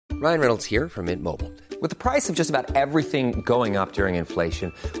Ryan Reynolds here from Mint Mobile. With the price of just about everything going up during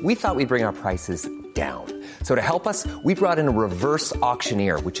inflation, we thought we'd bring our prices down. So to help us, we brought in a reverse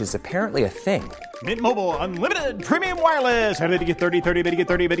auctioneer, which is apparently a thing. Mint Mobile Unlimited Premium Wireless. How to get 30, 30, bit to get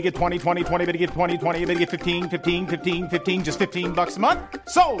 30, bit to get 20, 20, 20, bit to get 20, 20, bit to get 15, 15, 15, 15, just $15 a month?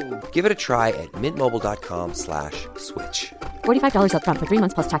 Sold! Give it a try at mintmobile.com/switch. $45 up front for 3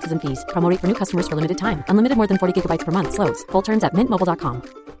 months plus taxes and fees. Promo rate for new customers for limited time. Unlimited more than 40 gigabytes per month. Slows full terms at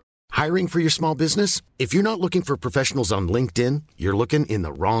mintmobile.com. Hiring for your small business? If you're not looking for professionals on LinkedIn, you're looking in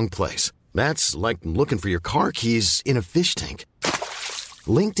the wrong place. That's like looking for your car keys in a fish tank.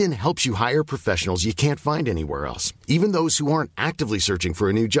 LinkedIn helps you hire professionals you can't find anywhere else, even those who aren't actively searching for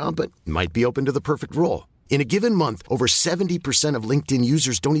a new job but might be open to the perfect role. In a given month, over 70% of LinkedIn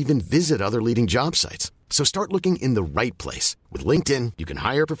users don't even visit other leading job sites. So start looking in the right place. With LinkedIn, you can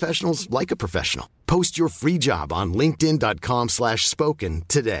hire professionals like a professional. Post your free job on linkedin.com/spoken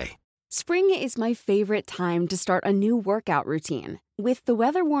today. Spring is my favorite time to start a new workout routine. With the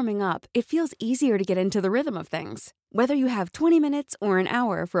weather warming up, it feels easier to get into the rhythm of things. Whether you have 20 minutes or an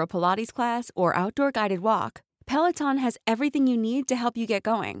hour for a Pilates class or outdoor guided walk, Peloton has everything you need to help you get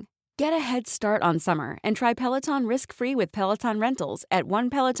going. Get a head start on summer and try Peloton risk-free with Peloton Rentals at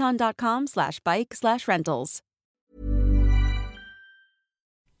onepeloton.com/bike/rentals.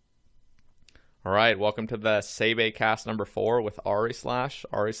 All right, welcome to the Sebe cast number 4 with Ari Slash.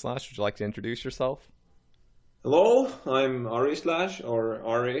 Ari Slash, would you like to introduce yourself? Hello, I'm Ari Slash, or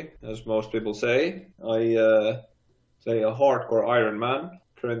Ari, as most people say. I say a hardcore Ironman,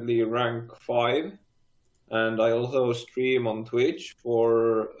 currently rank 5. And I also stream on Twitch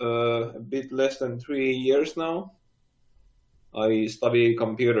for a bit less than 3 years now. I study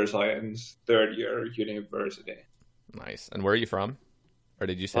computer science, 3rd year university. Nice. And where are you from? Or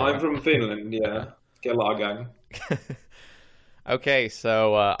did you say I'm that? from Finland, yeah. Kelagang. Okay,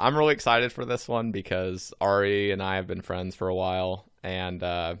 so I'm really excited for this one because Ari and I have been friends for a while, and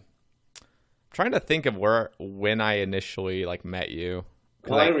trying to think of when I initially met you.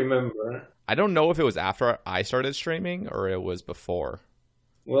 I remember. I don't know if it was after I started streaming or it was before.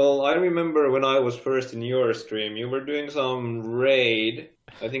 Well, I remember when I was first in your stream, you were doing some raid.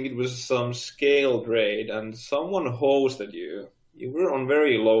 I think it was some scaled raid, and someone hosted you. You were on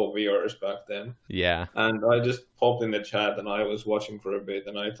very low viewers back then. Yeah. And I just popped in the chat and I was watching for a bit,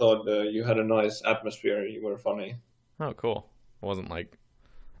 and I thought you had a nice atmosphere. You were funny. Oh, cool. It wasn't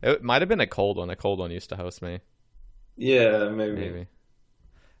it might have been a cold one. A cold one used to host me. Yeah, maybe.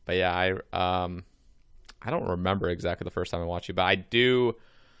 But yeah, I don't remember exactly the first time I watched you, but I do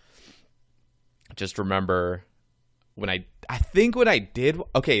just remember when I did.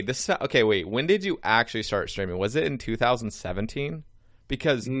 Okay, wait. When did you actually start streaming? Was it in 2017?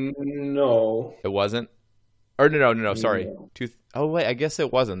 Because no, it wasn't. Or no. Sorry. Oh wait, I guess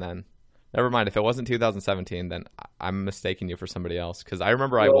it wasn't then. Never mind. If it wasn't 2017, then I'm mistaking you for somebody else. Because I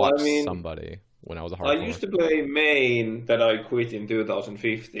remember I watched somebody when I was a hardcore. I used to play main that I quit in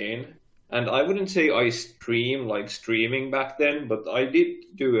 2015. And I wouldn't say I streaming back then, but I did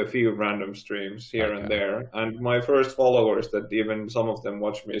do a few random streams here and there. And my first followers, that even some of them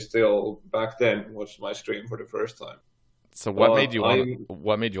watch me still back then, watched my stream for the first time. So what made you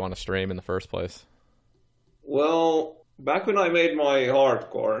want to stream in the first place? Well, back when I made my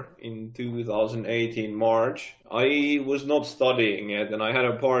hardcore in 2018 March, I was not studying yet, and I had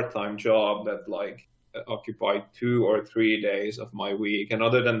a part-time job that occupied 2 or 3 days of my week, and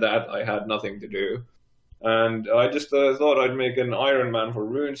other than that I had nothing to do. And I just thought I'd make an Ironman for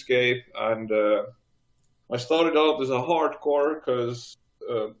RuneScape, and I started out as a hardcore because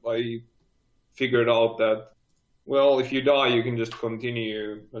I figured out that, well, if you die you can just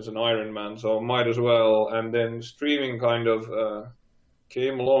continue as an Ironman, so might as well. And then streaming kind of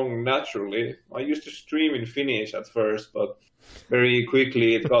came along naturally. I used to stream in Finnish at first, but very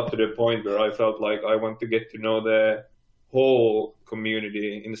quickly it got to the point where I felt like I want to get to know the whole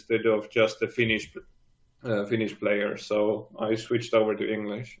community instead of just the Finnish players. So I switched over to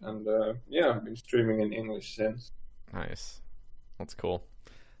English, and I've been streaming in English since. Nice. That's cool.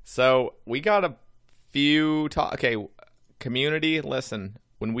 So we got a few community, listen,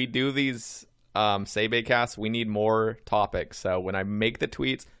 when we do these Sebe casts, we need more topics. So when I make the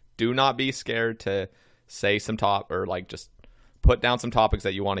tweets, do not be scared to say some just put down some topics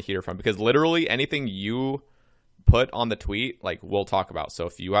that you want to hear from, because literally anything you put on the tweet, we'll talk about. So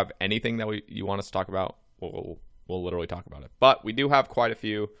if you have anything that you want us to talk about, we'll literally talk about it. But we do have quite a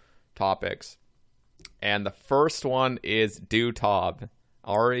few topics, and the first one is Dootob.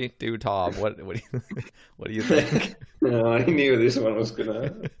 Ari, Dootob, what do you think? I knew this one was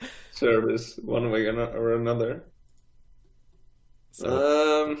gonna service one way or another.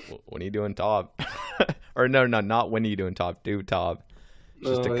 So when are you doing top? Or no, not when are you doing top? Do top.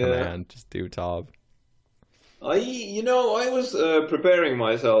 Just a command. Just do top. I was preparing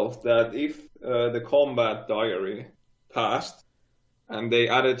myself that if the combat diary passed and they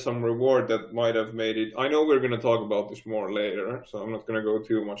added some reward that might have made it. I know we're going to talk about this more later, so I'm not going to go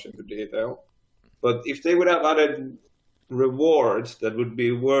too much into detail. But if they would have added rewards that would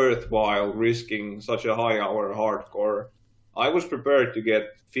be worthwhile risking such a high hour hardcore, I was prepared to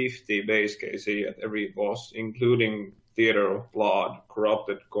get 50 base KC at every boss, including Theater of Blood,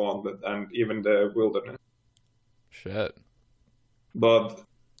 Corrupted Gauntlet, and even the Wilderness. Shit. But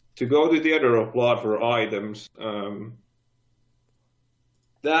to go to Theater of Blood for items,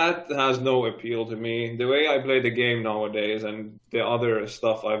 that has no appeal to me. The way I play the game nowadays and the other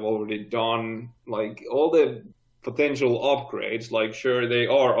stuff I've already done, like all the potential upgrades, like sure they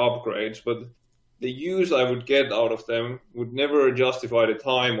are upgrades, but the use I would get out of them would never justify the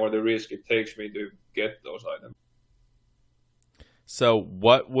time or the risk it takes me to get those items. So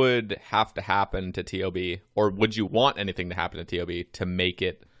what would have to happen to TOB, or would you want anything to happen to TOB to make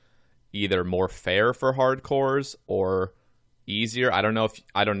it either more fair for hardcores or easier? I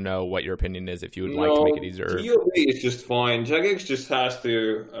don't know what your opinion is, if you would like to make it easier. TOB is just fine. Jagex just has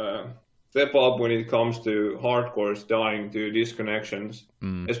to step up when it comes to hardcores dying to disconnections,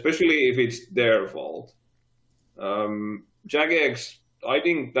 especially if it's their fault. Jagex, I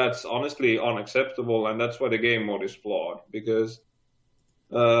think that's honestly unacceptable, and that's why the game mode is flawed, because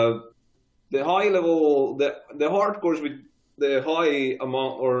the high level, the hardcores with the high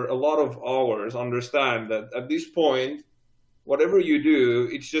amount or a lot of hours understand that at this point, whatever you do,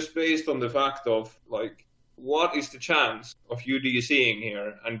 it's just based on the fact of, like, what is the chance of you DCing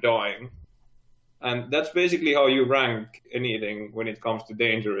here and dying? And that's basically how you rank anything when it comes to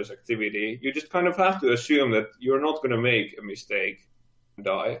dangerous activity. You just kind of have to assume that you're not going to make a mistake and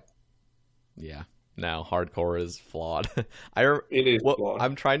die. Yeah. No, hardcore is flawed. It is flawed.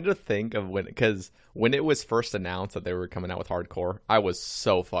 I'm trying to think of because when it was first announced that they were coming out with hardcore, I was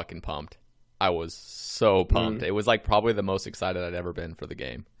so fucking pumped. I was so pumped. It was like probably the most excited I'd ever been for the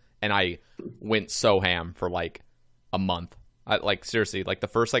game. And I went so ham for like a month. Seriously, like the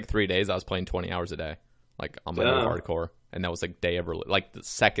first 3 days I was playing 20 hours a day, like on my new hardcore. And that was like the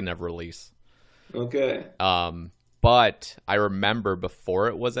second of release. Okay. But I remember before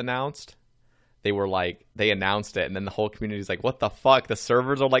it was announced, they announced it, and then the whole community's like, what the fuck? The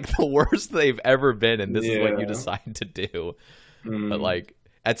servers are like the worst they've ever been, and this is what you decide to do. But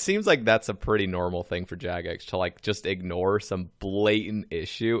it seems like that's a pretty normal thing for Jagex to just ignore some blatant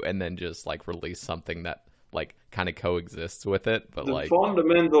issue and then just release something that kind of coexists with it. But the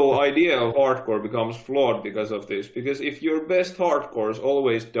fundamental idea of hardcore becomes flawed because of this. Because if your best hardcores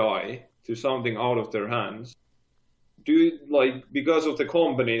always die to something out of their hands, because of the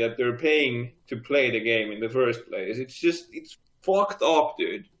company that they're paying to play the game in the first place, it's fucked up,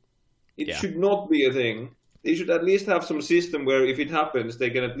 dude. It should not be a thing. They should at least have some system where if it happens, they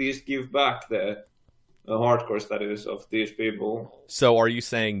can at least give back the hardcore status of these people. So are you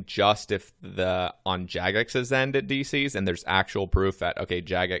saying just if on Jagex's end it DCs and there's actual proof that, okay,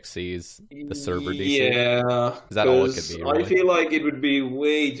 Jagex sees the server DC? Yeah. Is that all it could be, really? I feel like it would be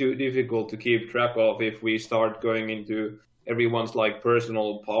way too difficult to keep track of if we start going into everyone's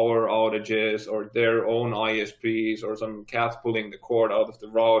personal power outages or their own ISPs or some cat pulling the cord out of the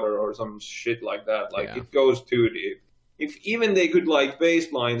router or some shit like that. It goes too deep. If even they could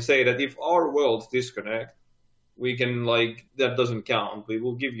baseline say that if our worlds disconnect, we can that doesn't count. We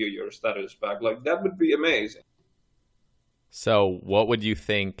will give you your status back. That would be amazing. So what would you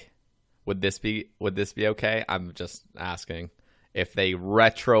think? Would this be okay? I'm just asking if they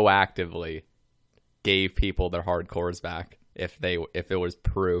retroactively gave people their hardcores back, if it was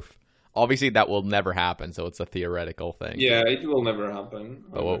proof. Obviously, that will never happen, so it's a theoretical thing. Yeah, it will never happen.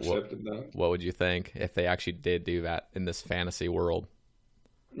 I've accepted that. What would you think if they actually did do that in this fantasy world?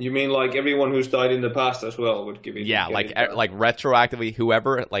 You mean everyone who's died in the past as well would give it? Yeah, retroactively,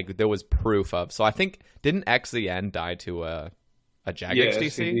 whoever there was proof of. So I think didn't XZN die to a Jagex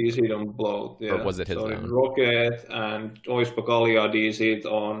DC? He DC'd on Bloat. Yeah. Or was it his own? Rocket and Oispakalia DC'd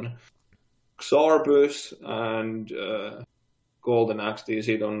on Xarbus and Golden Axe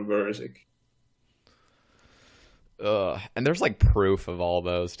DC'd on Verzik. And there's proof of all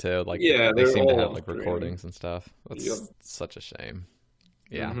those too. They seem to have recordings and stuff. That's such a shame.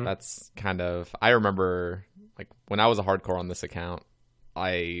 Yeah, that's kind of. I remember when I was a hardcore on this account,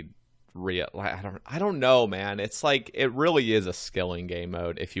 I don't know, man. It's it really is a skilling game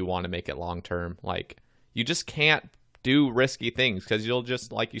mode if you want to make it long term. You just can't do risky things because you'll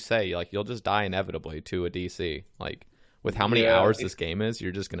just, like you say, you'll just die inevitably to a DC. with how many Yeah, hours this game is,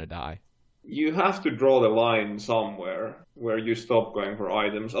 you're just gonna die. You have to draw the line somewhere where you stop going for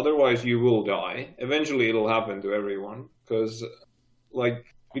items. Otherwise, you will die. Eventually, it'll happen to everyone. Because, like,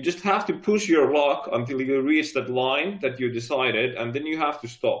 you just have to push your luck until you reach that line that you decided, and then you have to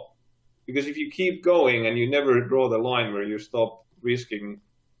stop. Because if you keep going and you never draw the line where you stop risking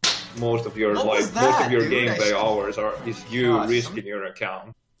most of your gameplay hours is you risking your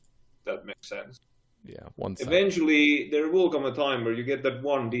account. That makes sense. Yeah, 1 second. Eventually, there will come a time where you get that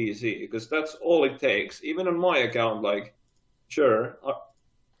one DC, because that's all it takes. Even on my account, like, sure,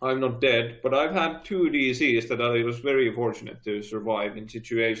 I'm not dead, but I've had 2 DCs that I was very fortunate to survive in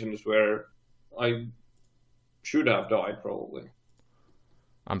situations where I should have died, probably.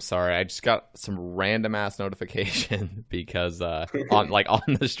 I'm sorry, I just got some random ass notification because on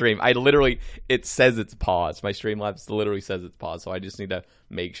the stream, it says it's paused. My Streamlabs literally says it's paused, so I just need to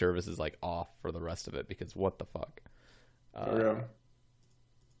make sure this is like off for the rest of it because what the fuck. Yeah.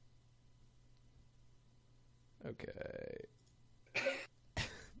 Okay.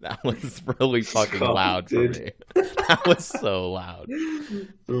 That was really fucking loud for me. That was so loud.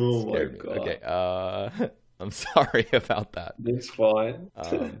 Oh my god. Okay, I'm sorry about that. It's fine.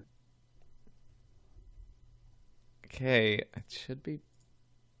 Okay, it should be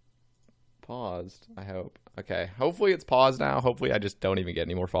paused, I hope. Okay, hopefully it's paused now. Hopefully I just don't even get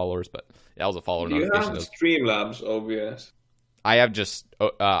any more followers, but that was a follower notification. You have Streamlabs OBS. I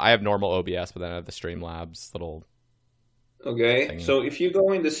have normal OBS, but then I have the Streamlabs little... Okay, thingy. So if you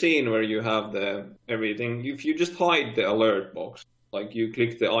go in the scene where you have everything, if you just hide the alert box, like you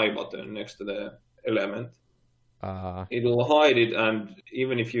click the I button next to the element, it'll hide it, and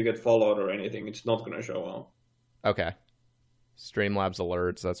even if you get followed or anything, it's not going to show up. Okay. Streamlabs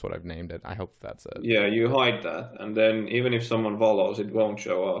alerts, that's what I've named it. I hope that's it. Yeah, you hide that, and then even if someone follows, it won't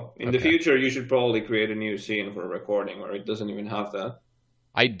show up. In the future, you should probably create a new scene for recording where it doesn't even have that.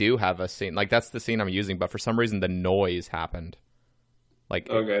 I do have a scene. Like, that's the scene I'm using, but for some reason the noise happened. Like,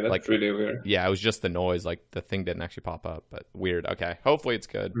 okay, that's really weird. Yeah, it was just the noise. Like, the thing didn't actually pop up, but weird. Okay, hopefully it's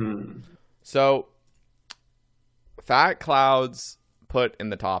good. So, Fat Clouds put in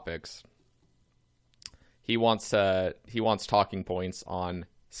the topics. He wants talking points on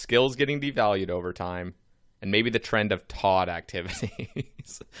skills getting devalued over time, and maybe the trend of Todd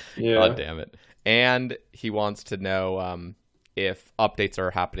activities. Yeah. God damn it. And he wants to know if updates are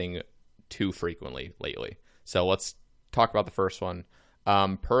happening too frequently lately. So let's talk about the first one.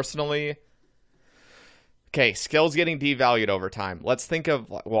 Personally, okay, skills getting devalued over time. Let's think of,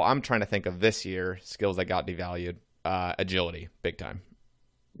 well, I'm trying to think of this year, skills that got devalued. Agility, big time.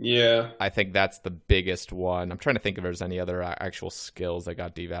 Yeah. I think that's the biggest one. I'm trying to think if there's any other actual skills that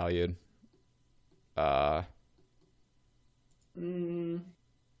got devalued.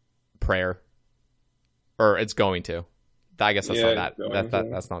 Prayer. Or it's going to. I guess that's not that.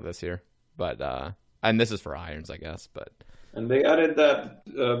 That's not this year. But and this is for irons, I guess. But and they added that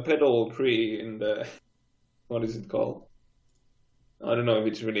pedal tree in the, what is it called? I don't know if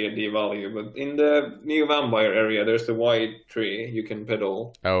it's really a devalue, but in the new vampire area, there's the white tree you can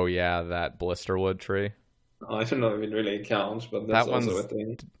pedal. Oh yeah, that blisterwood tree. I don't know if it really counts, but that's also a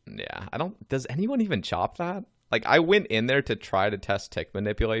thing. Yeah, I don't. Does anyone even chop that? Like, I went in there to try to test tick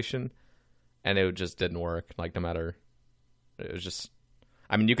manipulation, and it just didn't work. Like, no matter, it was just.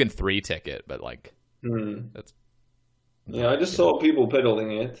 I mean, you can 3-tick it, but like, that's. Yeah, I just saw people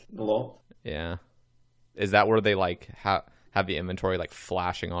pedaling it a lot. Yeah, is that where they like have the inventory like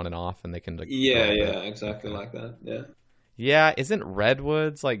flashing on and off, and they can like? Yeah, exactly like that. Yeah. Yeah, isn't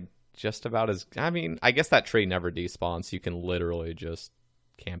redwoods like just about as? I mean, I guess that tree never despawns, so you can literally just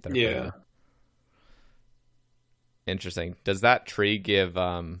camp there. Yeah. Forever. Interesting. Does that tree give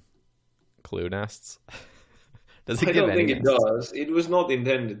clue nests? Does it I give don't think any it does. It was not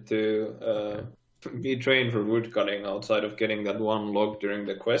intended to be trained for wood cutting outside of getting that one log during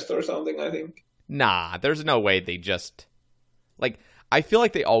the quest or something, I think. Nah, there's no way they just... Like, I feel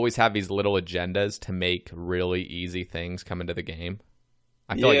like they always have these little agendas to make really easy things come into the game.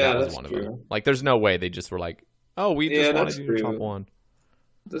 I feel like that was one of them. Like, there's no way they just were like, oh, we just wanted you to chop one.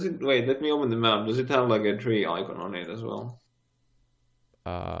 Does it... Wait, let me open the map. Does it have like a tree icon on it as well?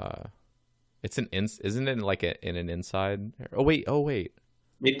 It's an... Isn't it like in an inside... Oh, wait.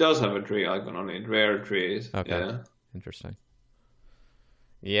 It does have a tree icon on it. Rare trees. Okay. Yeah. Interesting.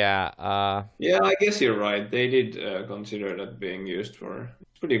 Yeah. Yeah, I guess you're right. They did consider that being used for...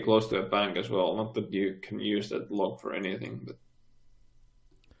 It's pretty close to a bank as well. Not that you can use that log for anything, but...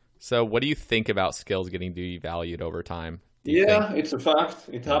 So what do you think about skills getting devalued over time? Yeah, it's a fact.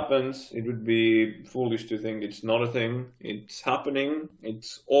 It happens. It would be foolish to think it's not a thing. It's happening.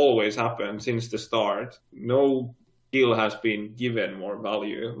 It's always happened since the start. No skill has been given more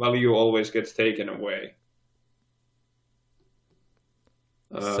value. Value always gets taken away.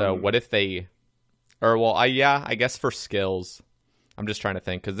 So what if they, or well, I guess for skills, I'm just trying to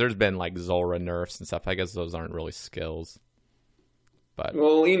think because there's been like Zulrah nerfs and stuff. I guess those aren't really skills, but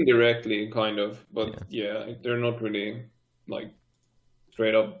well, indirectly kind of, but yeah, they're not really like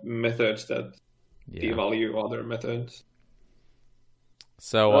straight up methods that devalue other methods.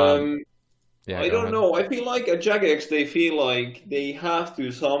 So I don't know. I feel like at Jagex they feel like they have to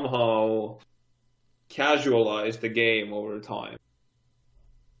somehow casualize the game over time.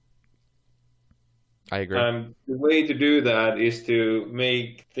 I agree. And the way to do that is to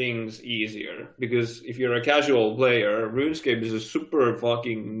make things easier. Because if you're a casual player, RuneScape is a super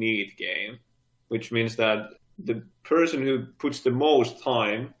fucking neat game, which means that the person who puts the most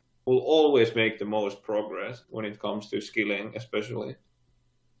time will always make the most progress when it comes to skilling, especially.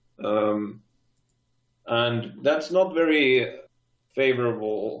 And that's not very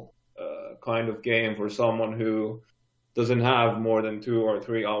favorable kind of game for someone who doesn't have more than 2 or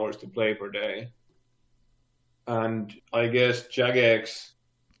 3 hours to play per day. And I guess Jagex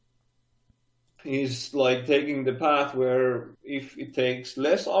is like taking the path where if it takes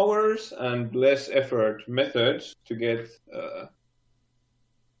less hours and less effort methods to get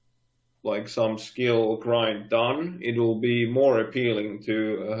like some skill grind done, it will be more appealing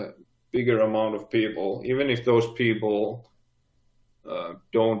to a bigger amount of people, even if those people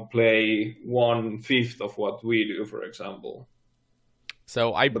don't play 1/5 of what we do, for example.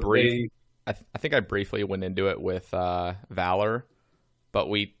 So I think I briefly went into it with Valor, but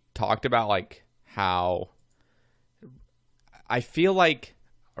we talked about like how I feel like,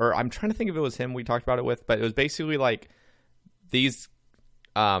 or I'm trying to think if it was him we talked about it with, but it was basically like these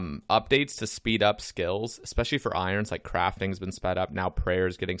updates to speed up skills, especially for irons, like crafting's been sped up. Now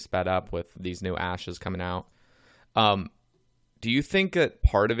prayer's getting sped up with these new ashes coming out. Do you think that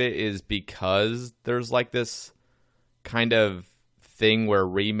part of it is because there's like this kind of thing where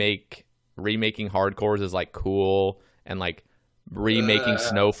remaking hardcores is like cool, and like remaking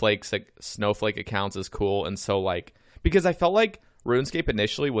snowflake accounts is cool, and so like, because I felt like RuneScape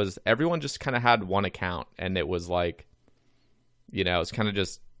initially was everyone just kind of had one account, and it was like, you know, it's kind of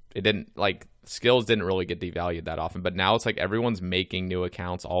just, it didn't like, skills didn't really get devalued that often, but now it's like everyone's making new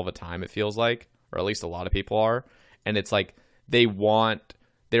accounts all the time, it feels like, or at least a lot of people are, and it's like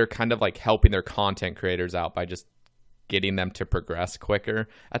they're kind of like helping their content creators out by just getting them to progress quicker.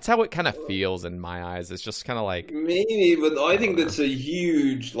 That's how it kind of feels in my eyes. It's just kind of like, maybe, but I think that's a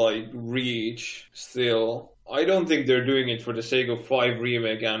huge like reach still. I don't think they're doing it for the sake of 5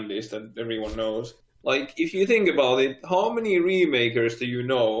 remake Andys that everyone knows. Like, if you think about it, how many remakers do you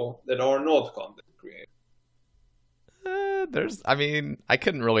know that are not content creators? I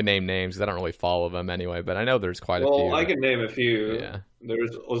couldn't really name names because I don't really follow them anyway, but I know there's quite a few. Well, I can name a few. Yeah.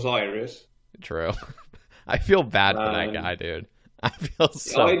 There's Osiris. True. I feel bad for that guy, dude. I feel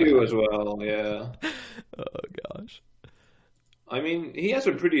so I do bad. as well, yeah. Oh, gosh. I mean, he has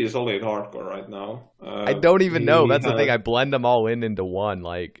a pretty solid hardcore right now. I don't even know. That's the thing. I blend them all into one.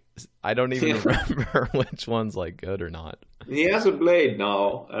 Like, I don't even remember which one's like good or not. He has a blade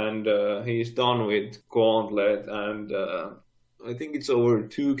now, and he's done with Gauntlet, and I think it's over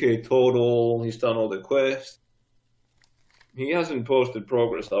 2K total. He's done all the quests. He hasn't posted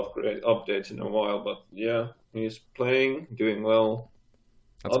progress updates in a while, but yeah, he's playing, doing well.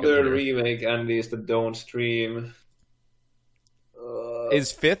 That's Other remake Andys that don't stream.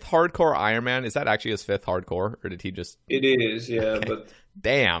 Is 5th hardcore Iron Man? Is that actually his 5th hardcore, or did he just? It is, yeah, Okay. but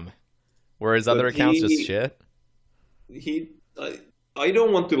damn. Were his other accounts just shit? I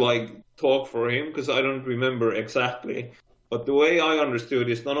don't want to like talk for him because I don't remember exactly. But the way I understood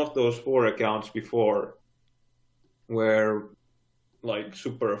is none of those 4 accounts before were like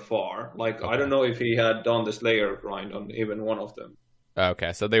super far. Like, I don't know if he had done the Slayer grind on even one of them.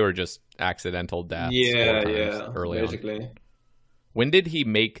 Okay, so they were just accidental deaths. 4 times early basically. on. When did he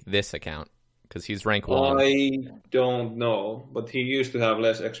make this account? Because he's rank 1. I don't know, but he used to have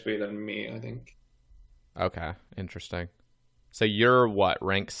less XP than me, I think. Okay, interesting. So you're what,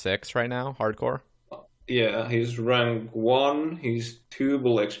 rank 6 right now, hardcore? Yeah, he's rank 1, he's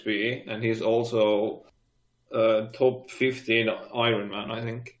 2-bull XP, and he's also top 15 Ironman, I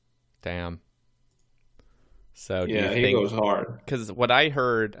think. Damn. So do yeah, you he goes hard. Because what I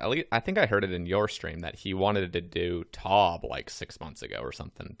heard, at least I think I heard it in your stream, that he wanted to do Taub like 6 months ago or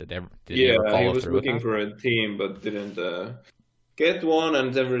something. Did he ever follow he was through with looking that? for a team, but didn't get one.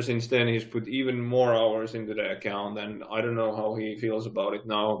 And ever since then, he's put even more hours into the account. And I don't know how he feels about it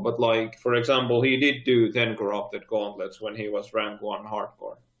now. But like, for example, he did do 10 corrupted gauntlets when he was rank 1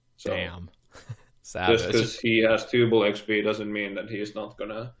 hardcore. So, Damn. Savage. Just because he has tubal XP doesn't mean that he's not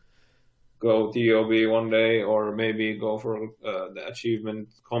gonna go TOB one day, or maybe go for the achievement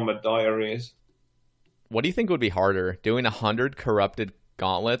Combat Diaries. What do you think would be harder, doing 100 corrupted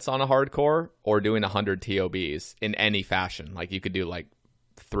gauntlets on a hardcore, or doing 100 TOBs in any fashion? Like, you could do like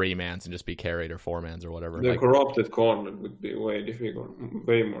 3-mans and just be carried, or 4-mans or whatever. The like, corrupted gauntlet would be way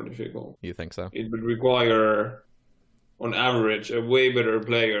more difficult. You think so? It would require, on average, a way better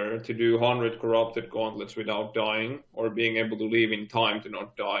player to do 100 corrupted gauntlets without dying, or being able to leave in time to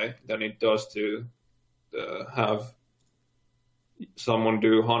not die, than it does to have someone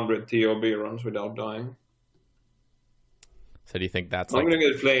do 100 TOB runs without dying. So do you think that's I'm going to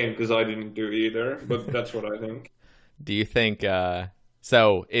get flamed because I didn't do either, but that's what I think. Do you think...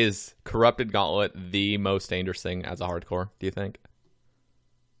 So is Corrupted Gauntlet the most dangerous thing as a hardcore, do you think?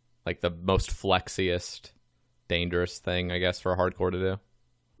 Like the most flexiest, dangerous thing, I guess, for a hardcore to do?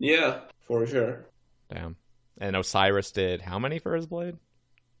 Yeah, for sure. Damn. And Osiris did how many for his blade?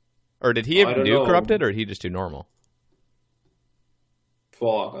 Or did he even do Corrupted, or did he just do normal?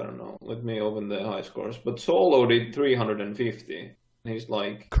 Fuck, I don't know. Let me open the high scores. But Solo did 350. He's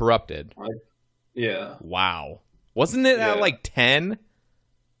like... Corrupted? Yeah. Wow. Wasn't it at like 10?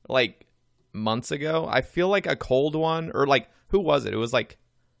 Like months ago? I feel like a cold one, or like, who was it? It was like...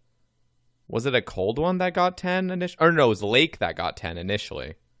 Was it a cold one that got 10 initially? Or no, it was Lake that got 10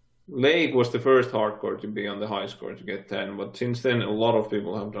 initially. Lake was the first hardcore to be on the high score to get 10, but since then a lot of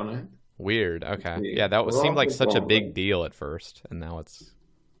people have done it. Weird. Okay. Yeah, that seemed like such a big deal at first, and now it's...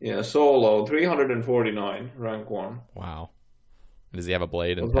 Yeah, Solo, 349, rank 1. Wow. Does he have a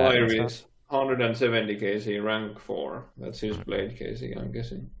blade and Osiris, 170 KC, rank 4. That's his blade KC, I'm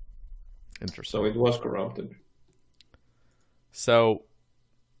guessing. Interesting. So it was corrupted. So,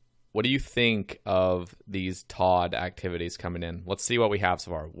 what do you think of these Todd activities coming in? Let's see what we have so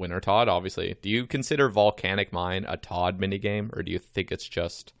far. Winter Todd, obviously. Do you consider Volcanic Mine a Todd minigame, or do you think it's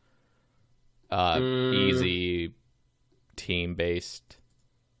just easy, team-based?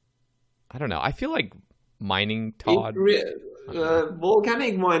 I don't know. I feel like mining Todd...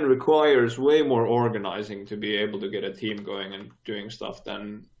 Volcanic Mine requires way more organizing to be able to get a team going and doing stuff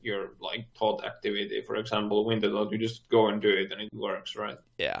than your like Todd activity. For example, Winter Todd, you just go and do it and it works, right?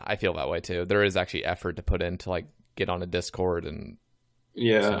 Yeah, I feel that way too. There is actually effort to put in to like get on a Discord and...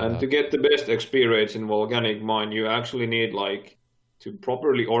 Yeah, and to get the best XP rates in Volcanic Mine, you actually need like to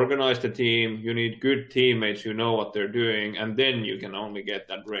properly organize the team. You need good teammates who know what they're doing, and then you can only get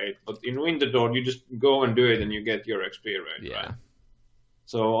that rate. But in Winter Todd, you just go and do it and you get your XP rate, right?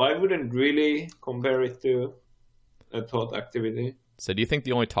 So I wouldn't really compare it to a Todd activity. So do you think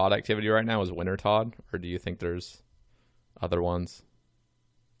the only Todd activity right now is Winter Todd, or do you think there's other ones?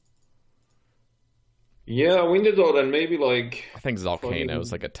 Yeah, Winter Todd, and maybe like... I think Zalcano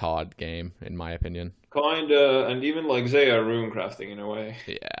is like a Todd game, in my opinion. Kinda, and even like Zaya runecrafting in a way.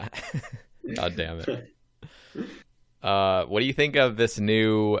 Yeah. God damn it. What do you think of this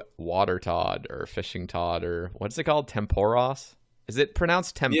new water Todd, or fishing Todd, or what's it called? Temporos? Is it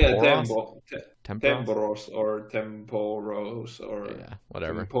pronounced Temporos? Yeah, Temporos or Temporos or... Yeah,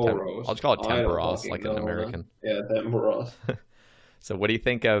 whatever. Temporos. I'll just call it Temporos, like an American. Yeah, Temporos. So what do you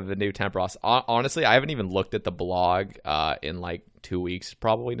think of the new Temporos? Honestly, I haven't even looked at the blog in like 2 weeks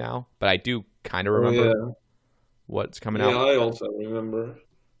probably now, but I do kind of remember what's coming out. Yeah, I also remember.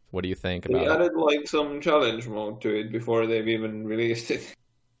 What do you think about it? They added like some challenge mode to it before they've even released it.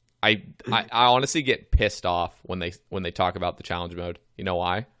 I honestly get pissed off when they talk about the challenge mode. You know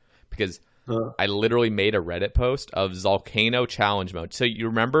why? Because I literally made a Reddit post of Zalcano challenge mode. So you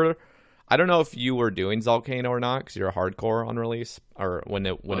remember... I don't know if you were doing Zalcano or not, because you're a hardcore on release, or when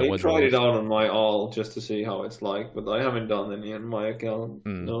it was released. I tried it out on my all just to see how it's like, but I haven't done any on my account.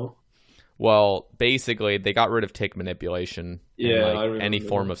 No. Well, basically, they got rid of tick manipulation and any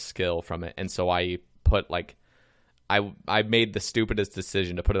form that. of skill from it, and so I put like I made the stupidest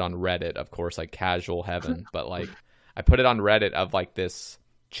decision to put it on Reddit, of course, like casual heaven, but like I put it on Reddit of like this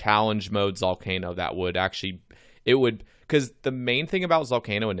challenge mode Zalcano that would actually because the main thing about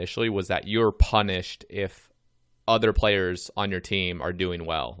Zalcano initially was that you're punished if other players on your team are doing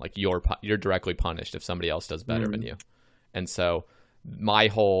well. Like you're directly punished if somebody else does better than you. And so my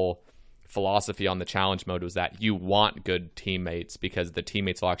whole philosophy on the challenge mode was that you want good teammates because the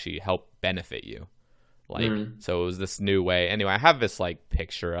teammates will actually help benefit you. Like so it was this new way. Anyway, I have this like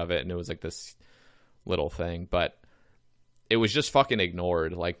picture of it, and it was like this little thing, but it was just fucking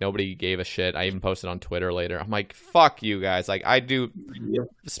ignored. Like, nobody gave a shit. I even posted on Twitter later. I'm like, fuck you guys. Like, I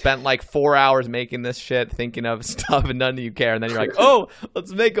spent like 4 hours making this shit, thinking of stuff, and none of you care. And then you're like, oh,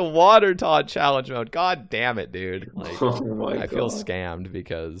 let's make a water Todd challenge mode. God damn it, dude. Like, I feel scammed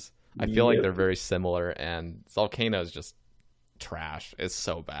because I feel like they're very similar, and Volcano is just trash. It's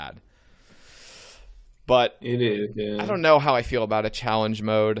so bad. But it is. Yeah. I don't know how I feel about a challenge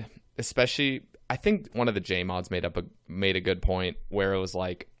mode, especially. I think one of the J mods made a good point where it was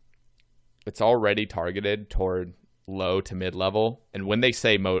like it's already targeted toward low to mid level, and when they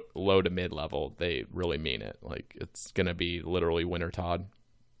say low to mid level, they really mean it. Like it's gonna be literally Winter Todd.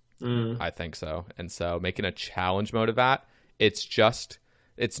 I think so. And so making a challenge mode of that, it's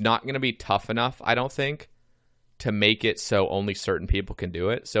not gonna be tough enough, I don't think, to make it so only certain people can do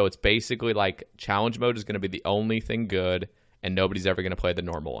it. So it's basically like challenge mode is gonna be the only thing good, and nobody's ever gonna play the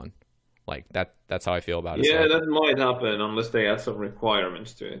normal one. Like that's how I feel about it. Yeah, so, that might happen unless they add some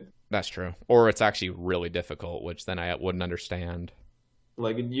requirements to it. That's true. Or it's actually really difficult, which then I wouldn't understand.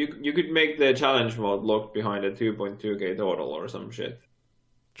 Like you could make the challenge mode locked behind a 2.2k total or some shit.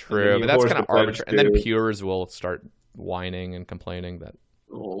 True, but that's kind of arbitrary. And then pures will start whining and complaining that.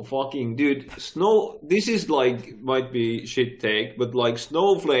 Oh fucking dude, this is like might be shit take, but like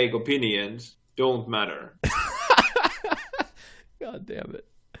snowflake opinions don't matter. God damn it.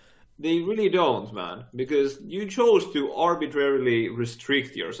 They really don't, man, because you chose to arbitrarily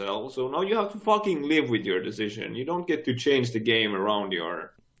restrict yourself, so now you have to fucking live with your decision. You don't get to change the game around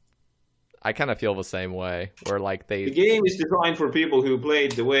your... I kind of feel the same way, where like The game is designed for people who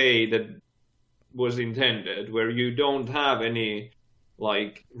played the way that was intended, where you don't have any,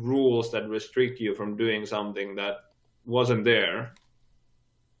 like, rules that restrict you from doing something that wasn't there,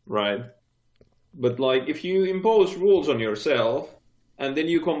 right? But, like, if you impose rules on yourself... and then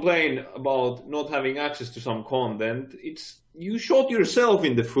you complain about not having access to some content, you shot yourself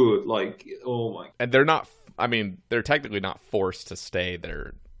in the foot. Like, oh my. And they're technically not forced to stay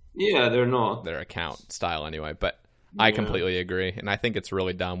their account style anyway, but I completely agree. And I think it's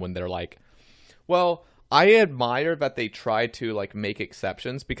really dumb when they're like, well, I admire that they try to like make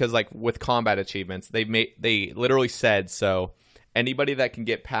exceptions, because like with combat achievements, they literally said, so anybody that can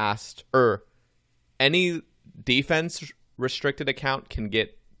get past, or any defense restricted account can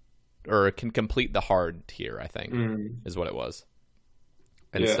complete the hard tier, I think is what it was.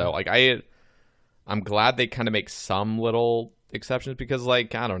 And so like I'm glad they kind of make some little exceptions, because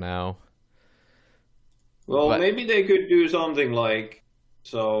like I don't know, maybe they could do something like,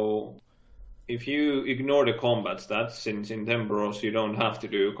 so if you ignore the combat stats, since in Tempoross you don't have to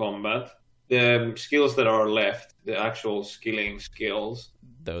do combat, the skills that are left, the actual skilling skills,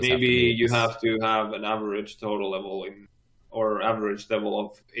 those maybe you have to have an average total level or average level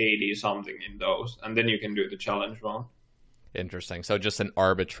of 80 something in those, and then you can do the challenge one. Interesting. So just an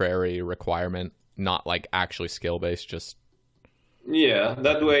arbitrary requirement, not like actually skill based, just... Yeah,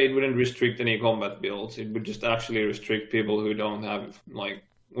 that way it wouldn't restrict any combat builds. It would just actually restrict people who don't have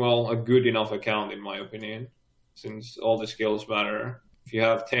a good enough account, in my opinion, since all the skills matter. If you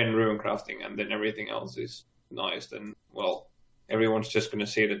have 10 rune crafting and then everything else is nice, then everyone's just gonna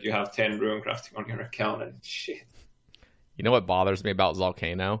see that you have 10 rune crafting on your account and shit. You know what bothers me about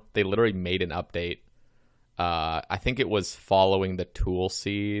Volcano? They literally made an update. I think it was following the tool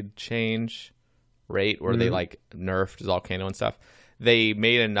seed change rate, where they like nerfed Volcano and stuff. They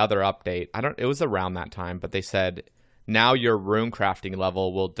made another update. It was around that time, but they said now your rune crafting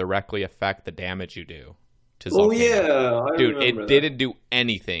level will directly affect the damage you do to Volcano. Oh yeah, dude, it didn't do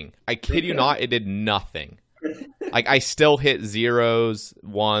anything. I kid you not, it did nothing. Like I still hit zeros,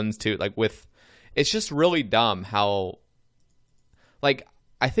 ones, two. Like it's just really dumb how. Like,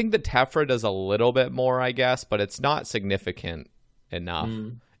 I think the Tephra does a little bit more, I guess, but it's not significant enough.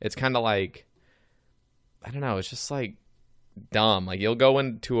 It's kind of like, I don't know, it's just like dumb. Like, you'll go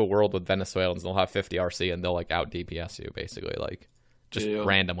into a world with Venezuelans, they'll have 50 RC, and they'll like out DPS you, basically. Like, just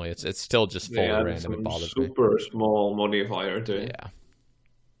randomly. It's still just fully random. It bothers me. Super small modifier to it. Yeah.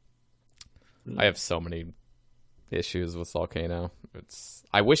 I have so many issues with Volcano.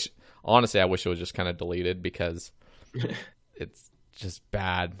 Honestly, I wish it was just kind of deleted, because it's just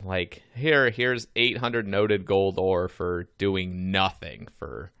bad. Like, here's 800 noted gold ore for doing nothing,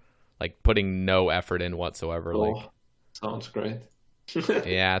 for like putting no effort in whatsoever. Like, sounds great.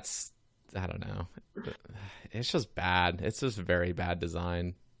 Yeah, I don't know. It's just bad. It's just very bad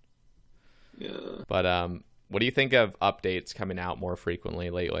design. Yeah. But what do you think of updates coming out more frequently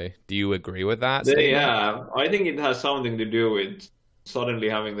lately? Do you agree with that? I think it has something to do with suddenly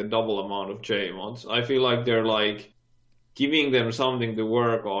having the double amount of J mods. I feel like they're like giving them something to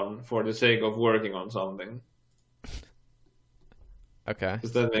work on for the sake of working on something. Okay.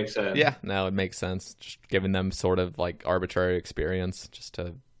 Does that make sense? Yeah, no, it makes sense. Just giving them sort of like arbitrary experience just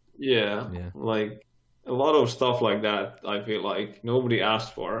to... Yeah, like a lot of stuff like that, I feel like nobody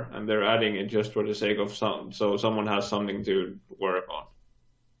asked for, and they're adding it just for the sake of so someone has something to work on.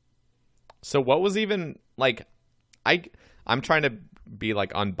 So what was even like? I'm trying to be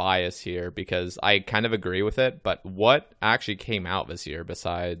like unbiased here because I kind of agree with it. But what actually came out this year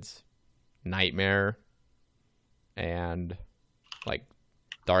besides Nightmare and like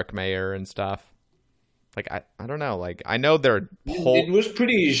Dark Mayor and stuff? Like I don't know. Like I know they're it was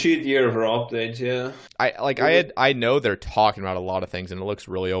pretty shit year for updates. Yeah. I know they're talking about a lot of things and it looks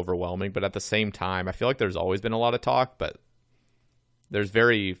really overwhelming. But at the same time, I feel like there's always been a lot of talk. But there's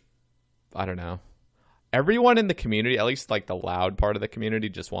I don't know. Everyone in the community, at least like the loud part of the community,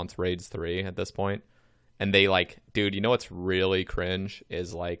 just wants Raids 3 at this point. And they like, dude, you know what's really cringe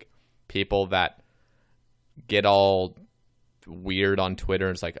is like people that get all weird on Twitter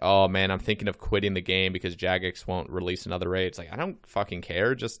and it's like, oh man, I'm thinking of quitting the game because Jagex won't release another raid. It's like, I don't fucking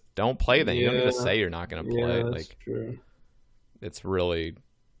care. Just don't play then. You don't need to say you're not going to play. That's like, true. It's really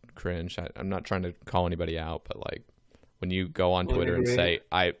cringe. I'm not trying to call anybody out, but like when you go on Twitter and say,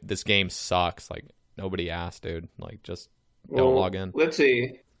 this game sucks, like, nobody asked, dude. Like, just don't log in. Let's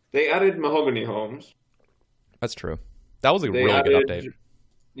see. They added Mahogany Homes. That's true. That was a really good update.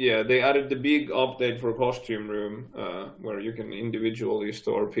 Yeah, they added the big update for Costume Room, where you can individually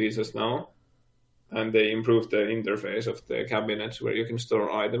store pieces now. And they improved the interface of the cabinets where you can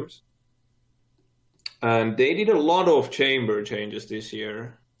store items. And they did a lot of chamber changes this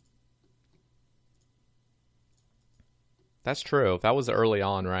year. That's true. That was early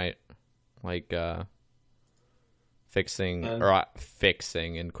on, right? Like fixing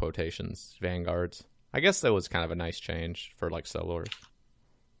in quotations vanguards. I guess that was kind of a nice change for like soloers.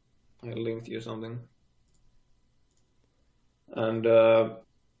 I linked you something. And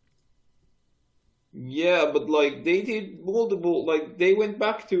yeah, but like they did multiple, like they went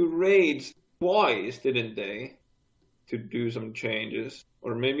back to raids twice, didn't they? To do some changes.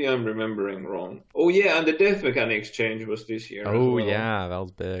 Or maybe I'm remembering wrong. Oh yeah, and the death mechanics change was this year. Oh as well. Yeah, that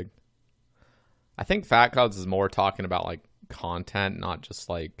was big. I think Fat Clouds is more talking about like content, not just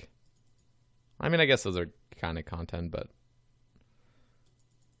like. I mean, I guess those are kind of content, but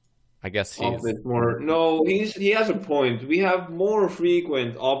I guess he's more. No, he has a point. We have more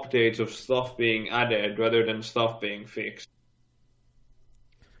frequent updates of stuff being added rather than stuff being fixed.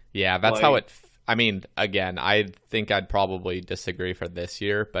 Yeah, that's how it. I mean, again, I think I'd probably disagree for this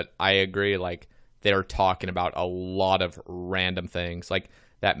year, but I agree. Like they're talking about a lot of random things, like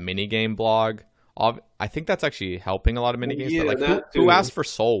that minigame blog. I think that's actually helping a lot of minigames. Yeah, but like, who asked for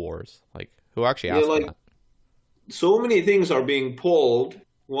Soul Wars? Like, who actually asked for that? So many things are being pulled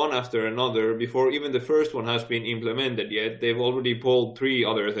one after another before even the first one has been implemented yet. They've already pulled 3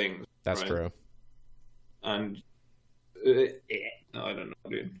 other things. That's true. And I don't know,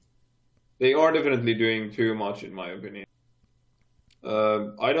 dude. They are definitely doing too much, in my opinion.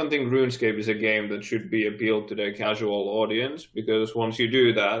 I don't think RuneScape is a game that should be appealed to the casual audience, because once you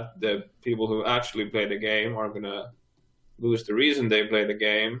do that, the people who actually play the game are going to lose the reason they play the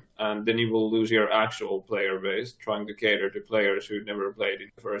game, and then you will lose your actual player base trying to cater to players who never played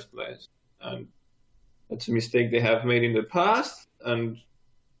in the first place. And that's a mistake they have made in the past, and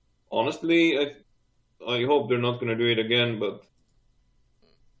honestly, I hope they're not going to do it again, but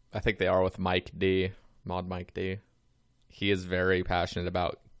I think they are with Mike D, Mod Mike D. He is very passionate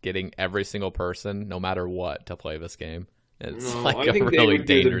about getting every single person, no matter what, to play this game. It's like a really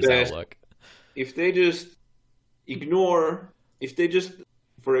dangerous outlook. If they just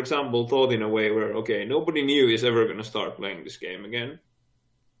for example, thought in a way where, okay, nobody new is ever going to start playing this game again.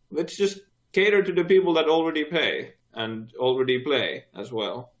 Let's just cater to the people that already pay and already play as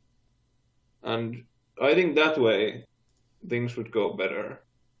well. And I think that way things would go better.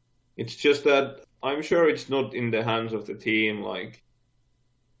 It's just that I'm sure it's not in the hands of the team. Like,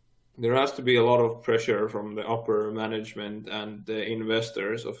 there has to be a lot of pressure from the upper management and the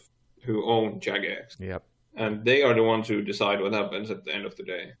investors who own Jagex. Yep. And they are the ones who decide what happens at the end of the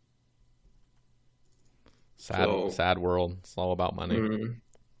day. Sad world. It's all about money.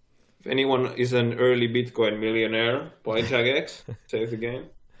 If anyone is an early Bitcoin millionaire, buy Jagex, save the game.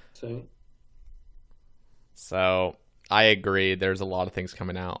 So I agree. There's a lot of things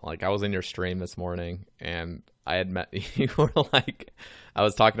coming out. Like, I was in your stream this morning, and I had met you. Were like, I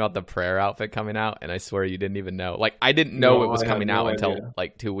was talking about the prayer outfit coming out, and I swear you didn't even know. Like, I didn't know it was coming out until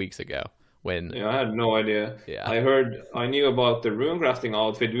like 2 weeks ago. I had no idea. Yeah. I knew about the runecrafting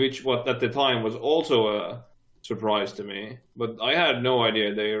outfit, which at the time was also a surprise to me. But I had no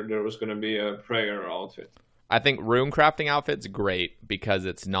idea there was going to be a prayer outfit. I think runecrafting outfit's great because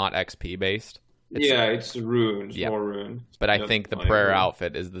it's not XP based. It's runes, more runes. But I think the prayer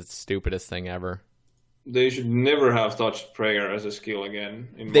outfit is the stupidest thing ever. They should never have touched prayer as a skill again,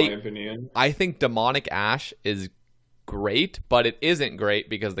 in my opinion. I think Demonic Ash is great, but it isn't great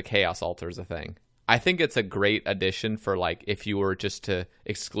because the Chaos Altar is a thing. I think it's a great addition for like if you were just to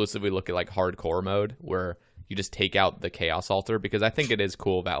exclusively look at like hardcore mode where you just take out the Chaos Altar, because I think it is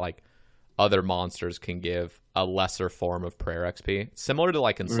cool that like other monsters can give a lesser form of prayer XP, similar to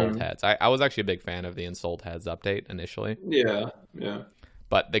like Ensouled Heads. I was actually a big fan of the Ensouled Heads update initially. Yeah.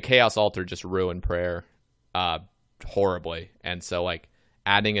 But the Chaos Altar just ruined prayer horribly, and so like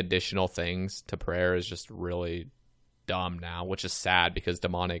adding additional things to prayer is just really dumb now, which is sad because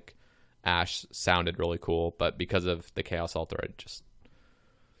Demonic Ash sounded really cool, but because of the Chaos Altar, it's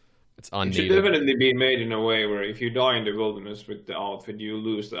unneeded. It should definitely be made in a way where if you die in the wilderness with the outfit, you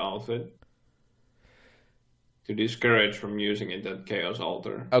lose the outfit. To discourage from using it at Chaos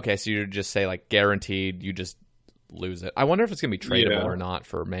Altar. Okay, so you just say like guaranteed, you just lose it. I wonder if it's gonna be tradable or not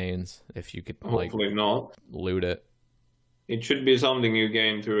for mains. If you could hopefully not loot it. It should be something you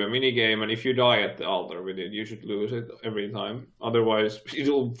gain through a mini game, and if you die at the altar with it, you should lose it every time. Otherwise,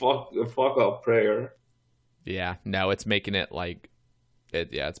 it'll fuck up prayer. Yeah, no, it's making it like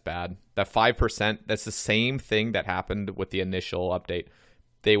it. Yeah, it's bad. That 5%. That's the same thing that happened with the initial update.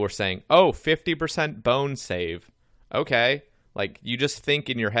 They were saying, oh, 50% bone save. Okay. Like, you just think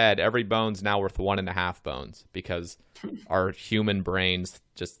in your head, every bone's now worth 1.5 bones because our human brains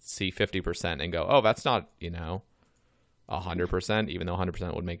just see 50% and go, oh, that's not, 100%, even though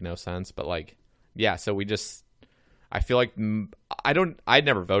 100% would make no sense. But, like, yeah, so I feel like I'd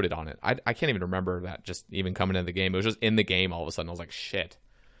never voted on it. I can't even remember that just even coming into the game. It was just in the game all of a sudden. I was like, shit.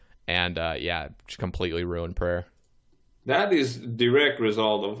 And, yeah, just completely ruined prayer. That is direct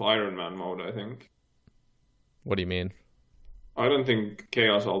result of Iron Man mode, I think. What do you mean? I don't think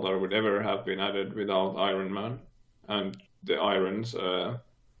Chaos Altar would ever have been added without Iron Man and the Irons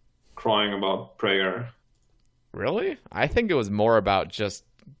crying about prayer. Really? I think it was more about just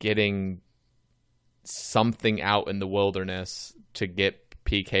getting something out in the wilderness to get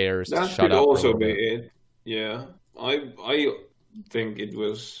PKers to shut up. That could also be it. Yeah. I think it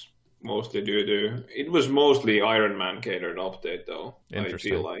was mostly due to... It was mostly Iron Man catered update, though, I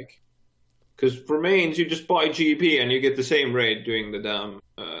feel like. Because for mains, you just buy GP and you get the same rate doing the damn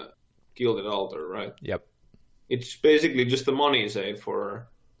Gilded Altar, right? Yep. It's basically just the money save for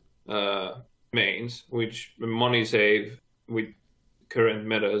mains, which the money save with current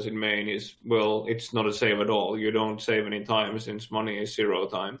metas in main is, well, it's not a save at all. You don't save any time since money is 0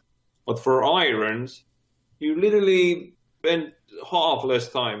 time. But for Irons, you literally spend half less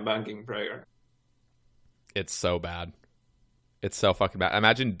time banking prayer. It's so bad. It's so fucking bad.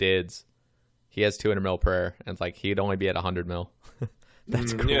 Imagine Dids. He has 200 mil prayer, and it's like he'd only be at 100 mil.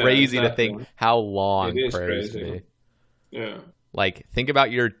 That's crazy to think how long prayer used to be. Yeah. Like, think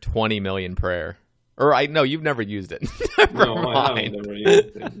about your 20 million prayer. Or, you've never used it. No, I haven't never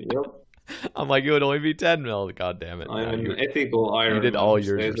used it. Yep. I'm like, it would only be 10 mil. God damn it. I'm an ethical Iron Man. You did all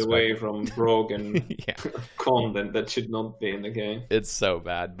yours. Stays away from broken content that should not be in the game. It's so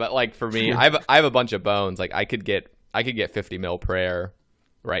bad. But, like, for me, I have a bunch of bones. Like, I could get 50 mil prayer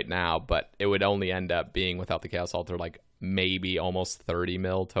right now, but it would only end up being, without the Chaos Altar, like maybe almost 30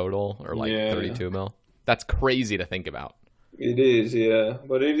 mil total, or like 32 mil. That's crazy to think about. It is, yeah.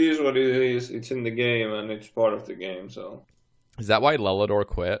 But it is what it is. It's in the game, and it's part of the game, so... Is that why Lelador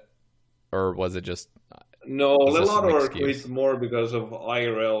quit? Or was it just... No, Lelador quit more because of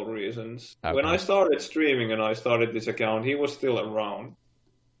IRL reasons. Okay. When I started streaming and I started this account, he was still around.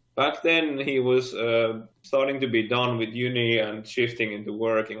 Back then, he was starting to be done with uni and shifting into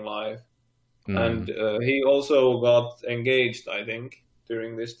working life. And he also got engaged, I think,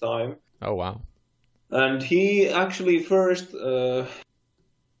 during this time. Oh, wow. And he actually first,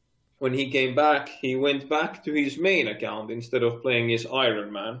 when he came back, he went back to his main account instead of playing his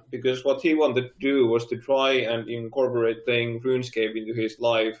Iron Man. Because what he wanted to do was to try and incorporate playing RuneScape into his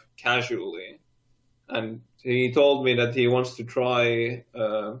life casually. And he told me that he wants to try...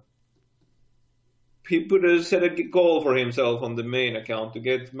 he set a goal for himself on the main account to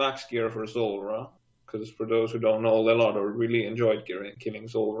get max gear for Zulrah. Because for those who don't know, Lelador really enjoyed killing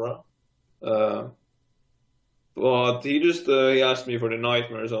Zulrah. But he just he asked me for the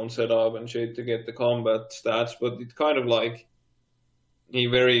Nightmare Zone setup and shit to get the combat stats. But it kind of like... He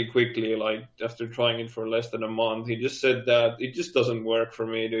very quickly, like, after trying it for less than a month, he just said that it just doesn't work for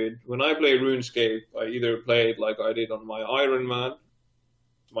me, dude. When I play RuneScape, I either play it like I did on my Iron Man,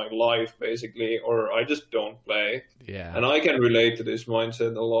 my life, basically, or I just don't play. Yeah. And I can relate to this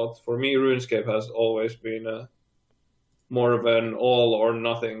mindset a lot. For me, RuneScape has always been a more of an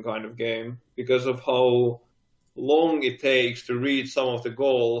all-or-nothing kind of game because of how long it takes to reach some of the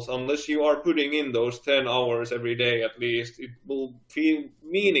goals. Unless you are putting in those 10 hours every day at least, it will feel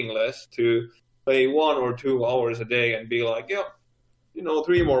meaningless to play 1 or 2 hours a day and be like, yeah,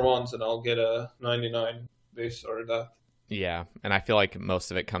 3 more months and I'll get a 99 this or that. Yeah, and I feel like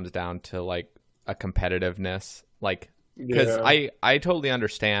most of it comes down to like a competitiveness, like because I totally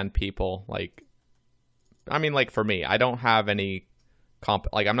understand people like, I mean, like for me, I don't have any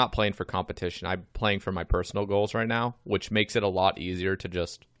like I'm not playing for competition. I'm playing for my personal goals right now, which makes it a lot easier to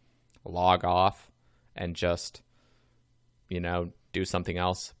just log off and just do something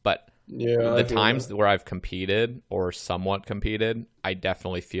else. But the times where I've competed or somewhat competed, I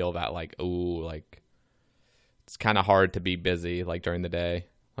definitely feel that like, ooh, like it's kind of hard to be busy like during the day.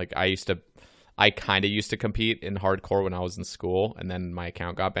 Like I kind of used to compete in hardcore when I was in school, and then my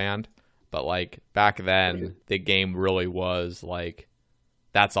account got banned. But like back then, the game really was like,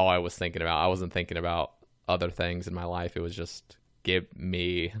 that's all I was thinking about. I wasn't thinking about other things in my life. It was just give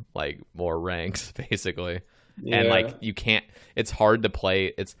me like more ranks, basically. Yeah. And like you can't, it's hard to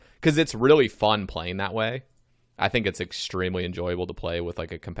play. It's because it's really fun playing that way. I think it's extremely enjoyable to play with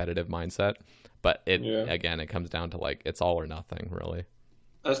like a competitive mindset. But again, it comes down to like, it's all or nothing, really.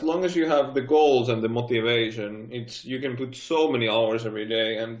 As long as you have the goals and the motivation, you can put so many hours every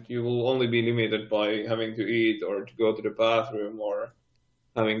day, and you will only be limited by having to eat or to go to the bathroom or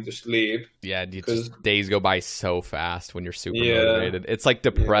having to sleep. Yeah, days go by so fast when you're super motivated. It's like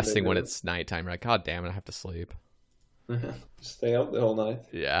depressing when it's nighttime. You're like, God damn it, I have to sleep. Stay up the whole night.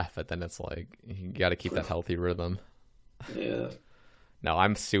 Yeah, but then it's like, you got to keep that healthy rhythm. Yeah. No,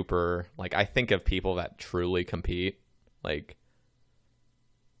 I'm super, like, I think of people that truly compete, like,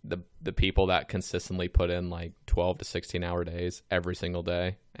 the people that consistently put in like 12 to 16 hour days every single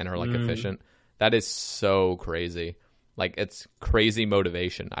day and are like efficient. That is so crazy. Like, it's crazy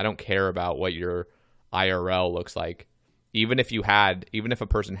motivation. I don't care about what your IRL looks like. Even if a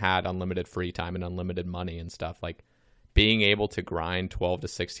person had unlimited free time and unlimited money and stuff, like being able to grind 12 to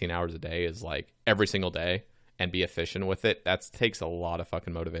 16 hours a day is like every single day and be efficient with it. That takes a lot of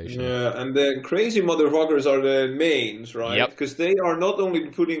fucking motivation. Yeah, and the crazy motherfuckers are the mains, right? Yep. Because they are not only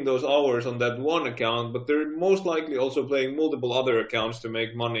putting those hours on that one account, but they're most likely also playing multiple other accounts to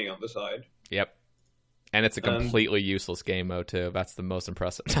make money on the side. Yep. And it's a completely useless game mode too. That's the most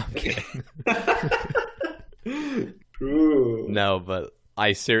impressive. No, I'm kidding. True. No, but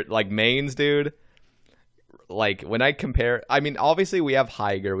like mains, dude. Like when I compare, I mean, obviously we have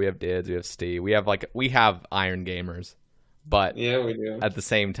Higer, we have Dids, we have Steve, we have Iron Gamers, but yeah, we do. At the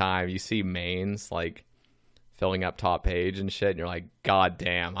same time, you see mains like filling up top page and shit, and you're like, God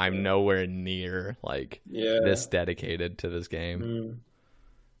damn, I'm nowhere near like this dedicated to this game.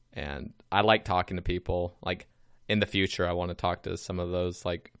 And I like talking to people. Like in the future, I want to talk to some of those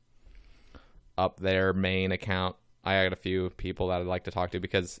like up their main account. I got a few people that I'd like to talk to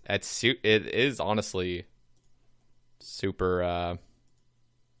because it is honestly super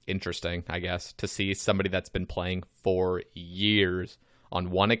interesting, I guess, to see somebody that's been playing for years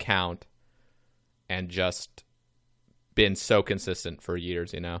on one account and just been so consistent for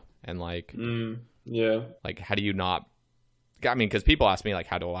years, and like like how do you not, I mean, because people ask me like,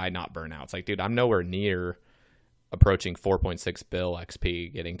 how do I not burn out? It's like, dude, I'm nowhere near approaching 4.6 bill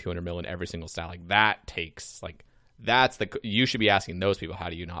XP, getting 200 million every single stat. Like that takes like, you should be asking those people,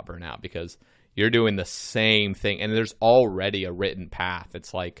 how do you not burn out? Because you're doing the same thing, and there's already a written path.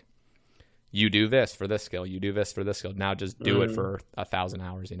 It's like, you do this for this skill, you do this for this skill. Now just do it for 1,000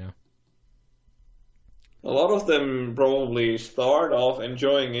 hours, A lot of them probably start off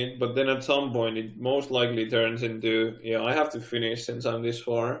enjoying it, but then at some point it most likely turns into, I have to finish since I'm this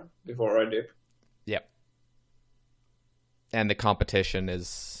far before I dip. Yep. And the competition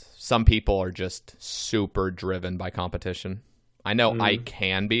is, some people are just super driven by competition. I know I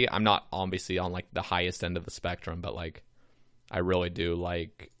can be. I'm not obviously on like the highest end of the spectrum, but like I really do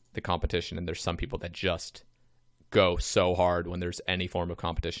like the competition, and there's some people that just go so hard when there's any form of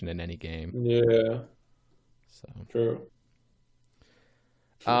competition in any game. Yeah. So true.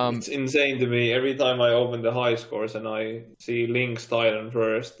 It's insane to me every time I open the high scores and I see Link's Titan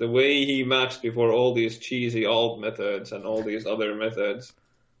first. The way he matched before all these cheesy alt methods and all these other methods.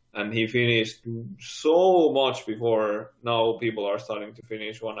 And he finished so much before now people are starting to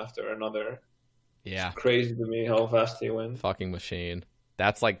finish one after another. Yeah. It's crazy to me how fast he went. Fucking machine.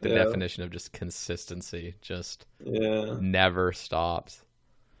 That's like the definition of just consistency. Just never stops.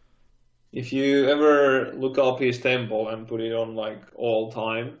 If you ever look up his tempo and put it on like all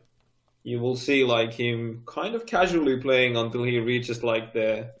time, you will see like him kind of casually playing until he reaches like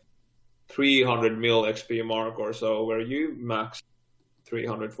the 300 mil XP mark or so, where you max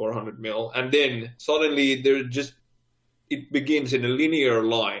 300, 400 mil, and then suddenly it begins in a linear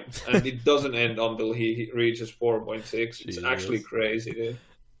line, and it doesn't end until he reaches 4.6. It's actually crazy, dude.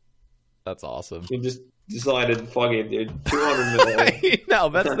 That's awesome. He just decided, fuck it, dude. 200 mil. No,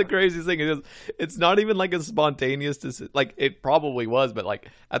 that's the craziest thing. It's not even like a spontaneous decision. Like, it probably was, but like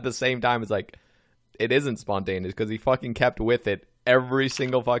at the same time, it's like it isn't spontaneous because he fucking kept with it every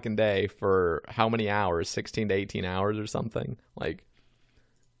single fucking day for how many hours? 16 to 18 hours or something. Like,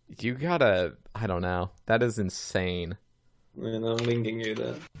 you gotta, I don't know. That is insane. Man, I'm linking you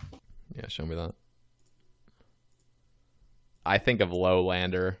that. Yeah, show me that. I think of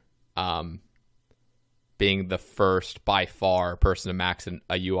Lowlander being the first, by far, person to max a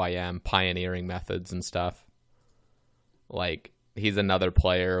UIM, pioneering methods and stuff. Like, he's another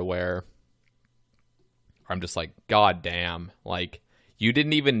player where I'm just like, God damn. Like, you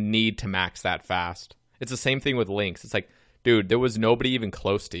didn't even need to max that fast. It's the same thing with Lynx. It's like, dude, there was nobody even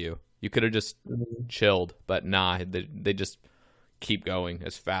close to you. You could have just chilled, but nah, they just keep going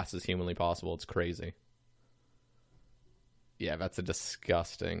as fast as humanly possible. It's crazy. Yeah, that's a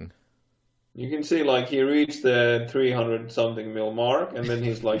disgusting... You can see, like, he reached the 300-something mil mark, and then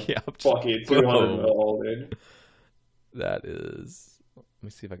he's like, Yep. fuck it, 200 mil all in. That is... Let me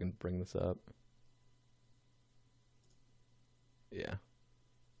see if I can bring this up. Yeah.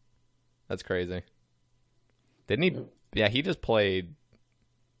 That's crazy. Didn't he... Yeah, he just played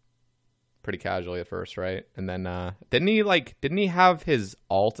pretty casually at first, right? And then, didn't he have his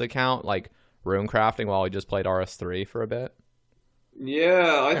alt account, like, runecrafting while he just played RS3 for a bit?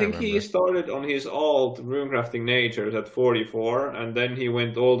 Yeah, I think remember. he started on his alt runecrafting natures at 44, and then he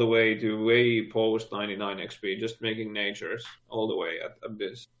went all the way to way post 99 XP, just making natures all the way at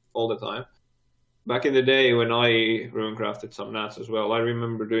this, all the time. Back in the day when I runecrafted some nats as well, I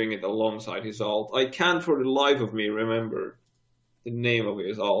remember doing it alongside his alt. I can't for the life of me remember the name of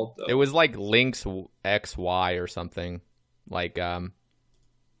his alt, though. It was like Lynx XY or something. Like,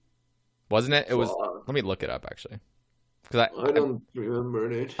 wasn't it? It was... Let me look it up, actually. Because I don't remember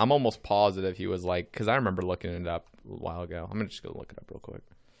it. I'm almost positive he was like... Because I remember looking it up a while ago. I'm going to just go look it up real quick.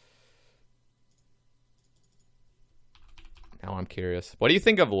 Now I'm curious. What do you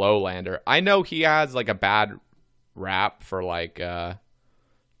think of Lowlander? I know he has like a bad rap for like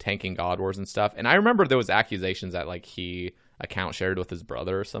tanking God Wars and stuff. And I remember there was accusations that like he account shared with his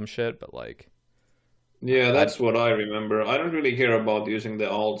brother or some shit. But like... Yeah, that's what I remember. I don't really care about using the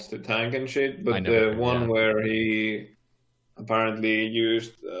alts to tank and shit. But the one where he... apparently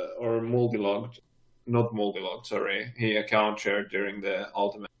used or multi-logged, not multi-logged, sorry. He account shared during the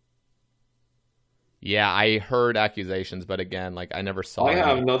ultimate. Yeah, I heard accusations, but again, like I never saw. I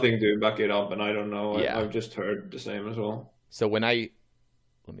have nothing to back it up, and I don't know. Yeah. I've just heard the same as well. So when let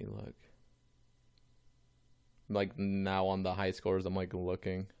me look. Like now on the high scores, I'm like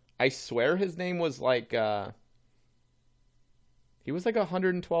looking. I swear his name was like he was like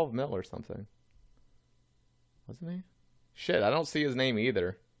 112 mil or something, wasn't he? Shit, I don't see his name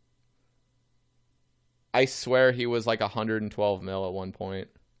either. I swear he was like 112 mil at one point.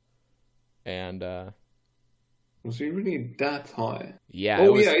 And, was he really that high? Yeah.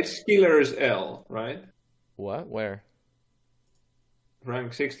 Oh, yeah, it's Skillers L, right? What? Where?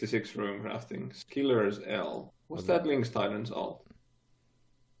 Rank 66 runecrafting. Skillers L. What's that Lynx Titans alt?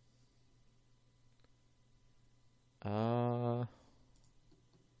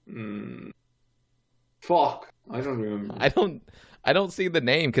 Fuck. I don't remember. I don't see the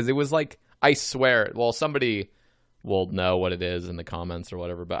name because it was like, I swear, well, somebody will know what it is in the comments or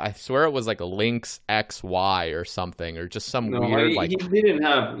whatever, but I swear it was like a Lynx XY or something, or just some weird like... he didn't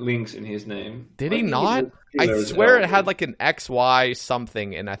have Lynx in his name. Did he not? I swear it had like an XY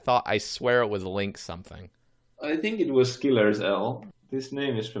something, and I swear it was Lynx something. I think it was Skillers L. This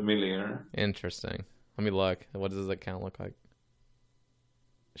name is familiar. Interesting. Let me look. What does his account look like?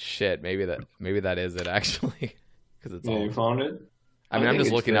 Shit, maybe that is it actually. Because it's all... you found it? I mean, I'm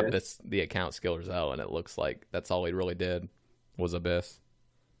just looking up the account Skillers L, and it looks like that's all he really did was Abyss.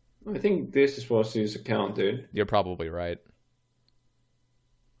 I think this was his account, dude. You're probably right.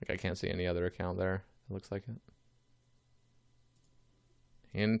 Like, I can't see any other account there. It looks like it.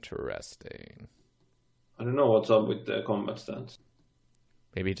 Interesting. I don't know what's up with the combat stats.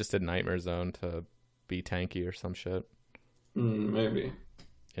 Maybe he just did Nightmare Zone to be tanky or some shit. Maybe.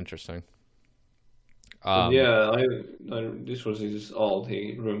 Interesting. Yeah, this was his alt.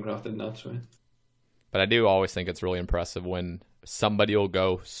 He runecrafted that way. But I do always think it's really impressive when somebody will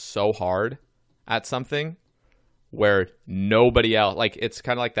go so hard at something where nobody else, like, it's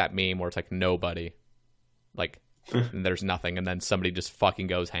kind of like that meme where it's like nobody, like, there's nothing, and then somebody just fucking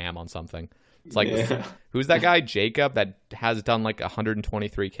goes ham on something. It's like, who's that guy, Jacob, that has done like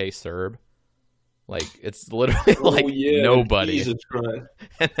 123k Serb? Like, it's literally nobody. Jesus Christ.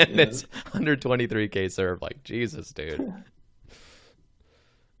 And then it's 123k serve. Like, Jesus, dude.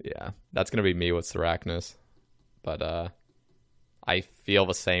 Yeah, that's gonna be me with Sarachnis. But I feel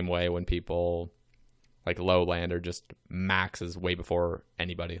the same way when people like Lowlander just maxes way before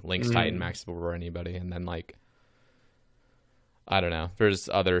anybody. Lynx Titan maxes before anybody, and then like I don't know. There's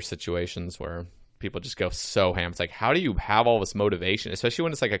other situations where people just go so ham. It's like, how do you have all this motivation, especially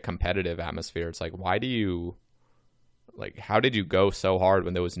when it's like a competitive atmosphere? It's like, why do you like? How did you go so hard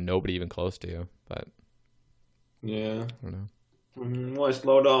when there was nobody even close to you? But yeah, I don't know. Why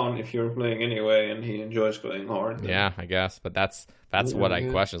slow down if you're playing anyway and he enjoys going hard? Then. Yeah, I guess. But that's what I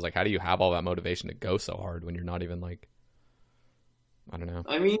question is like, how do you have all that motivation to go so hard when you're not even like, I don't know.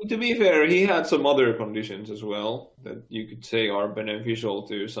 I mean, to be fair, he had some other conditions as well that you could say are beneficial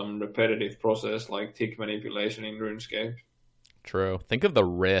to some repetitive process like tick manipulation in RuneScape. True. Think of the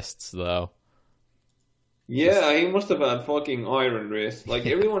wrists though. Yeah, he must have had fucking iron wrists. Like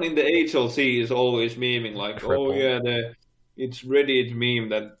everyone in the HLC is always memeing like, Crippled. oh yeah, it's Reddit meme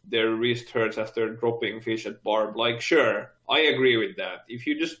that their wrist hurts after dropping fish at barb. Like, sure, I agree with that. If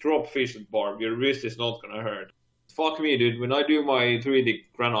you just drop fish at barb, your wrist is not gonna hurt. Fuck me, dude. When I do my 3D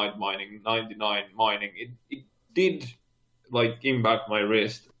granite mining, 99 mining, it did like impact my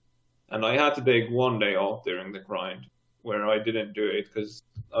wrist, and I had to take one day off during the grind where I didn't do it because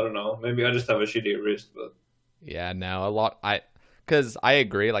I don't know. Maybe I just have a shitty wrist, but Yeah, no, because I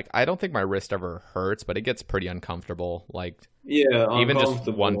agree. Like, I don't think my wrist ever hurts, but it gets pretty uncomfortable. Like, yeah, even just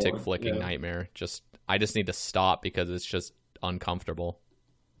uncomfortable. one tick flicking Yeah. nightmare. I just need to stop because it's just uncomfortable.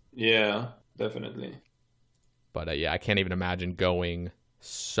 Yeah, definitely. But yeah, I can't even imagine going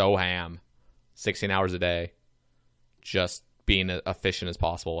so ham, 16 hours a day, just being as efficient as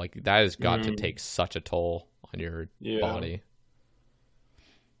possible. Like, that has got to take such a toll on your body.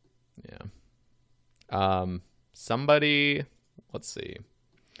 Yeah. Somebody, let's see.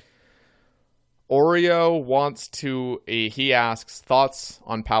 Oreo wants to, he asks, thoughts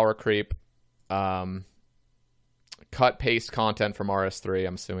on power creep, cut paste content from RS3.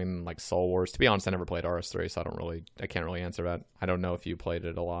 I'm assuming like Soul Wars. To be honest, I never played RS3, so I can't really answer that. I don't know if you played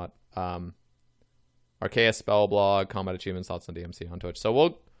it a lot. Arceus Spell Blog, Combat Achievements, thoughts on DMC on Twitch. So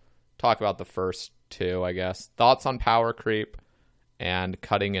we'll talk about the first two, I guess. Thoughts on power creep and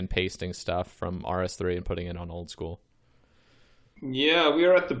cutting and pasting stuff from RS3 and putting it on old school. Yeah, we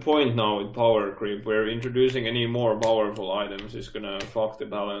are at the point now with power creep where introducing any more powerful items is gonna fuck the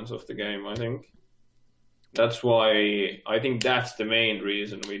balance of the game, I think. That's why I think that's the main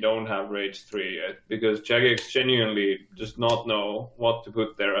reason we don't have Rage 3 yet, because Jagex genuinely does not know what to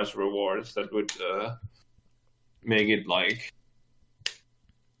put there as rewards that would make it like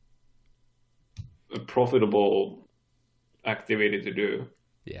a profitable activity to do.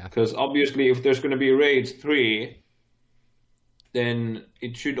 Yeah. Because obviously if there's going to be Rage 3, then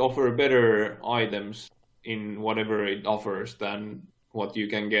it should offer better items in whatever it offers than what you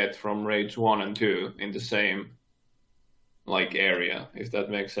can get from Rage 1 and 2 in the same like area, if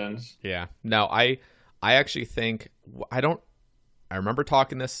that makes sense. Yeah. No, I actually think I remember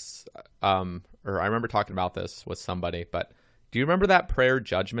talking about this with somebody, but do you remember that prayer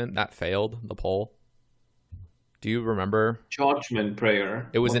judgment that failed the poll? Do you remember? Judgment prayer.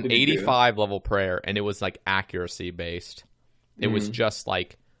 It was What an did it do? 85 level prayer, and it was like accuracy based. It was just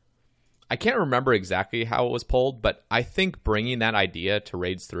like, I can't remember exactly how it was pulled, but I think bringing that idea to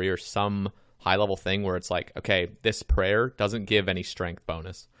Raids 3 or some high level thing where it's like, okay, this prayer doesn't give any strength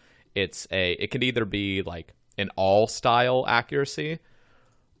bonus. It could either be like an all style accuracy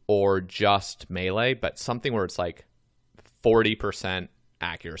or just melee, but something where it's like 40%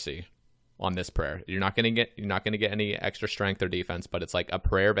 accuracy on this prayer. You're not going to get any extra strength or defense, but it's like a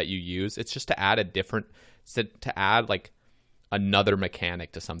prayer that you use. It's just to add to add like another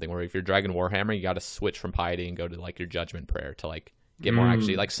mechanic to something where if you're Dragon Warhammer, you got to switch from piety and go to like your judgment prayer to like get more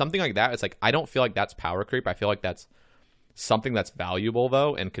actually like something like that. It's like, I don't feel like that's power creep. I feel like that's something that's valuable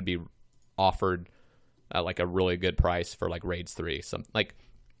though, and could be offered at like a really good price for like Raids 3. Some like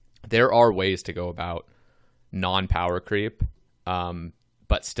there are ways to go about non-power creep,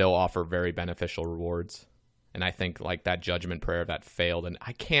 but still offer very beneficial rewards. And I think like that judgment prayer that failed, and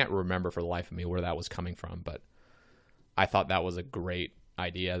I can't remember for the life of me where that was coming from, but I thought that was a great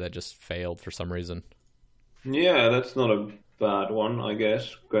idea that just failed for some reason. Yeah, that's not a bad one, I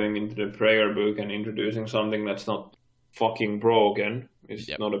guess. Going into the prayer book and introducing something that's not fucking broken is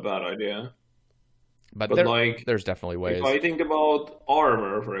not a bad idea. But like, there's definitely ways. If I think about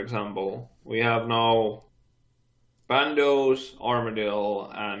armor, for example, we have now Bandos,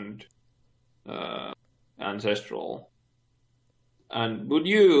 Armadillo, and Ancestral. And would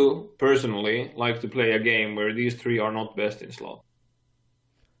you personally like to play a game where these three are not best in slot?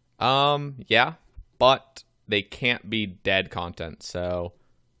 Yeah, but they can't be dead content. So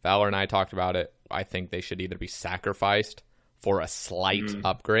Valor and I talked about it. I think they should either be sacrificed for a slight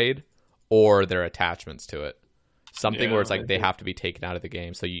upgrade or their attachments to it. Something where it's like they have to be taken out of the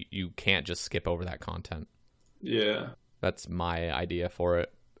game, so you can't just skip over that content. Yeah. That's my idea for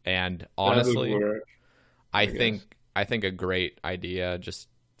it. And honestly, I think a great idea just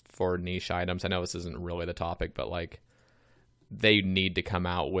for niche items. I know this isn't really the topic, but like they need to come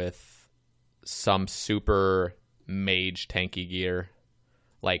out with some super mage tanky gear.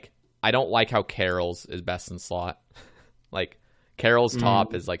 Like I don't like how Carol's is best in slot. Like Carol's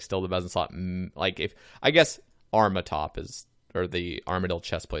top is like still the best in slot. Like if I guess Arma top is, or the Armadyl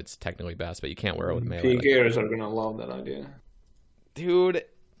chestplate's technically best, but you can't wear it with melee. PKers are gonna love that idea, dude.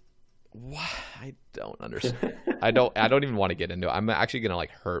 I don't understand. I don't even want to get into it. I'm actually gonna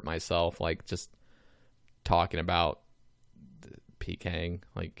like hurt myself, like just talking about PKing.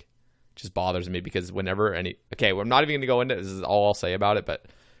 Like, just bothers me because whenever well, I'm not even gonna go into this. Is all I'll say about it. But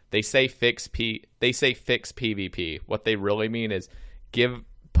they say fix PvP. What they really mean is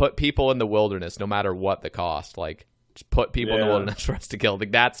put people in the wilderness, no matter what the cost. Like, just put people in the wilderness for us to kill.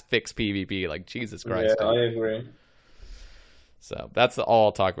 Like, that's fix PvP. Like, Jesus Christ. Yeah, I agree. So that's all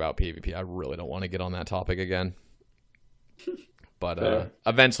I'll talk about PvP. I really don't want to get on that topic again. But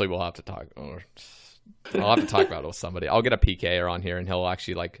eventually we'll have to talk. Or I'll have to talk about it with somebody. I'll get a PKer on here, and he'll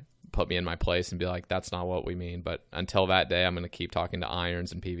actually like put me in my place and be like, "That's not what we mean." But until that day, I'm going to keep talking to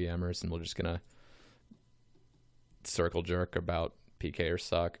irons and PVMers, and we're just going to circle jerk about PKers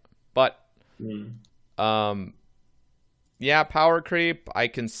suck. But yeah, power creep I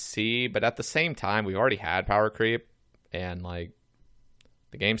can see, but at the same time, we've already had power creep. And like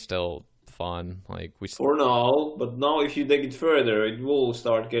the game's still fun. Like for now, but now if you take it further, it will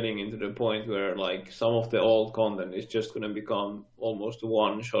start getting into the point where like some of the old content is just going to become almost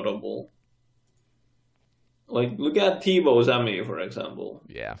one-shotable. Like look at T-Bow Zami, for example.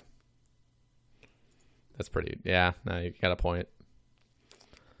 Yeah, that's pretty. Yeah, no, you got a point.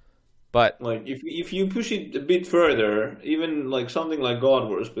 But like if you push it a bit further, even like something like God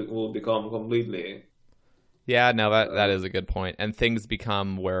Wars will become completely. Yeah, no, that is a good point. And things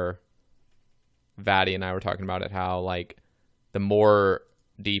become where Vatty and I were talking about it, how like the more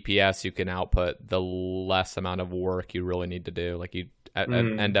DPS you can output, the less amount of work you really need to do. Like you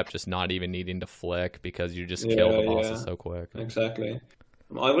end up just not even needing to flick because you just kill the bosses so quick. Exactly.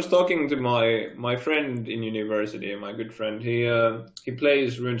 I was talking to my friend in university, my good friend. He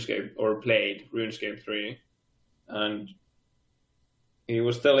plays RuneScape, or played RuneScape 3, and he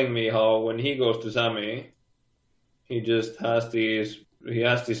was telling me how when he goes to Zami, he just has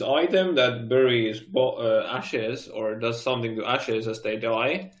this item that buries ashes or does something to ashes as they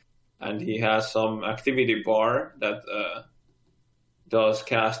die, and he has some activity bar that does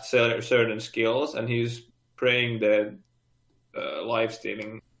cast certain skills, and he's praying the life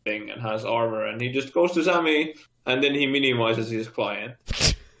stealing thing and has armor, and he just goes to Zami and then he minimizes his client,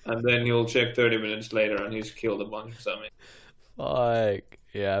 and then he'll check 30 minutes later and he's killed a bunch of Zami. Like,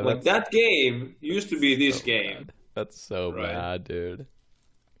 yeah, like that game used to be this game. Bad. That's so bad, dude.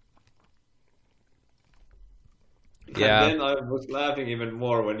 Yeah. And then I was laughing even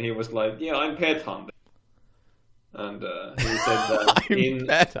more when he was like, "Yeah, I'm pet hunting," and he said that I'm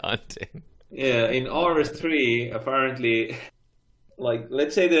pet hunting. Yeah, in RS3, apparently, like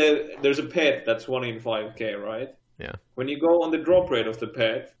let's say there's a pet that's 1 in 5k, right? Yeah. When you go on the drop rate of the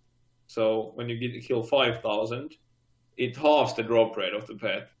pet, so when you kill 5,000. It halves the drop rate of the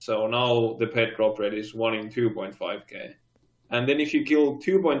pet. So now the pet drop rate is 1 in 2.5k. And then if you kill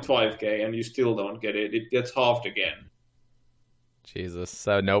 2.5k and you still don't get it, it gets halved again. Jesus.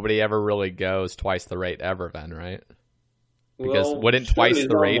 So nobody ever really goes twice the rate ever then, right? Because wouldn't twice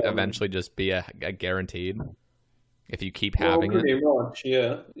the rate eventually just be a guaranteed? If you keep having pretty much,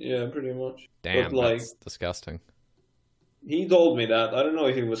 yeah. Yeah, pretty much. Damn, but, that's disgusting. He told me that. I don't know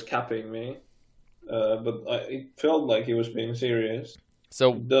if he was capping me. But it felt like he was being serious.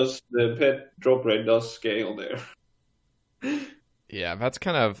 So does the pet drop rate does scale there? Yeah, that's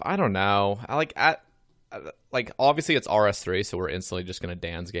kind of, I don't know. I like obviously it's RS3, so we're instantly just gonna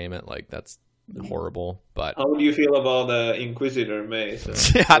dance game it. Like that's horrible. But how do you feel about the Inquisitor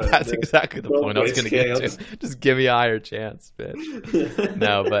mace? Yeah, that's exactly the point I was gonna get to. Just give me a higher chance, bitch.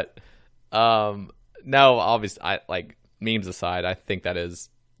 No, but no, obviously, I like memes aside. I think that is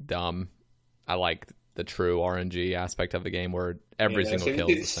dumb. I like the true RNG aspect of the game where every single kill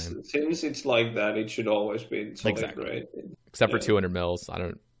is the same. Since it's like that, it should always be solid, exactly. Right? Except for 200 mils.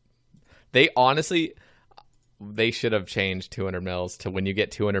 They honestly, they should have changed 200 mils to when you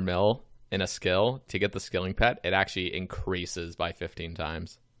get 200 mil in a skill to get the skilling pet, it actually increases by 15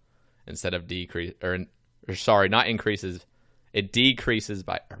 times instead of not increases. It decreases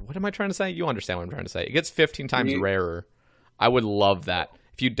by... What am I trying to say? You understand what I'm trying to say. It gets 15 times rarer. I would love that.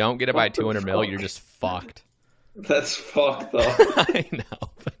 If you don't get it by 200 mil, you're just fucked. That's fucked up. I know.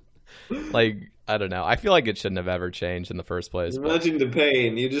 But, like, I don't know. I feel like it shouldn't have ever changed in the first place. Imagine the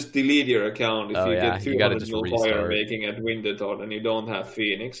pain. You just delete your account if you get 200 mil fire making at Wintertot and you don't have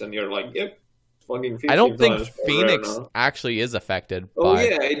Phoenix, and you're like, yep, fucking 50 I don't think times Phoenix actually is affected. Oh, by...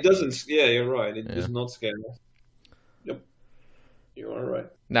 yeah, it doesn't. Yeah, you're right. It does not scale. Yep. You are right.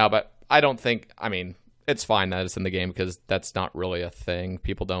 No, but I don't think... I mean, it's fine that it's in the game because that's not really a thing.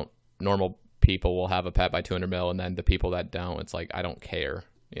 People don't... Normal people will have a pet by 200 mil, and then the people that don't, it's like, I don't care,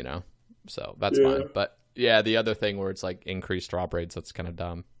 you know? So that's fine. But yeah, the other thing where it's like increased drop rates, that's kind of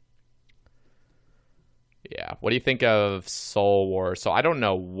dumb. Yeah. What do you think of Soul Wars? So I don't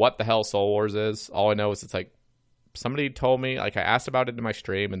know what the hell Soul Wars is. All I know is it's like, somebody told me, like I asked about it in my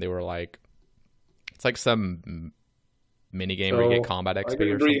stream, and they were like, it's like some mini game where you get combat XP. I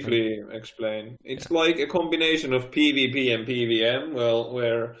can briefly explain. It's like a combination of PvP and PvM,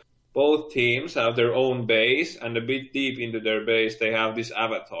 where both teams have their own base, and a bit deep into their base they have this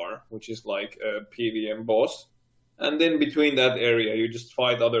avatar, which is like a PvM boss. And then between that area you just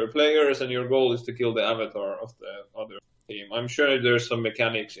fight other players, and your goal is to kill the avatar of the other team. I'm sure there's some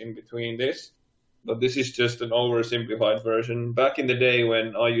mechanics in between this, but this is just an oversimplified version. Back in the day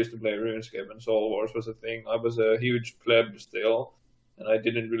when I used to play RuneScape and Soul Wars was a thing, I was a huge pleb still, and I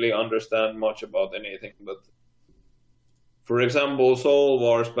didn't really understand much about anything. But for example, Soul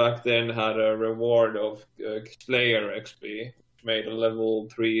Wars back then had a reward of Slayer XP, which made a level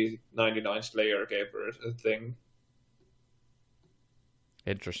 399 Slayer Caper a thing.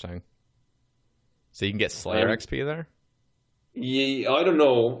 Interesting. So you can get Slayer XP there? Yeah, I don't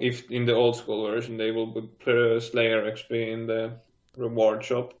know if in the old school version they will put Slayer XP in the reward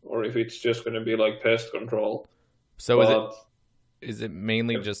shop, or if it's just going to be like pest control. So is it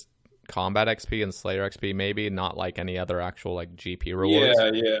mainly just combat XP and Slayer XP, maybe not like any other actual like GP rewards?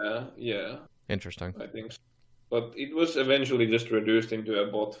 Yeah. Interesting. I think so. But it was eventually just reduced into a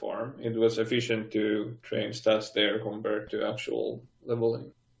bot farm. It was efficient to train stats there compared to actual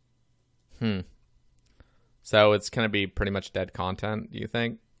leveling. So it's going to be pretty much dead content, do you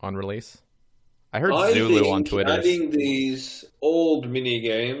think, on release? I heard Zulu on Twitter. Adding these old mini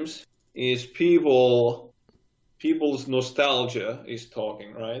games is people's nostalgia is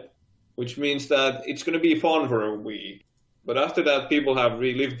talking, right? Which means that it's going to be fun for a week. But after that, people have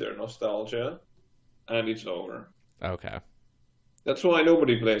relived their nostalgia, and it's over. Okay. That's why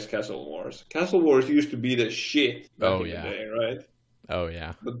nobody plays Castle Wars. Castle Wars used to be the shit back in the day, right? Oh,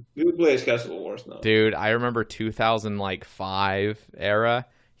 yeah. But who plays Castle Wars now? Dude, I remember 2005 era.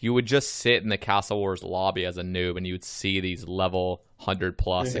 You would just sit in the Castle Wars lobby as a noob, and you would see these level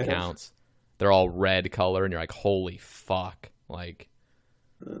 100-plus accounts. They're all red color, and you're like, holy fuck. Like,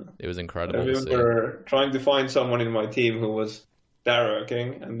 it was incredible. I remember trying to find someone in my team who was Dara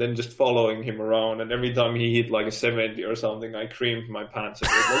King, and then just following him around, and every time he hit like a 70 or something, I creamed my pants a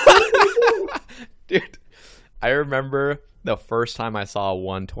bit. Like, dude, I remember the first time I saw a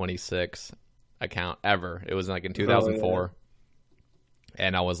 126 account ever. It was like in 2004.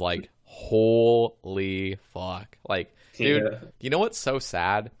 And I was like, holy fuck. Like, dude, you know what's so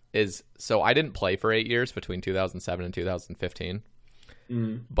sad is, so I didn't play for 8 years between 2007 and 2015.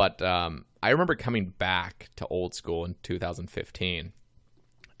 But I remember coming back to old school in 2015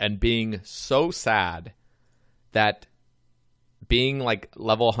 and being so sad that being like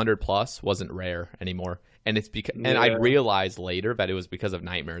level 100 plus wasn't rare anymore. And it's because, and I realized later that it was because of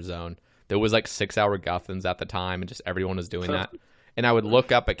Nightmare Zone. There was like 6-hour Guthans at the time, and just everyone was doing that. And I would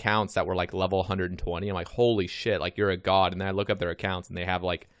look up accounts that were like level 120. I'm like, holy shit, like you're a god. And then I look up their accounts, and they have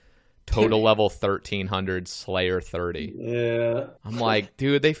like total level 1300 Slayer 30. Yeah. I'm like,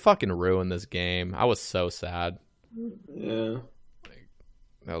 dude, they fucking ruined this game. I was so sad. Yeah. Like,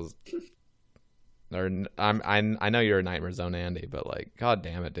 that was. I know you're a Nightmare Zone Andy, but like, god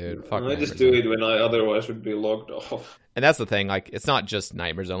damn it, dude. Fuck. I just do it when I otherwise would be logged off. And that's the thing, like, it's not just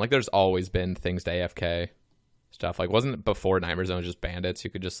Nightmare Zone. Like, there's always been things to AFK stuff. Like, wasn't it before Nightmare Zone just bandits? You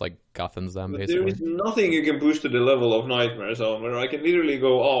could just like Guthans them, but basically. There is nothing you can push to the level of Nightmare Zone, where I can literally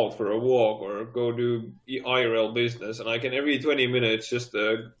go out for a walk or go do IRL business, and I can every 20 minutes just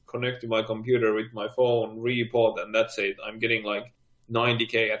connect to my computer with my phone, report, and that's it. I'm getting like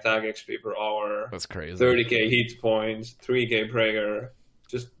 90k attack XP per hour. That's crazy. 30k hit points, 3k prayer,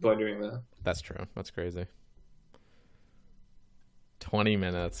 just by doing that. That's true. That's crazy. 20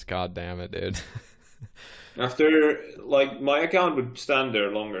 minutes. God damn it, dude. After, like, my account would stand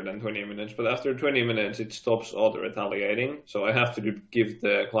there longer than 20 minutes, but after 20 minutes it stops auto-retaliating, so I have to give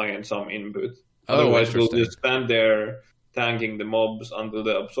the client some input. Otherwise we'll just stand there tanking the mobs until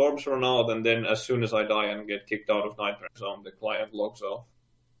the absorbs run out, and then as soon as I die and get kicked out of Nightmare Zone, the client logs off.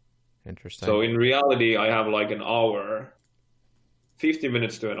 Interesting. So in reality, I have like an hour, 50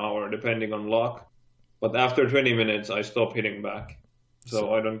 minutes to an hour, depending on luck. But after 20 minutes, I stop hitting back.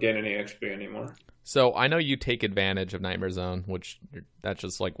 So I don't get any XP anymore. So I know you take advantage of Nightmare Zone, which that's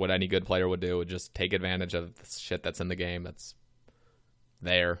just like what any good player would do, would just take advantage of the shit that's in the game that's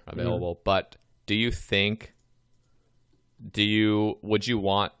there, available. Mm-hmm. But do you think, would you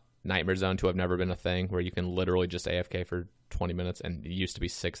want Nightmare Zone to have never been a thing where you can literally just AFK for 20 minutes and it used to be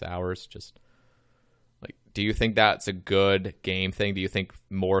 6 hours? Just like, do you think that's a good game thing? Do you think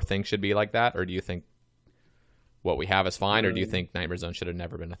more things should be like that? Or do you think what we have is fine? Or do you think Nightmare Zone should have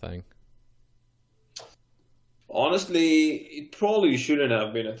never been a thing? Honestly, it probably shouldn't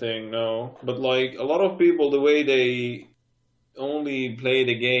have been a thing, no. But like a lot of people, the way they only play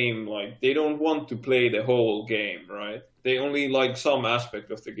the game, like they don't want to play the whole game, right? They only like some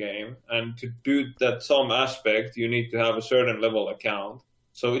aspect of the game. And to do that some aspect, you need to have a certain level account.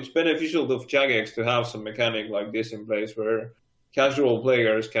 So it's beneficial to Jagex to have some mechanic like this in place where casual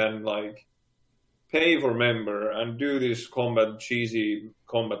players can like pay for member and do this cheesy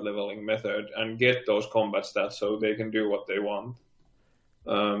combat leveling method and get those combat stats so they can do what they want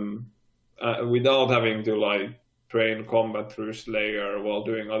without having to like train combat through Slayer while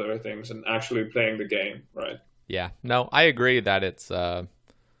doing other things and actually playing the game, right? Yeah, no, I agree that it's a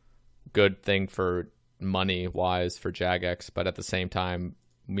good thing for money wise for Jagex, but at the same time,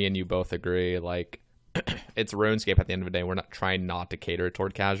 me and you both agree, like it's RuneScape at the end of the day. We're not trying not to cater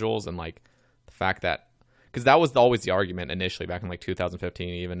toward casuals, and like the fact that, because that was always the argument initially back in like 2015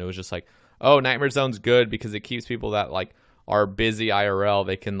 even, it was just like, oh, Nightmare Zone's good because it keeps people that like are busy IRL,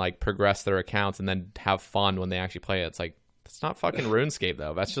 they can like progress their accounts and then have fun when they actually play it. It's like, that's not fucking RuneScape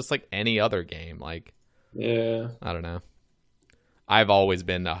though. That's just like any other game. Like, yeah, I don't know. I've always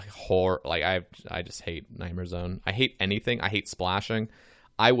been a horror, like I just hate Nightmare Zone. I hate anything. I hate splashing.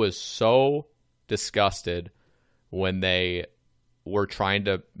 I was so disgusted when they were trying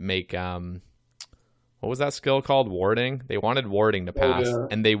to make what was that skill called? Warding. They wanted warding to pass,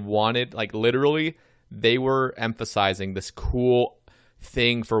 and they wanted, like, literally, they were emphasizing this cool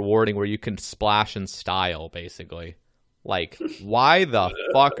thing for warding where you can splash in style, basically. Like, why the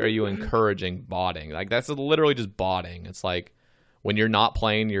fuck are you encouraging botting? Like, that's literally just botting. It's like, when you're not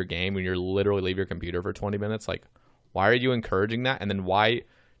playing your game, when you're literally leave your computer for 20 minutes, like, why are you encouraging that? And then why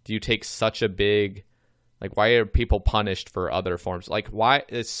do you take such a big, like, why are people punished for other forms? Like, why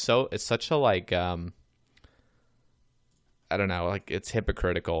it's such a, like, I don't know, like it's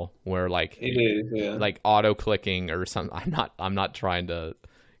hypocritical where like it is, yeah. Like auto clicking or something. I'm not trying to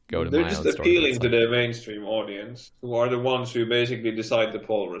go to They're my just own appealing to the mainstream audience, who are the ones who basically decide the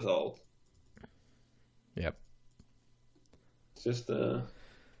poll result. Yep. It's just a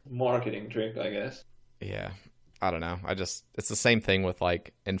marketing trick, I guess. Yeah. I don't know. It's the same thing with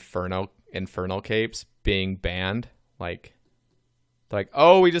like Infernal capes being banned. Like,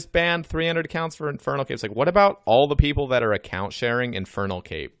 oh, we just banned 300 accounts for Infernal capes. Like, what about all the people that are account sharing Infernal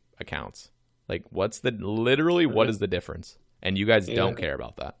cape accounts? Like, what is the difference? And you guys don't care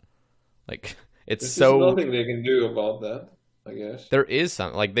about that. Like, there's nothing they can do about that, I guess. There is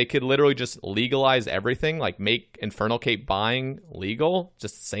something. Like, they could literally just legalize everything. Like, make Infernal cape buying legal.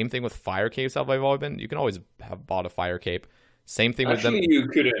 Just the same thing with fire capes. How I've always been. You can always have bought a fire cape. Same thing with them. Actually, you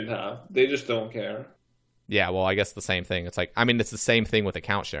couldn't have. They just don't care. Yeah, well, I guess the same thing. It's like, I mean, it's the same thing with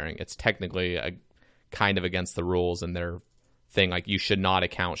account sharing. It's technically kind of against the rules and their thing. Like, you should not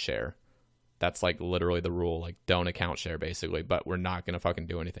account share. That's like literally the rule. Like, don't account share, basically. But we're not going to fucking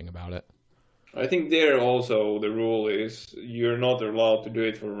do anything about it. I think there also the rule is you're not allowed to do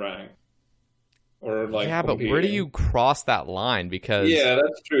it for rank. Or like but where do you cross that line? Because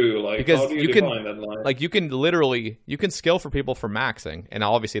that's true. Like, because how do you define that line? Like, you can skill for people for maxing, and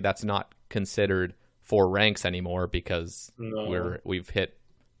obviously that's not considered for ranks anymore because we've hit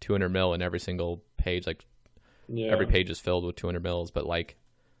 200 mil in every single page. Like, every page is filled with 200 mils. But like,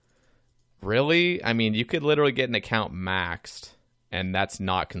 really, I mean, you could literally get an account maxed, and that's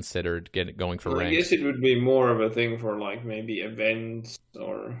not considered going for ranks. I guess it would be more of a thing for like maybe events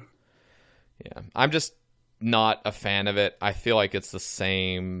or. Yeah, I'm just not a fan of it. I feel like it's the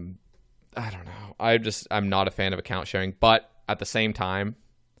same. I don't know. I'm not a fan of account sharing, but at the same time,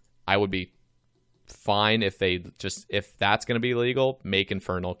 I would be fine if that's going to be legal, make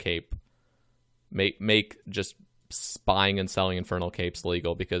Infernal cape, make just buying and selling Infernal capes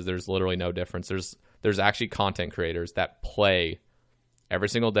legal, because there's literally no difference. There's actually content creators that play every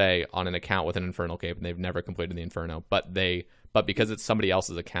single day on an account with an Infernal cape, and they've never completed the Inferno, but because it's somebody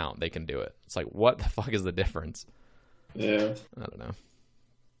else's account, they can do it. It's like, what the fuck is the difference? Yeah. I don't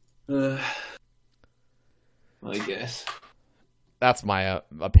know. I guess. That's my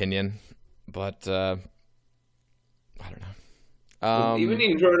opinion, but I don't know. Even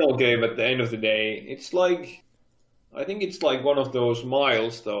the Infernal game, at the end of the day, it's like, I think it's like one of those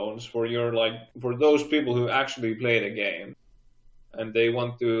milestones for those people who actually play the game and they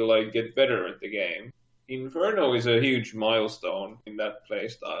want to like get better at the game. Inferno is a huge milestone in that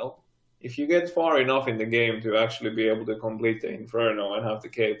playstyle. If you get far enough in the game to actually be able to complete the Inferno and have the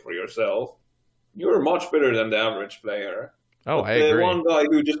cape for yourself, you're much better than the average player. Oh, but I agree. The one guy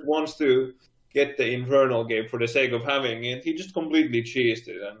who just wants to get the Infernal cape for the sake of having it, he just completely cheesed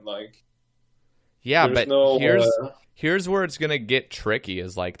it and like. Yeah, but here's where it's gonna get tricky.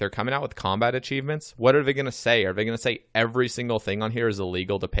 Is like they're coming out with combat achievements. What are they gonna say? Are they gonna say every single thing on here is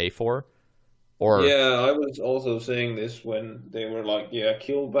illegal to pay for? Or yeah, I was also saying this when they were like, yeah,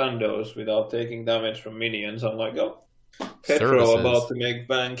 kill bandos without taking damage from minions. I'm like, oh, Petro Services. about to make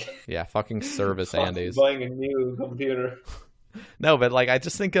bank. Yeah, fucking service Andes. Buying a new computer. No, but like I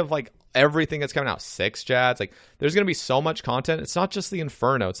just think of like everything that's coming out. 6 Jads. Like there's gonna be so much content. It's not just the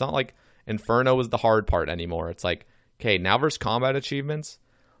Inferno. It's not like Inferno is the hard part anymore. It's like, okay, now versus combat achievements.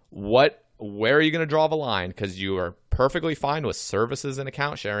 Where are you gonna draw the line? Because you are perfectly fine with services and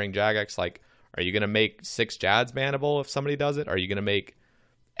account sharing, Jagex. Like, are you gonna make 6 Jads bannable if somebody does it? Are you gonna make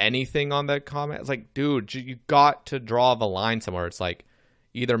anything on the comment? It's like, dude, you got to draw the line somewhere. It's like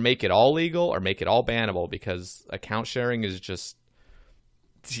either make it all legal or make it all bannable, because account sharing is just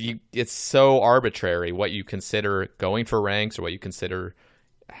it's so arbitrary what you consider going for ranks or what you consider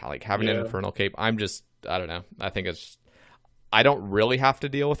like having an Infernal cape. I don't know. I think I don't really have to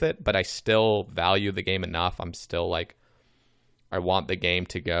deal with it, but I still value the game enough. I'm still like, I want the game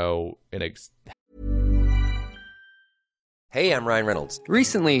to go in Hey, I'm Ryan Reynolds.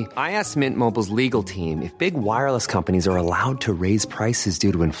 Recently, I asked Mint Mobile's legal team if big wireless companies are allowed to raise prices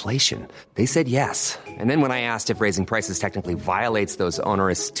due to inflation. They said yes. And then when I asked if raising prices technically violates those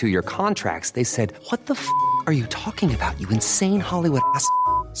onerous 2-year contracts, they said, "What the f*** are you talking about, you insane Hollywood ass?"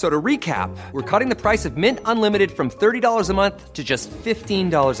 So to recap, we're cutting the price of Mint Unlimited from $30 a month to just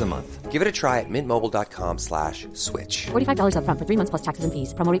 $15 a month. Give it a try at mintmobile.com/switch. $45 up front for 3 months plus taxes and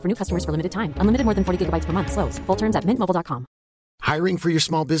fees. Promo rate for new customers for limited time. Unlimited more than 40 gigabytes per month slows. Full terms at mintmobile.com. Hiring for your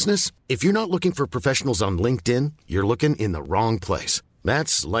small business? If you're not looking for professionals on LinkedIn, you're looking in the wrong place.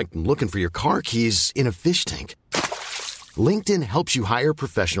 That's like looking for your car keys in a fish tank. LinkedIn helps you hire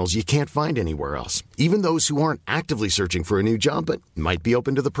professionals you can't find anywhere else, even those who aren't actively searching for a new job but might be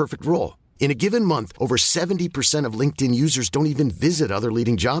open to the perfect role. In a given month, over 70% of LinkedIn users don't even visit other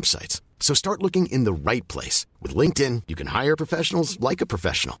leading job sites. So start looking in the right place. With LinkedIn, you can hire professionals like a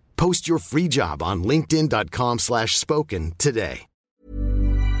professional. Post your free job on linkedin.com/spoken today.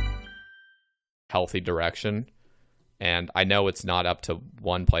 healthy direction. And I know it's not up to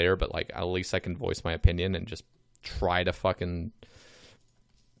one player, but like at least I can voice my opinion and just try to fucking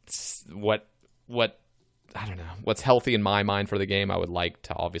what I don't know what's healthy in my mind for the game. I would like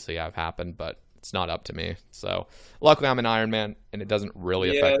to obviously have happen, but it's not up to me. So luckily I'm an Iron Man and it doesn't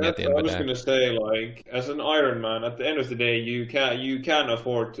really affect me at the end of the day. I was gonna say, like, as an Iron Man, at the end of the day, you can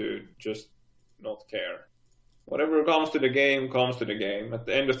afford to just not care. Whatever comes to the game comes to the game. At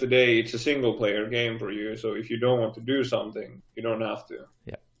the end of the day, it's a single player game for you. So if you don't want to do something, you don't have to.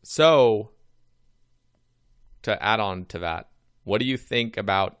 Yeah. So to add on to that, what do you think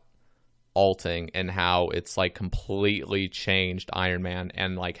about alting and how it's like completely changed Iron Man,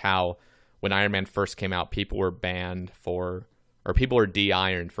 and like how when Iron Man first came out, people were banned for, or people were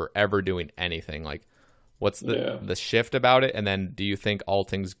de-ironed for ever doing anything? Like, what's the shift about it? And then do you think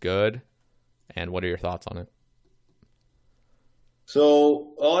alting's good? And what are your thoughts on it?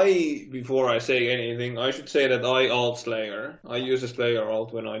 So before I say anything, I should say that I alt Slayer. I use a Slayer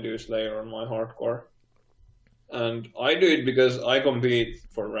alt when I do Slayer on my hardcore. And I do it because I compete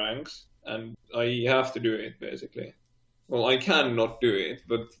for ranks, and I have to do it, basically. Well, I can not do it,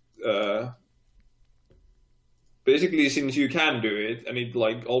 but basically since you can do it, and it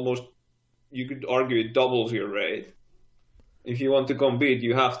like almost, you could argue it doubles your rate. If you want to compete,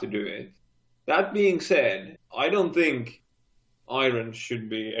 you have to do it. That being said, I don't think Iron should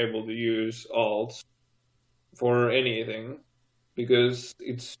be able to use alts for anything, because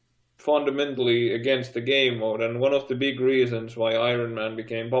it's fundamentally against the game mode. And one of the big reasons why Iron Man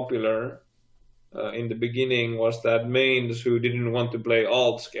became popular in the beginning was that mains who didn't want to play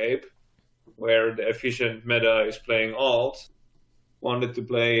Altscape, where the efficient meta is playing alt, wanted to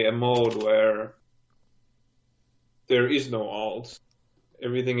play a mode where there is no alt.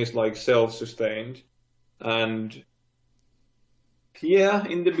 Everything is like self-sustained. And Yeah,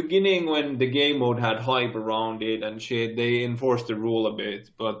 in the beginning when the game mode had hype around it and shit, they enforced the rule a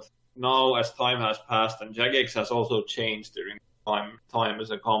bit. But now, as time has passed and Jagex has also changed during time as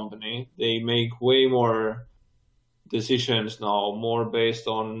a company, they make way more decisions now, more based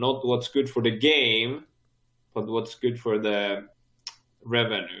on not what's good for the game, but what's good for the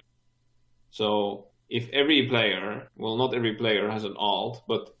revenue. So if every player, well, not every player has an alt,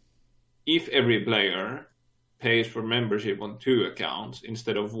 but if every player pays for membership on 2 accounts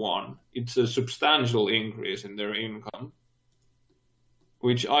instead of 1, it's a substantial increase in their income,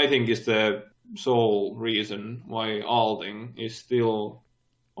 which I think is the sole reason why alting is still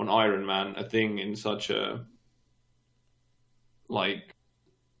on Iron Man a thing in such a like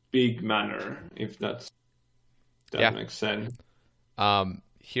big manner, if that makes sense.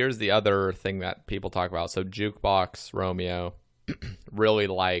 Here's the other thing that people talk about. So Jukebox Romeo really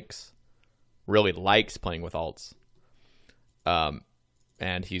likes playing with alts.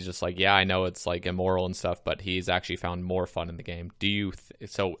 And he's just like, yeah, I know it's like immoral and stuff, but he's actually found more fun in the game. Do you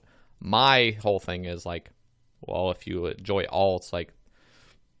so my whole thing is like, well, if you enjoy alts, like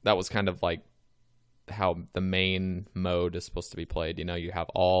that was kind of like how the main mode is supposed to be played. You know, you have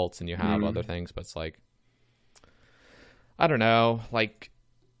alts and you have other things, but it's like, I don't know, like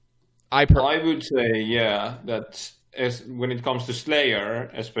I would say, yeah, that when it comes to Slayer,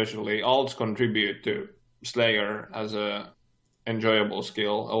 especially, alts contribute to Slayer as a enjoyable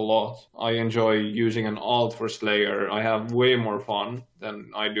skill a lot. I enjoy using an alt for Slayer. I have way more fun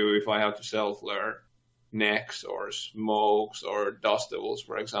than I do if I have to self-lure Nex or Smokes or Dust Devils,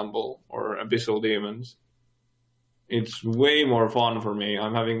 for example, or Abyssal Demons. It's way more fun for me.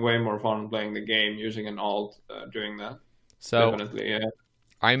 I'm having way more fun playing the game using an alt doing that. So definitely, yeah.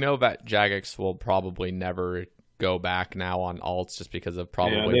 I know that Jagex will probably never go back now on alts just because of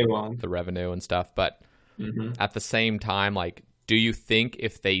probably the revenue and stuff. But at the same time, like, do you think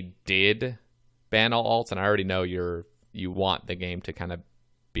if they did ban all alts, and I already know you want the game to kind of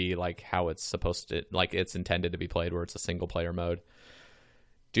be like how it's supposed to, like it's intended to be played, where it's a single player mode.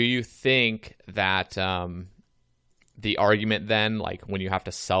 Do you think that the argument then, like when you have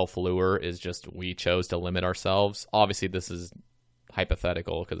to self-lure, is just we chose to limit ourselves? Obviously, this is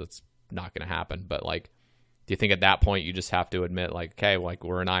hypothetical because it's not going to happen, but like, do you think at that point you just have to admit, like, okay, like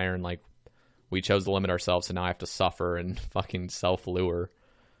we're an Iron, like we chose to limit ourselves, so now I have to suffer and fucking self-lure?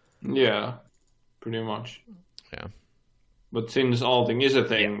 Yeah, pretty much. Yeah. But since alting is a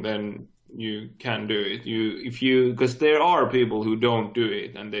thing, then you can do it. Because there are people who don't do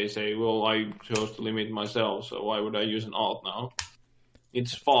it, and they say, well, I chose to limit myself, so why would I use an alt now?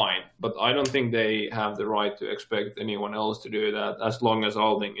 It's fine, but I don't think they have the right to expect anyone else to do that as long as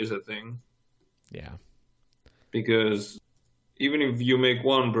alting is a thing. Yeah. Because even if you make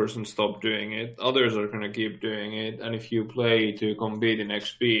one person stop doing it, others are going to keep doing it. And if you play to compete in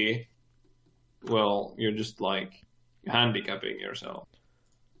XP, well, you're just like handicapping yourself.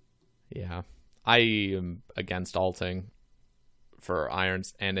 Yeah. I am against alting for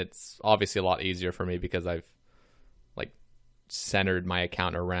Irons, and it's obviously a lot easier for me because I've like centered my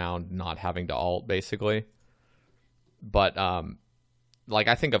account around not having to alt, basically. But like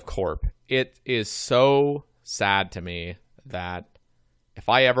I think of Corp. It is so sad to me that if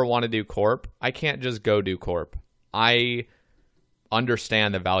I ever want to do Corp, I can't just go do Corp. I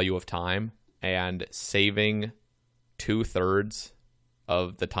understand the value of time, and saving 2/3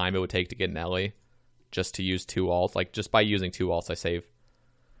 of the time it would take to get an Ellie just to use 2 alts. Like just by using 2 alts, I save,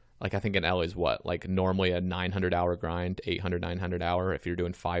 like I think an Ellie is what? Like normally a 900 hour grind, 800, 900 hour if you're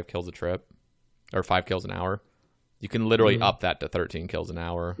doing 5 kills a trip or 5 kills an hour. You can literally up that to 13 kills an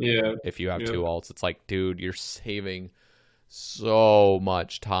hour if you have 2 alts. It's like, dude, you're saving so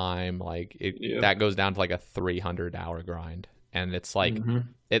much time. Like that goes down to like a 300 hour grind. And it's like,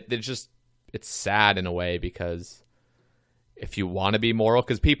 it's sad in a way, because if you want to be moral,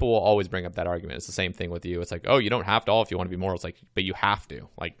 because people will always bring up that argument. It's the same thing with you. It's like, oh, you don't have to all if you want to be moral. It's like, but you have to.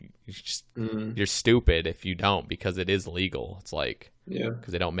 Like, you're stupid if you don't, because it is legal. It's like,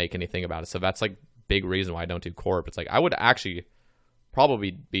 because they don't make anything about it. So that's like big reason why I don't do Corp. It's like, I would actually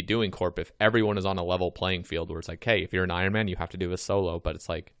probably be doing Corp if everyone is on a level playing field, where it's like, hey, if you're an Iron Man, you have to do a solo. But it's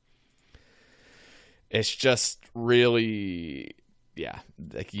like, it's just really,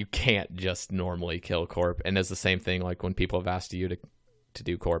 like you can't just normally kill Corp. And it's the same thing, like when people have asked you to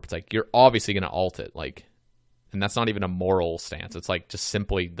do Corp, it's like, you're obviously going to alt it. Like, and that's not even a moral stance. It's like just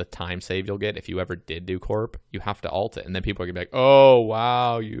simply the time save you'll get if you ever did do Corp. You have to alt it. And then people are going to be like, oh,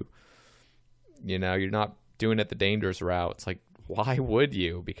 wow, you know, you're not doing it the dangerous route. It's like, why would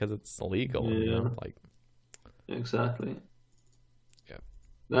you? Because it's illegal. You know? Like, exactly. Yeah.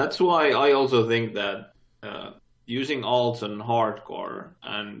 That's why I also think that using alts on hardcore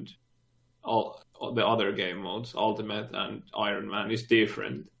and all the other game modes, Ultimate and Iron Man, is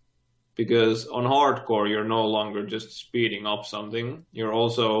different. Because on hardcore, you're no longer just speeding up something. You're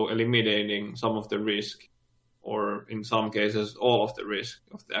also eliminating some of the risk, or in some cases, all of the risk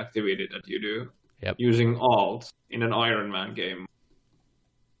of the activity that you do. Yep. Using alts in an Iron Man game.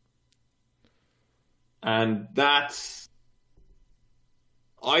 And that's...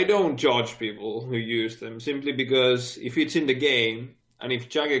 I don't judge people who use them, simply because if it's in the game, and if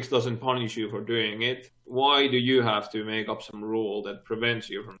Jagex doesn't punish you for doing it, why do you have to make up some rule that prevents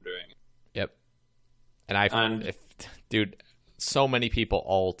you from doing it? Yep. Dude, so many people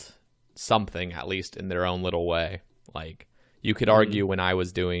alt something, at least in their own little way. Like, you could argue when I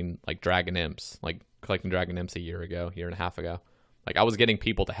was doing, like, Dragon Imps, like, collecting Dragon Imps a year and a half ago. Like, I was getting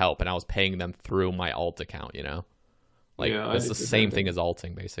people to help, and I was paying them through my alt account, you know? Like, yeah, it's the same thing as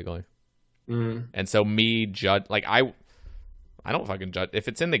alting, basically. And so me judge... Like, I don't fucking judge. If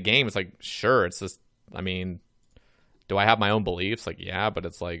it's in the game, it's like, sure, it's just... I mean, do I have my own beliefs? Like, yeah, but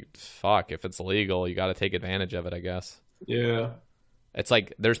it's like, fuck, if it's illegal, you got to take advantage of it, I guess. Yeah. It's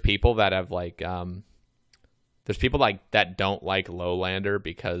like, there's people that have, like... There's people like that don't like Lowlander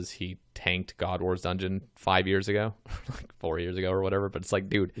because he tanked God Wars Dungeon 5 years ago, like 4 years ago or whatever. But it's like,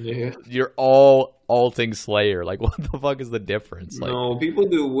 dude, you're all alting Slayer. Like, what the fuck is the difference? Like, no, people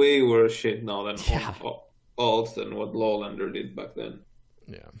do way worse shit now than alts than what Lowlander did back then.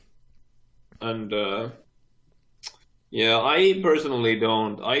 Yeah. And I personally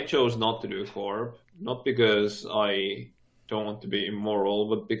don't. I chose not to do Corp, not because I don't want to be immoral,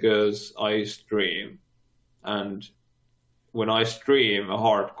 but because I stream. And when I stream a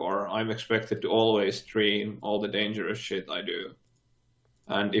hardcore, I'm expected to always stream all the dangerous shit I do.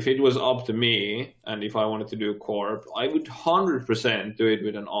 And if it was up to me, and if I wanted to do Corp, I would 100% do it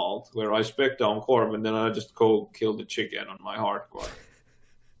with an alt, where I spec down Corp and then I just go kill the chicken on my hardcore.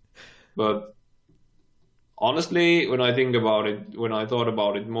 But honestly, when I thought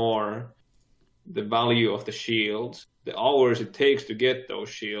about it more, the value of the shields, the hours it takes to get those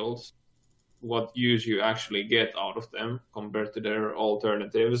shields, what use you actually get out of them compared to their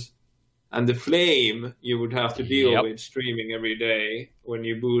alternatives, and the flame you would have to deal with streaming every day when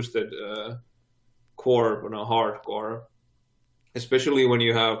you boosted Corp on a hardcore, especially when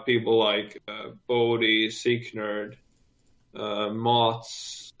you have people like Bodhi, Sick Nerd,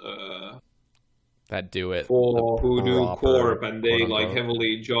 Mots, that do it, who do Corp, and they like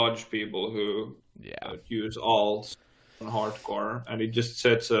heavily judge people who use alts on hardcore, and it just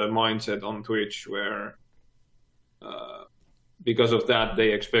sets a mindset on Twitch where because of that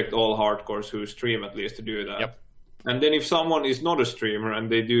they expect all hardcores who stream at least to do that. And then if someone is not a streamer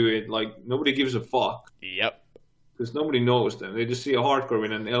and they do it, like, nobody gives a fuck. Because nobody knows them. They just see a hardcore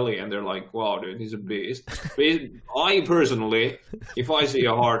in an alley and they're like, wow, dude, he's a beast. I personally, if I see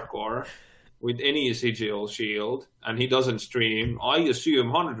a hardcore with any sigil shield and he doesn't stream, I assume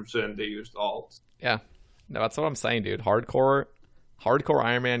 100% they used alts. Yeah. No, that's what I'm saying, dude. Hardcore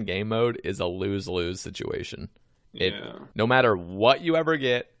Iron Man game mode is a lose-lose situation. No matter what you ever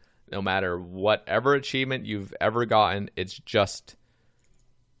get, no matter whatever achievement you've ever gotten, it's just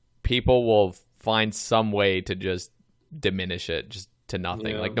people will find some way to just diminish it just to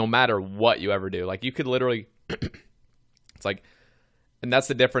nothing. Like, no matter what you ever do. Like, you could literally... It's like... And that's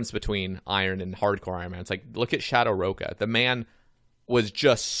the difference between Iron and hardcore Iron Man. It's like, look at Shadow Roka. The man was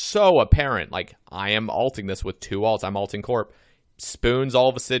just so apparent. Like, I am alting this with 2 alts. I'm alting Corp. Spoons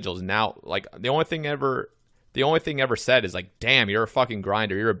all the sigils. Now, like, the only thing ever said is like, damn, you're a fucking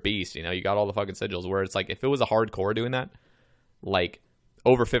grinder. You're a beast. You know, you got all the fucking sigils. Where it's like, if it was a hardcore doing that, like,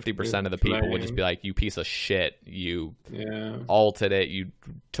 over 50% of the people would just be like, you piece of shit. You alted it. You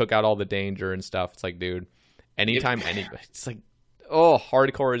took out all the danger and stuff. It's like, dude, anytime it's like, oh,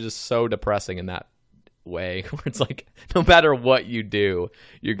 hardcore is just so depressing in that way, where it's like, no matter what you do,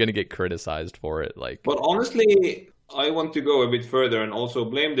 you're gonna get criticized for it. Like, but honestly, I want to go a bit further and also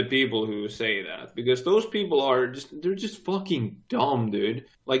blame the people who say that, because those people they're just fucking dumb, dude.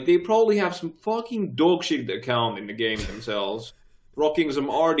 Like, they probably have some fucking dog shit account in the game themselves, rocking some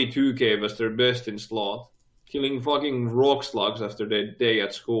RD2K as their best in slot, killing fucking rock slugs after their day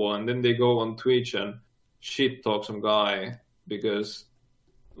at school, and then they go on Twitch and shit talk some guy because,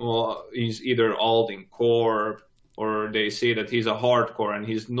 well, he's either alting Corp, or they say that he's a hardcore and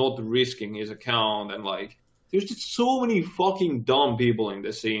he's not risking his account. And like, there's just so many fucking dumb people in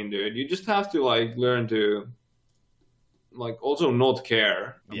the scene, dude. You just have to like learn to like also not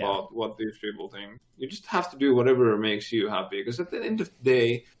care about what these people think. You just have to do whatever makes you happy, because at the end of the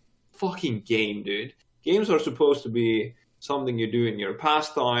day, fucking game, dude. Games are supposed to be something you do in your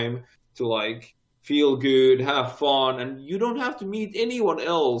pastime to like feel good, have fun, and you don't have to meet anyone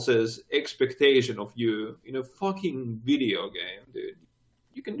else's expectation of you in a fucking video game, dude.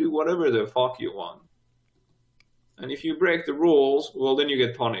 You can do whatever the fuck you want. And if you break the rules, well, then you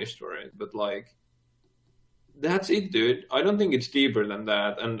get punished for it. But, like, that's it, dude. I don't think it's deeper than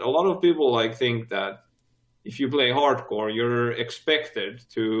that. And a lot of people, like, think that if you play hardcore, you're expected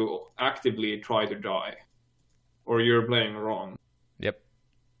to actively try to die. Or you're playing wrong. Yep.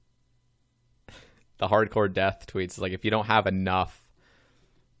 The hardcore death tweets, like, if you don't have enough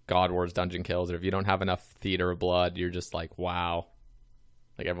God Wars dungeon kills, or if you don't have enough Theater of Blood, you're just like, wow.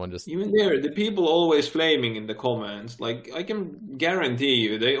 Like, everyone just... Even there, the people always flaming in the comments. Like, I can guarantee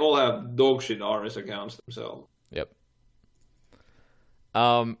you, they all have dogshit RS accounts themselves. Yep.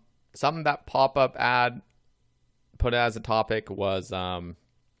 Something that pop-up ad put as a topic was,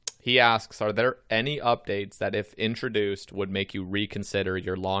 he asks, are there any updates that, if introduced, would make you reconsider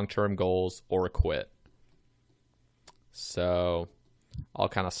your long-term goals or quit? So, I'll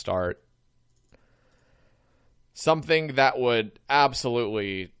kind of start. Something that would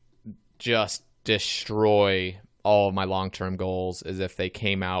absolutely just destroy all of my long-term goals is if they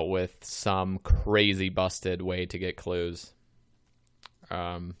came out with some crazy busted way to get clues.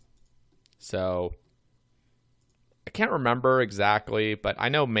 So I can't remember exactly, but I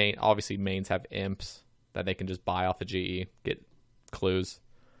know obviously mains have imps that they can just buy off the GE, get clues.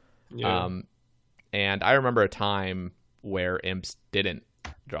 Yeah. And I remember a time where imps didn't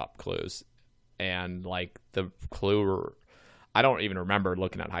drop clues. And, like, the clue, I don't even remember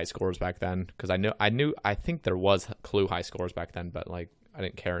looking at high scores back then, because I think there was clue high scores back then, but, like, I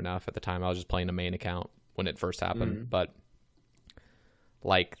didn't care enough at the time. I was just playing a main account when it first happened. But,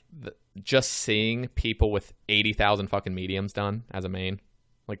 like, just seeing people with 80,000 fucking mediums done as a main,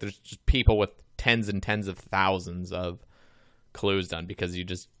 like, there's just people with tens and tens of thousands of clues done because you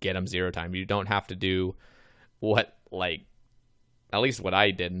just get them 0 time. You don't have to do what, like, at least what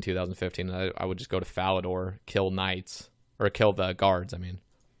I did in 2015, I would just go to Falador, kill knights, or kill the guards,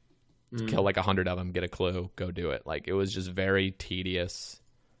 kill like 100 of them, get a clue, go do it. Like, it was just very tedious.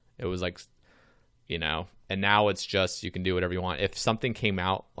 It was like, you know, and now it's just, you can do whatever you want. If something came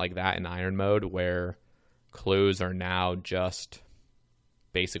out like that in Iron Mode, where clues are now just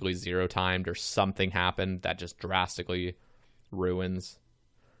basically 0 timed, or something happened that just drastically ruins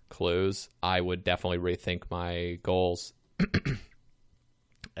clues, I would definitely rethink my goals.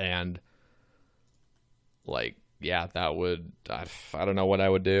 And, like, yeah, that would, I don't know what I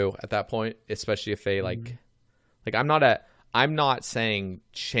would do at that point, especially if they, like, I'm not saying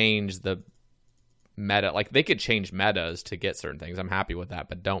change the meta. Like, they could change metas to get certain things. I'm happy with that,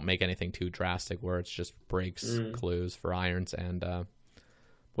 but don't make anything too drastic where it's just breaks clues for irons. And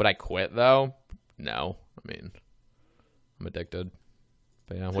would I quit, though? No. I mean, I'm addicted.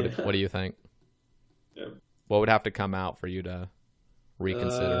 But yeah, what do you think? Yeah. What would have to come out for you to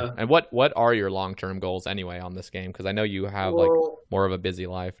reconsider? And what are your long-term goals anyway on this game? Because I know you have like more of a busy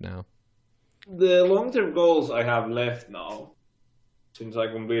life now. The long-term goals I have left now, since I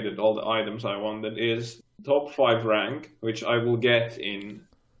completed all the items I wanted, is top 5 rank, which I will get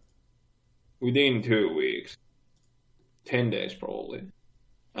within 2 weeks, 10 days probably,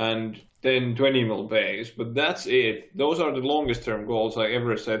 and then 20 mil base. But that's it. Those are the longest term goals I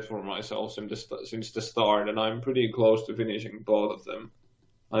ever set for myself since the start, and I'm pretty close to finishing both of them.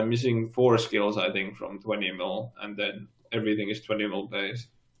 I'm missing 4 skills, I think, from 20 mil, and then everything is 20 mil base.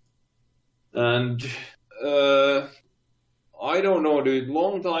 And I don't know, dude.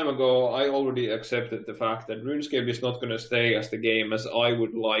 Long time ago, I already accepted the fact that RuneScape is not going to stay as the game as I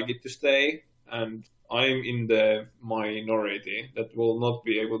would like it to stay, and I'm in the minority that will not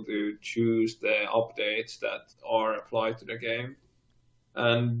be able to choose the updates that are applied to the game.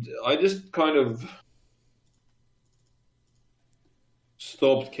 And I just kind of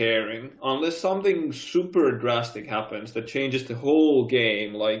stopped caring, unless something super drastic happens that changes the whole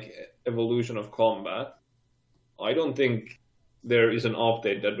game, like Evolution of Combat. I don't think there is an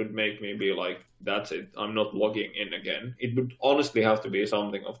update that would make me be like, that's it, I'm not logging in again. It would honestly have to be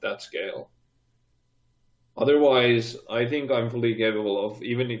something of that scale. Otherwise, I think I'm fully capable of,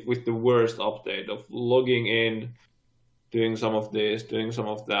 even if with the worst update, of logging in, doing some of this, doing some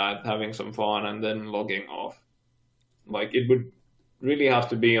of that, having some fun, and then logging off. Like, it would really have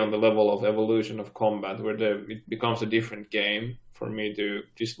to be on the level of Evolution of Combat, where it becomes a different game for me to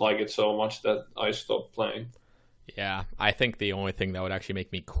dislike it so much that I stop playing. Yeah, I think the only thing that would actually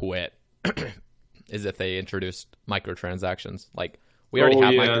make me quit is if they introduced microtransactions. Like, we already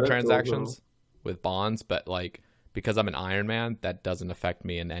have microtransactions with bonds, but like, because I'm an Iron Man, that doesn't affect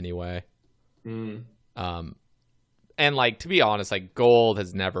me in any way. And like, to be honest, like, gold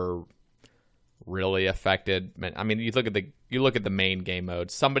has never really affected. I mean, you look at the main game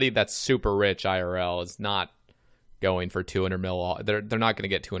mode. Somebody that's super rich IRL is not going for 200 mil. They're not going to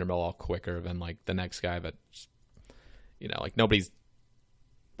get 200 mil all quicker than like the next guy. But like nobody's.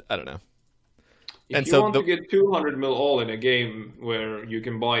 I don't know. If you want to get 200 mil all in a game where you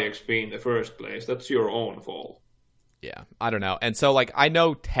can buy XP in the first place, that's your own fault. Yeah, I don't know. And so, like, I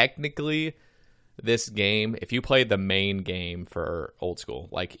know technically this game, if you play the main game for old school,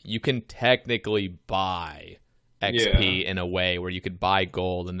 like, you can technically buy XP in a way where you could buy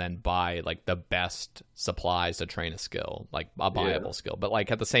gold and then buy, like, the best supplies to train a skill, like, a viable skill. But,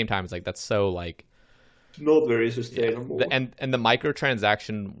 like, at the same time, it's like, that's so, like... not very sustainable. Yeah. And the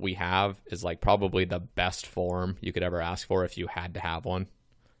microtransaction we have is, like, probably the best form you could ever ask for if you had to have one.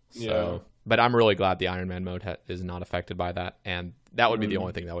 So... But I'm really glad the Iron Man mode is not affected by that. And that would be the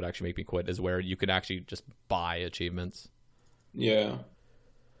only thing that would actually make me quit, is where you could actually just buy achievements. Yeah.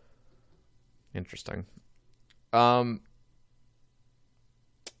 Interesting.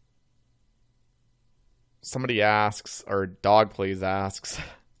 Somebody asks, or Dog Please asks,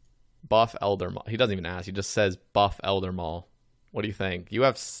 buff Elder Maul. He doesn't even ask. He just says buff Elder Maul. What do you think? You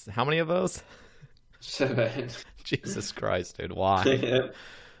have how many of those? 7. Jesus Christ, dude. Why? Yeah.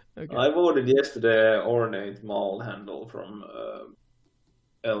 Okay. I ordered yesterday an ornate maul handle from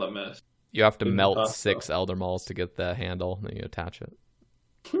LMS. You have to melt 6 Elder Mauls to get the handle, and then you attach it.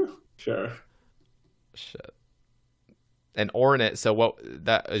 Sure. Shit. And ornate, so what?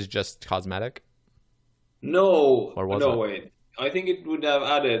 That is just cosmetic? No. Or was no, it? Wait. I think it would have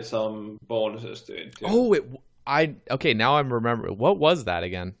added some bonuses to it, too. Oh, okay, now I'm remembering. What was that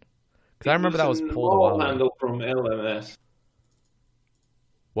again? Because I remember that was pulled a while ago. Handle from LMS.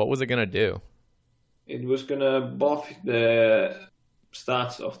 What was it going to do? It was going to buff the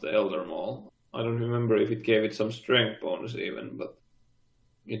stats of the Elder Maul. I don't remember if it gave it some strength bonus even, but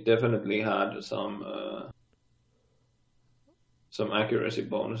it definitely had some accuracy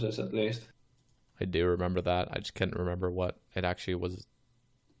bonuses at least. I do remember that. I just couldn't remember what it actually was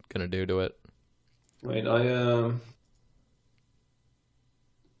going to do to it. Wait, is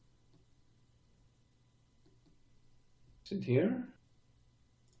it here?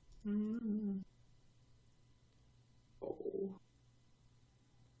 Oh.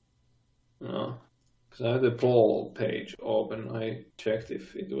 No, because I have the poll page open. I checked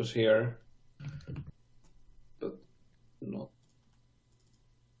if it was here, but not.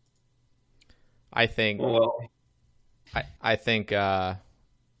 I think. Oh, well. I think. I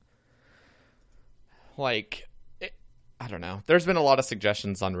don't know. There's been a lot of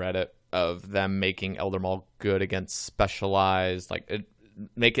suggestions on Reddit of them making Elder Maul good against specialized,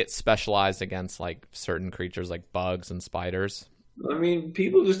 make it specialized against like certain creatures like bugs and spiders. I mean,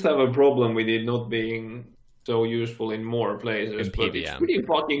 people just have a problem with it not being so useful in more places. In but PVM. It's pretty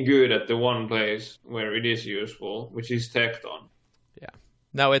fucking good at the one place where it is useful, which is Tecton. Yeah.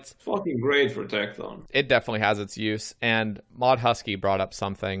 No, it's fucking great for Tecton. It definitely has its use. And Mod Husky brought up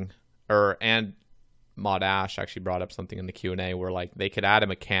something, and Mod Ash actually brought up something in the Q&A where like they could add a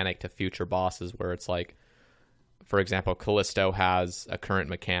mechanic to future bosses where it's like, for example, Callisto has a current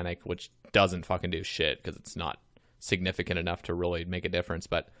mechanic which doesn't fucking do shit because it's not significant enough to really make a difference.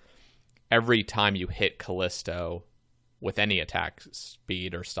 But every time you hit Callisto with any attack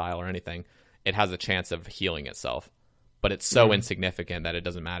speed or style or anything, it has a chance of healing itself. But it's so insignificant that it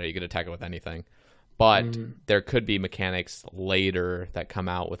doesn't matter. You could attack it with anything. But there could be mechanics later that come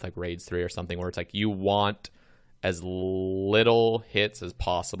out with like Raids 3 or something where it's like you want as little hits as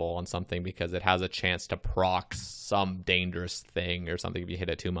possible on something because it has a chance to proc some dangerous thing or something if you hit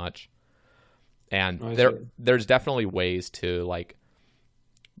it too much. And there's definitely ways to like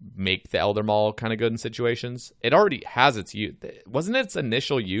make the Elder Maul kind of good in situations. It already has its use. Wasn't its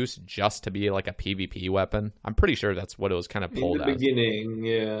initial use just to be like a PvP weapon? I'm pretty sure that's what it was kind of pulled in the as. Beginning,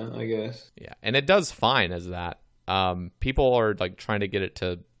 yeah, I guess. Yeah, and it does fine as that. People are like trying to get it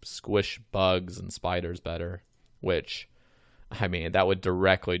to squish bugs and spiders better, which, I mean, that would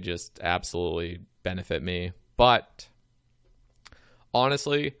directly just absolutely benefit me. But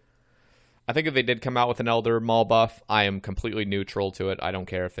honestly, I think if they did come out with an Elder Maul buff, I am completely neutral to it. I don't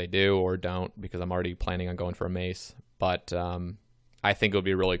care if they do or don't because I'm already planning on going for a mace. But I think it would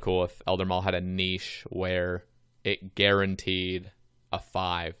be really cool if Elder Maul had a niche where it guaranteed a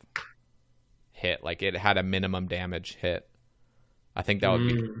 5 hit. Like it had a minimum damage hit. I think that would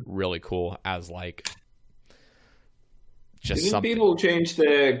be really cool as like just Didn't something. people change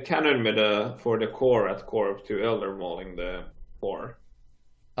the canon meta for the core at Corp to Elder Mauling the core?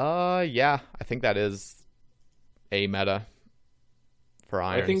 Yeah, I think that is a meta for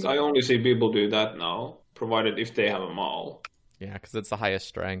irons. I think I only see people do that now, provided if they have a maul. Yeah, because it's the highest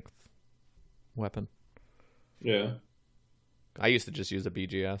strength. weapon. Yeah. I used to just use a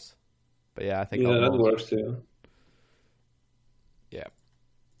BGS. But yeah, I think Yeah, that works too. Yeah.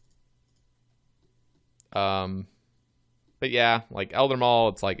 But yeah, like Elder Maul,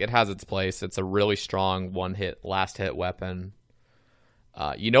 it's like it has its place. It's a really strong last hit weapon.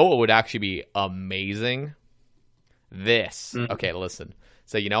 You know what would actually be amazing? This. Okay, listen.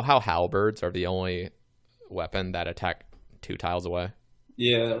 So you know how halberds are the only weapon that attack 2 tiles away?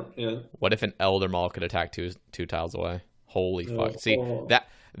 Yeah. What if an Elder Maul could attack two tiles away? Holy fuck. See, Oh.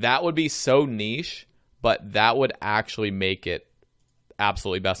 that would be so niche, but that would actually make it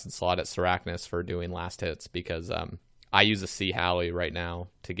absolutely best in slot at Sarachnis for doing last hits, because I use a Sea Halley right now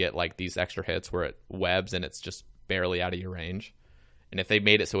to get like these extra hits where it webs and it's just barely out of your range. And if they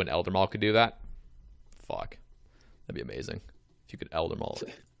made it so an Elder Maul could do that, fuck. That'd be amazing. If you could Elder Maul.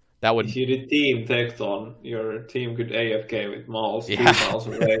 That would... If you did team Tecton, your team could AFK with Mauls 2 Yeah. miles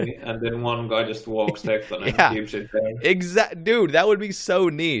away, and then one guy just walks Tecton and keeps it there. Dude, that would be so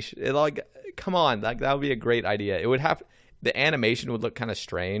niche. Come on, like that would be a great idea. It would have... The animation would look kind of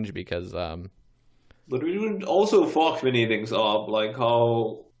strange because... But we would also fuck many things up, like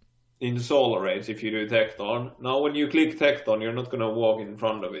how in Solar Raids, if you do Tecton, now when you click Tecton, you're not going to walk in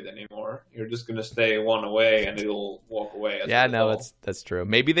front of it anymore. You're just going to stay one away and it'll walk away. Yeah, no, that's true.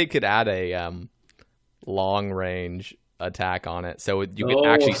 Maybe they could add a long range attack on it so you can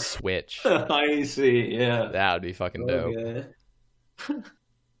actually switch. I see, yeah. That would be fucking dope. Okay.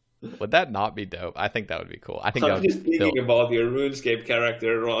 Would that not be dope? I think that would be cool. I think I'm just thinking about your RuneScape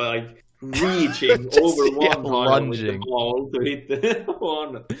character, like reaching Just, over one tile lunging. with the ball to hit the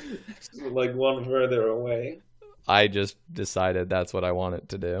one, like one further away. I just decided that's what I want it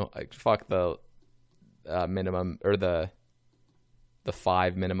to do. Like, fuck the minimum or the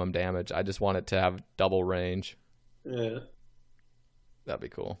 5 minimum damage. I just want it to have double range. Yeah. That'd be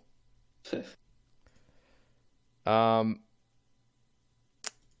cool.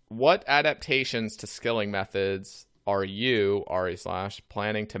 What adaptations to skilling methods are you, Ari /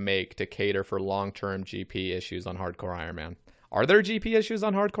 planning to make to cater for long-term GP issues on Hardcore Iron Man? Are there GP issues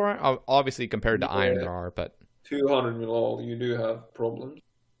on Hardcore Iron? Obviously, compared to Iron, there are, but 200 mil, you do have problems.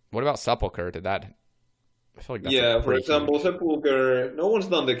 what about Sepulcher? Did that? I feel like that's Yeah, for pretty example, huge. Sepulcher, no one's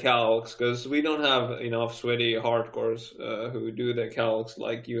done the calcs because we don't have enough sweaty hardcores who do the calcs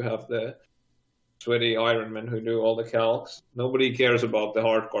like you have the sweaty Ironmen who do all the calcs. Nobody cares about the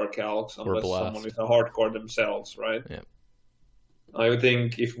hardcore calcs unless blessed. someone is a hardcore themselves, right? Yeah. I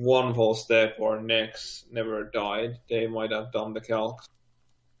think if One False Step or Nex never died, they might have done the calcs.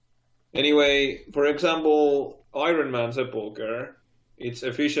 Anyway, for example, Iron Man Sepulcher, it's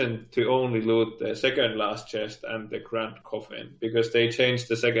efficient to only loot the second last chest and the Grand Coffin because they changed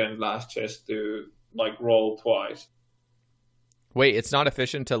the second last chest to like roll twice. Wait, it's not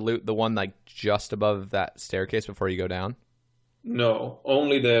efficient to loot the one like just above that staircase before you go down? No,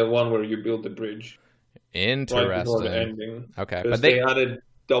 only the one where you build the bridge. Right before the Interesting. ending. Okay, Because but they added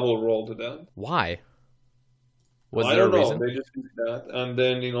double roll to that. why? Was I there don't a know. reason? They just did that. And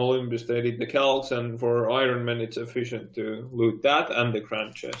then in Olympus they did the calcs, and for Iron Man it's efficient to loot that and the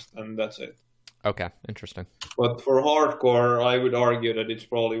Grand Chest, and that's it. Okay, interesting. But for hardcore, I would argue that it's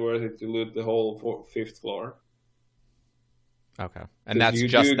probably worth it to loot the whole fifth floor. Okay, and 'Cause that's you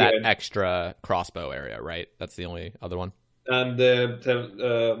just do that get- extra crossbow area, right? That's the only other one. And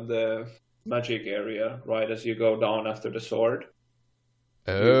the magic area, right as you go down after the sword.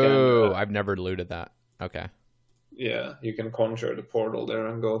 Oh, I've never looted that. Okay, Yeah, you can conjure the portal there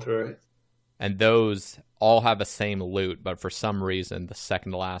and go through it. and those all have the same loot, but for some reason, the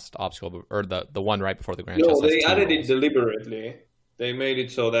second to last obstacle, or the one right before the grand No, chest, has they two added it rolls. deliberately. They made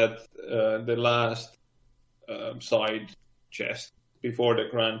it so that the last side chest before the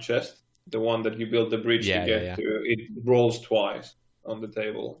grand chest, the one that you build the bridge Yeah, to get yeah. to, it rolls twice on the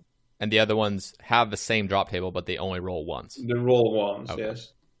table. And the other ones have the same drop table, but they only roll once. The roll once, Okay.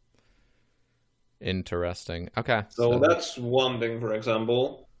 yes. Interesting. Okay, So that's one thing, for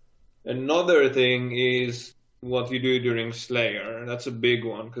example. Another thing is what you do during Slayer. That's a big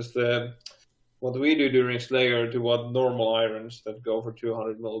one because what we do during Slayer to what normal irons that go for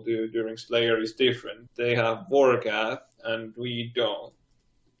 200 mil do during Slayer is different. They have Vorkath and we don't.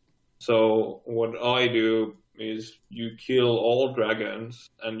 So what I do is you kill all dragons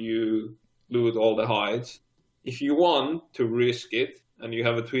and you loot all the hides. If you want to risk it and you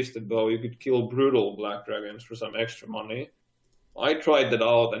have a twisted bow, you could kill brutal black dragons for some extra money. I tried that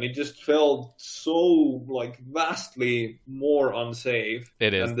out, and it just felt so like vastly more unsafe.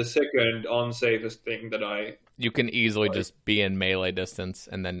 It is. And the second unsafest thing that you can easily just be in melee distance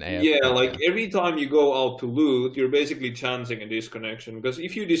and then AFK. Yeah, like every time you go out to loot, you're basically chancing a disconnection. Because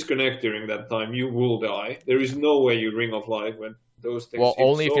if you disconnect during that time, you will die. There is no way you ring of life when those things. Well, hit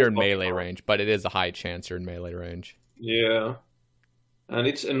only if so you're in far. melee range, but it is a high chance you're in melee range. Yeah. And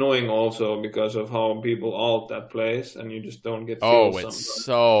it's annoying also because of how people ult that place, and you just don't get kills Oh, it's sometimes.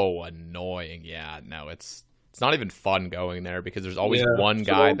 so annoying. Yeah, no, it's not even fun going there because there's always Yeah, one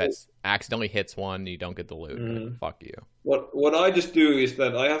so- guy that accidentally hits one and you don't get the loot. Mm. Fuck you. What I just do is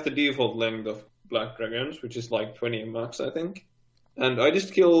that I have the default length of black dragons, which is like 20 max, I think. And I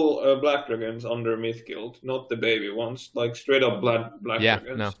just kill black dragons under myth guild, not the baby ones, like straight up black Yeah,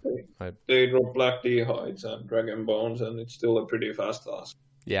 dragons. no. They drop black D-hides and dragon bones, and it's still a pretty fast task.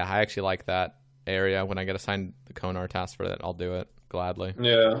 Yeah, I actually like that area. When I get assigned the Konar task for that, I'll do it gladly.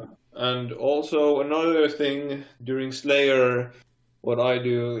 Yeah, and also another thing during Slayer, what I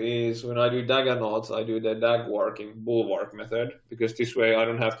do is when I do Daganauts, I do the dag working bulwark method, because this way I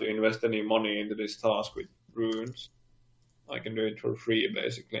don't have to invest any money into this task with runes. I can do it for free,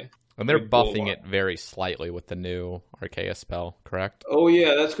 basically. And they're With buffing bulwark. it very slightly with the new Arceus spell, correct? Oh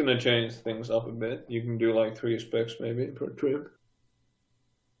yeah, that's gonna change things up a bit. You can do like 3 specs maybe per trip.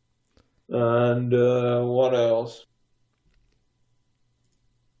 And what else?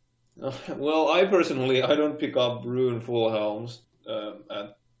 Well, I personally, I don't pick up rune full helms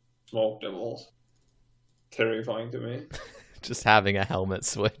at Smoke Devils. Terrifying to me. Just having a helmet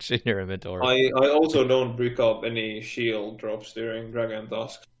switch in your inventory. I also don't pick up any shield drops during Dragon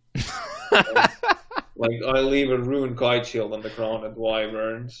Tusk. Like, I leave a rune kite shield on the ground at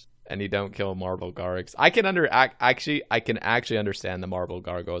Wyverns. And you don't kill marble gargoyles. I can actually understand the marble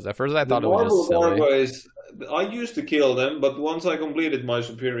gargoyles. At first I thought The it was marble just silly. gargoyles, I used to kill them, but once I completed my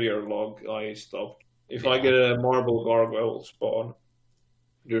superior log, I stopped. If I get a marble gargoyle spawn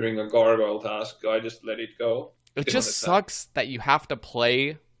during a gargoyle task, I just let it go. It Kill just it. sucks that you have to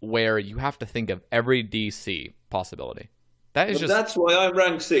play where you have to think of every DC possibility. That is But just... that's why I'm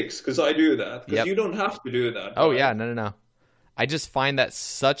rank 6, because I do that. Because Yep. you don't have to do that. Oh, right? yeah, no. I just find that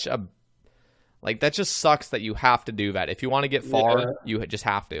such a... Like, that just sucks that you have to do that. If you want to get far, Yeah. you just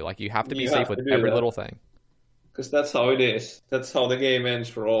have to. Like, you have to be You safe have with to do every that. little thing. Because that's how it is. That's how the game ends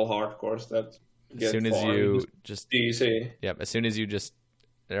for all hardcores that As get soon as far. you just... DC. Yep, as soon as you just...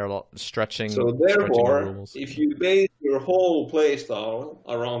 They're stretching... So stretching the therefore, rules. if you base your whole playstyle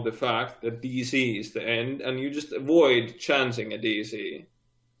around the fact that DC is the end, and you just avoid chancing a DC,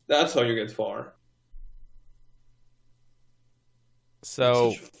 that's how you get far. So...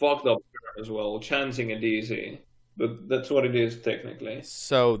 It's such a fucked up term as well, chancing a DC. But that's what it is technically.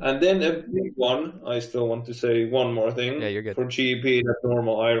 So... And then a big one, I still want to say one more thing. Yeah, you're good. For GP that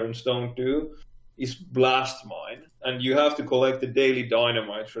normal irons don't do, is blast mine. And you have to collect the daily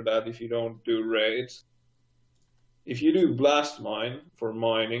dynamite for that if you don't do raids. If you do blast mine for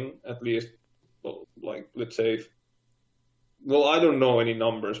mining, at least, well, like, let's say, well, I don't know any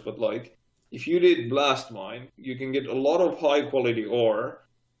numbers, but like, if you did blast mine, you can get a lot of high quality ore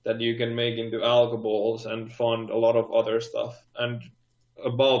that you can make into alcohols and fund a lot of other stuff. And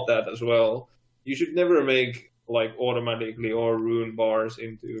about that as well, you should never make like automatically or rune bars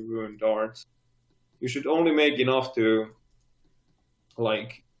into rune darts. You should only make enough to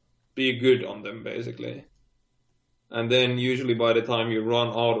like be good on them basically. And then usually by the time you run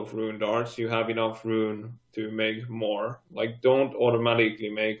out of rune darts, you have enough rune to make more. Like, don't automatically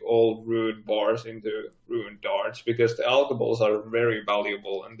make all rune bars into rune darts, because the alcohols are very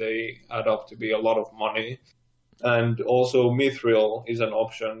valuable and they add up to be a lot of money. And also mithril is an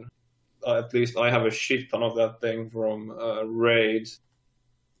option. At least I have a shit ton of that thing from raids.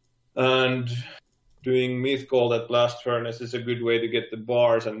 And doing myth gold at blast furnace is a good way to get the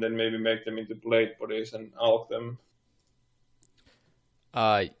bars and then maybe make them into blade bodies and alch them.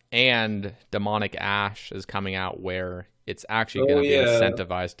 And Demonic Ash is coming out where it's actually going to be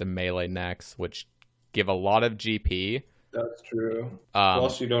incentivized to melee necks, which give a lot of GP. That's true.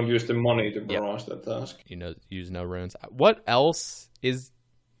 Plus, you don't use the money to barrage that task. You know, use no runes. What else is...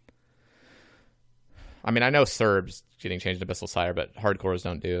 I mean, I know Serb's getting changed to Abyssal Sire, but hardcores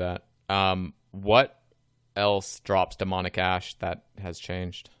don't do that. What else drops Demonic Ash that has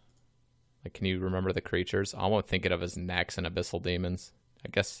changed? Like, can you remember the creatures? I won't think of as necks and Abyssal Demons. I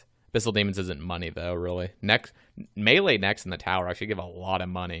guess Abyssal Demons isn't money, though, really. Melee necks in the tower actually give a lot of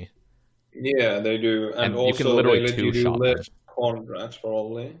money. Yeah, they do. And also, you can literally they let you do two-shot less contracts,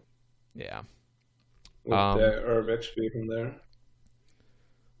 probably. Yeah. With the herb XP from there.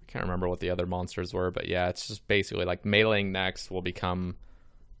 can't remember what the other monsters were, but yeah, it's just basically like meleeing next will become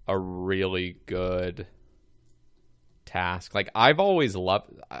a really good task. Like I've always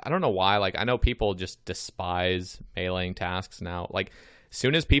loved, I don't know why, like I know people just despise meleeing tasks now. Like as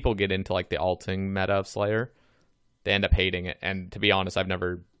soon as people get into like the alting meta of Slayer, they end up hating it. And to be honest, I've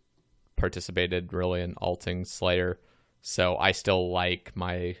never participated really in alting Slayer, so I still like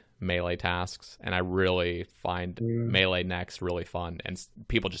my melee tasks, and I really find melee next really fun, and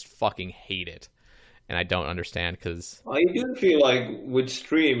people just fucking hate it, and I don't understand because I do feel like with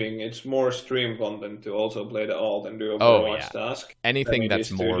streaming, it's more stream content to also play the alt and do a Overwatch task. Anything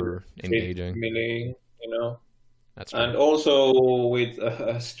that's more engaging. Melee, you know? That's right. And also with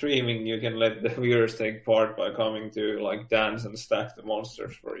streaming, you can let the viewers take part by coming to like dance and stack the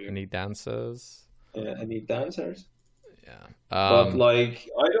monsters for you. Any dances? Yeah, any dancers? Yeah. But like,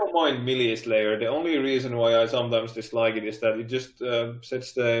 I don't mind Melee Slayer. The only reason why I sometimes dislike it is that it just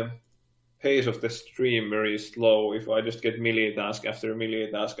sets the pace of the stream very slow. If I just get melee task after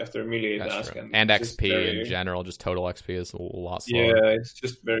melee task after melee task, and XP in general, just total XP is a lot slower. Yeah, it's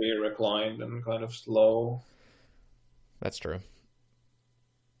just very reclined and kind of slow. That's true.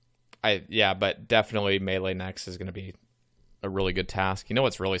 But definitely melee next is going to be a really good task. You know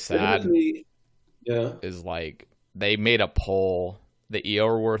what's really sad? Is like they made a poll, the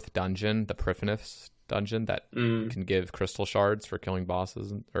Eorworth dungeon, the Prifnith dungeon that can give crystal shards for killing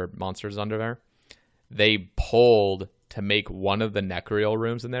bosses or monsters under there. They polled to make one of the Necreal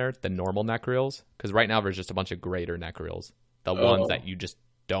rooms in there the normal Necreals, because right now there's just a bunch of greater Necreals, the ones that you just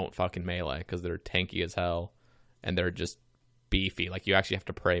don't fucking melee because they're tanky as hell. And they're just beefy. Like, you actually have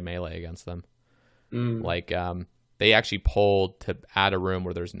to pray melee against them. Like, they actually pulled to add a room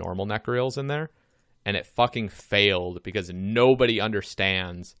where there's normal Necreals in there. And it fucking failed because nobody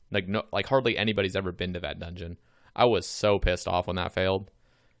understands. Like hardly anybody's ever been to that dungeon. I was so pissed off when that failed.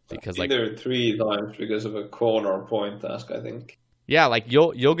 Because, like, there 3 times because of a Konar point task, I think. Yeah, like,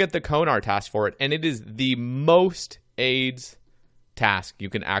 you'll get the Konar task for it. And it is the most AIDS task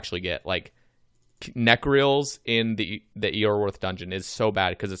you can actually get. Like, Necreals in the Eorworth dungeon is so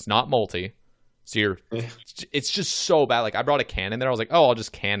bad because it's not multi, so it's just so bad. Like, I brought a cannon there, I was like, oh, I'll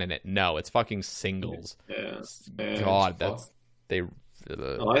just cannon it. No, it's fucking singles. God,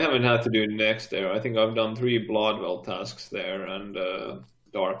 I haven't had to do next there. I think I've done 3 Bloodwell tasks there and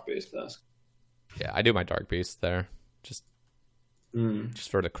Dark Beast task. Yeah, I do my Dark Beast there just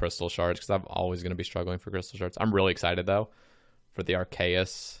for the crystal shards, because I'm always going to be struggling for crystal shards. I'm really excited though for the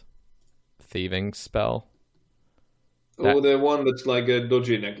Arceus thieving spell. The one that's like a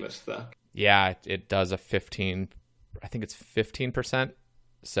dodgy necklace stack. Yeah, it does a 15, I think it's 15%,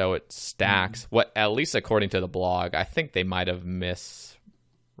 so it stacks. What, at least according to the blog, I think they might have miswrote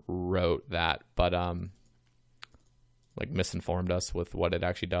that, but like misinformed us with what it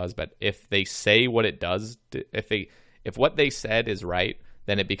actually does. But if they say what it does, if what they said is right,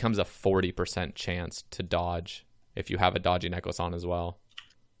 then it becomes a 40% chance to dodge if you have a dodgy necklace on as well.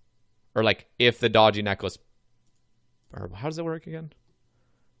 Or like if the dodgy necklace, or how does it work again?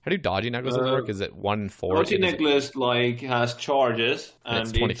 How do dodgy necklaces work? Is it 1 in 4? Dodgy necklace like has charges and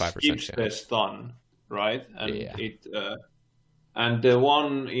it's 25% it skips chance. the stun, right? And Yeah. and the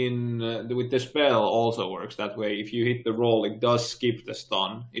one with the spell also works that way. If you hit the roll, it does skip the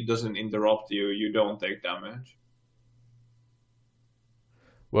stun. It doesn't interrupt you. You don't take damage.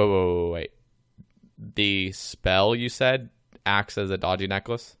 Wait. The spell you said acts as a dodgy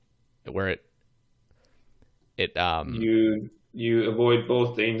necklace, where it You avoid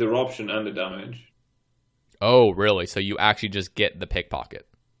both the interruption and the damage. Oh, really? So you actually just get the pickpocket?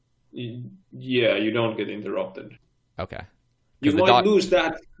 Yeah, you don't get interrupted. Okay. You might lose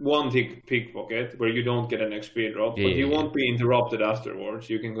that one pickpocket where you don't get an XP drop, but you won't be interrupted afterwards.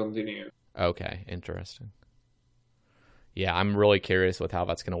 You can continue. Okay, interesting. Yeah, I'm really curious with how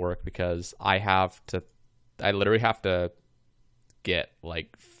that's going to work, because I literally have to get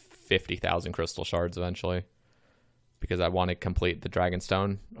like 50,000 crystal shards eventually, because I want to complete the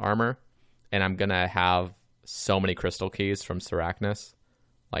Dragonstone armor, and I'm going to have so many crystal keys from Seracnus.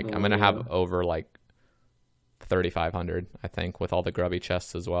 Like, I'm going to have over like 3,500, I think, with all the grubby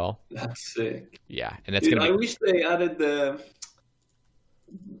chests as well. That's sick. Yeah, and it's going to be... I wish they added the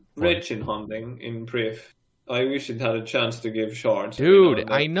Wretchin hunting in Priv. I wish it had a chance to give shards.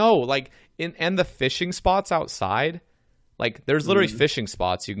 Dude, I know. Like, and the fishing spots outside, like, there's literally fishing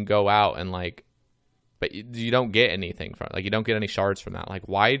spots you can go out and, like, but you don't get anything from it. Like, you don't get any shards from that. Like,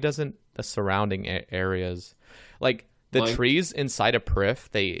 why doesn't the surrounding areas, like, the trees inside of Priv,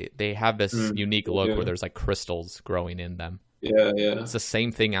 they have this unique look where there's, like, crystals growing in them. Yeah. It's the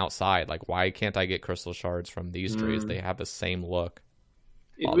same thing outside. Like, why can't I get crystal shards from these trees? They have the same look.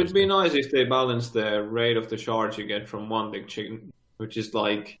 It would be nice if they balance the rate of the charge you get from one tick chin, which is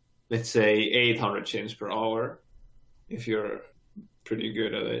like, let's say, 800 chins per hour, if you're pretty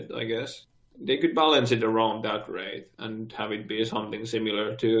good at it, I guess. They could balance it around that rate and have it be something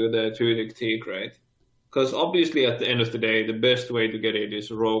similar to the 2-tick teak rate. Because obviously, at the end of the day, the best way to get it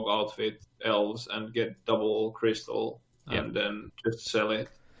is rogue outfit elves and get double crystal and then just sell it.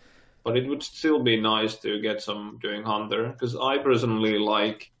 But it would still be nice to get some doing hunter, because I personally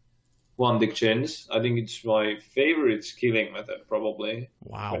like 1-tick chins. I think it's my favorite skilling method, probably.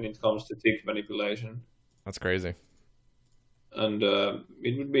 Wow. When it comes to tick manipulation. That's crazy. And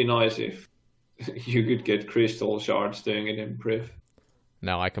it would be nice if you could get crystal shards doing it in Priv.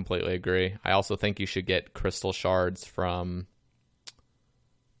 No, I completely agree. I also think you should get crystal shards from...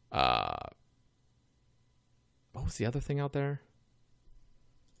 what was the other thing out there?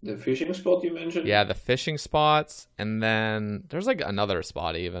 The fishing spot you mentioned? Yeah, the fishing spots, and then there's like another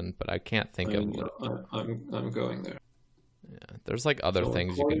spot even, but I can't think of what... I'm going there. Yeah, there's like other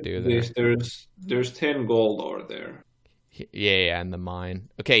things you can do there. There's 10 gold ore there. Yeah, in the mine.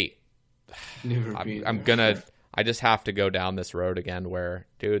 Okay, I just have to go down this road again where,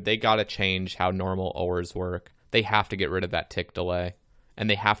 dude, they got to change how normal ores work. They have to get rid of that tick delay, and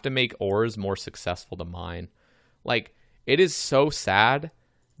they have to make ores more successful to mine. Like, it is so sad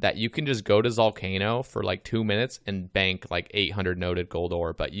that you can just go to Zolcano for like 2 minutes and bank like 800 noted gold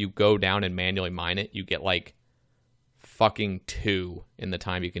ore, but you go down and manually mine it, you get like fucking 2 in the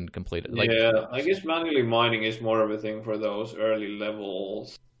time you can complete it. Like, yeah, I guess manually mining is more of a thing for those early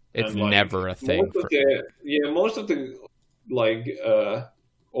levels. It's never a thing. Most of the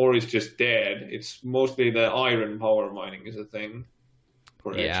ore is just dead. It's mostly the iron power mining is a thing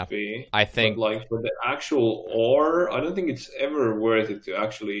for XP. I think, but like for the actual ore, I don't think it's ever worth it to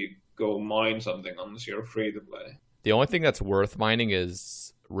actually go mine something unless you're free to play. The only thing that's worth mining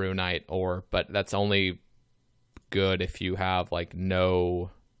is runite ore, but that's only good if you have like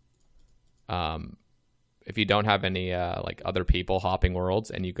no if you don't have any like other people hopping worlds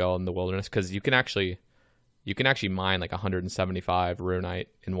and you go in the wilderness, because you can actually mine like 175 runite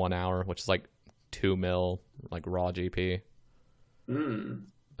in 1 hour, which is like 2 mil like raw GP.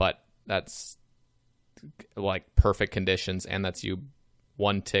 But that's like perfect conditions, and that's you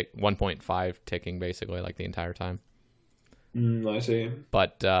 1.5 ticking basically like the entire time. I see.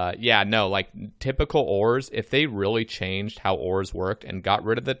 But like typical ores, if they really changed how ores worked and got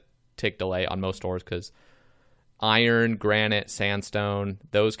rid of the tick delay on most ores, because iron, granite, sandstone,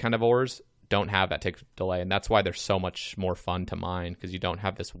 those kind of ores don't have that tick delay, and that's why they're so much more fun to mine, because you don't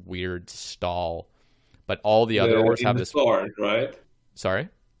have this weird stall. But all the other ores have this start, right? Sorry?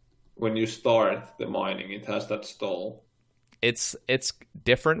 When you start the mining, it has that stall. It's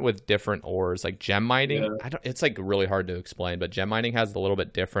different with different ores. Like gem mining, it's like really hard to explain, but gem mining has a little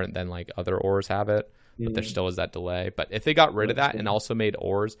bit different than like other ores have it, but there still is that delay. But if they got rid of that and also made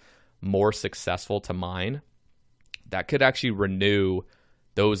ores more successful to mine, that could actually renew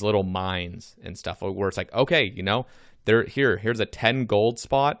those little mines and stuff where it's like, okay, here's a 10 gold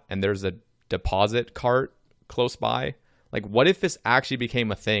spot and there's a deposit cart close by. Like, what if this actually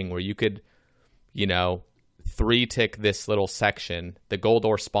became a thing where you could, 3-tick this little section, the gold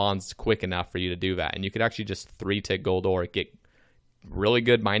ore spawns quick enough for you to do that, and you could actually just 3-tick gold ore, get really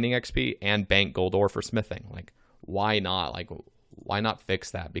good mining XP, and bank gold ore for smithing. Like, why not? Like, why not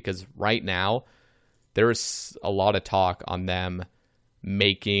fix that? Because right now, there's a lot of talk on them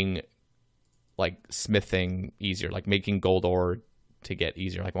making, like, smithing easier, like making gold ore to get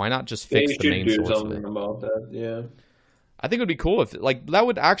easier. Like, why not just fix the main source of it? About that, yeah. I think it would be cool if, like, that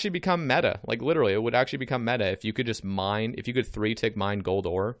would actually become meta. Like, literally, it would actually become meta if you could just mine, if you could 3-tick mine gold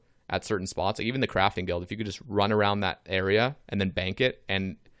ore at certain spots. Like, even the crafting guild, if you could just run around that area and then bank it,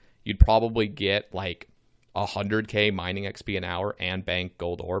 and you'd probably get, like, 100k mining XP an hour and bank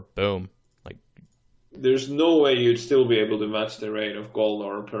gold ore. Boom. Like, there's no way you'd still be able to match the rate of gold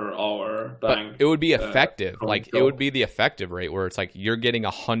ore per hour bank. But it would be effective. Like, it would be the effective rate where it's like you're getting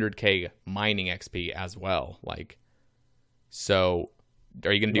 100k mining XP as well. Like, so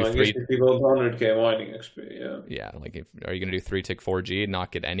are you going to do 3? If you go 100k mining XP, yeah. Yeah, like, are you going to do 3-tick 4G and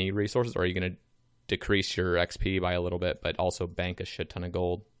not get any resources, or are you going to decrease your XP by a little bit but also bank a shit ton of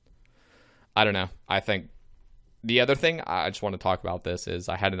gold? I don't know. I think the other thing I just want to talk about this is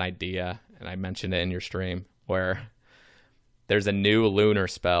I had an idea, and I mentioned it in your stream, where there's a new lunar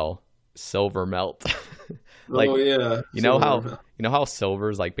spell, Silver Melt. Like, oh yeah, you know how silver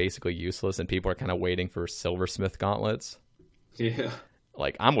is like basically useless, and people are kind of waiting for silversmith gauntlets. Yeah,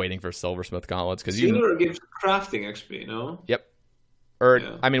 like, I'm waiting for silversmith gauntlets because silver gives crafting XP, no? Yep. Or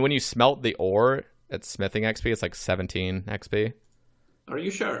yeah. I mean, when you smelt the ore at smithing XP, it's like 17 XP. Are you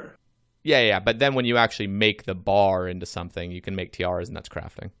sure? Yeah. But then when you actually make the bar into something, you can make tiaras, and that's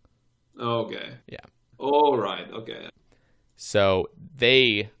crafting. Okay. Yeah. All right. Okay. So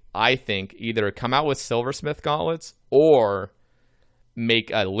they, I think, either come out with silversmith gauntlets or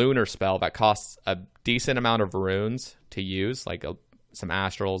make a lunar spell that costs a decent amount of runes to use, like some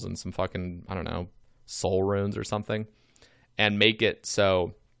astrals and some fucking, I don't know, soul runes or something, and make it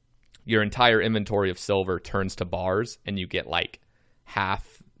so your entire inventory of silver turns to bars and you get like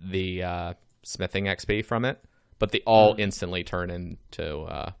half the smithing XP from it, but they all instantly turn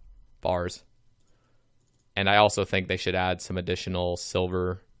into bars. And I also think they should add some additional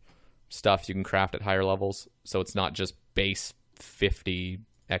silver stuff you can craft at higher levels, so it's not just base 50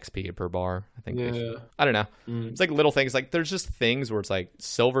 XP per bar. I think they should. I don't know. It's like little things. Like there's just things where it's like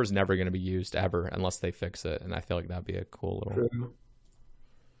silver's never going to be used ever unless they fix it, and I feel like that'd be a cool little. True.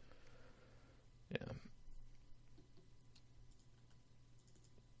 Yeah.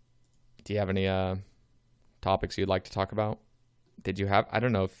 Do you have any topics you'd like to talk about? Did you have? I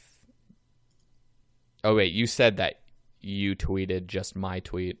don't know if. Oh wait, you said that you tweeted just my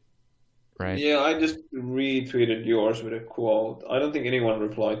tweet, right? Yeah, I just retweeted yours with a quote. I don't think anyone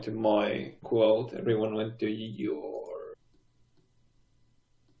replied to my quote. Everyone went to your.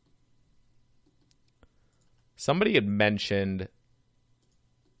 Somebody had mentioned,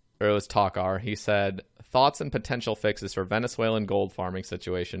 or it was Takar, he said, thoughts and potential fixes for Venezuelan gold farming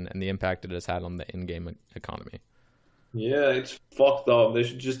situation and the impact it has had on the in-game economy. Yeah, it's fucked up. They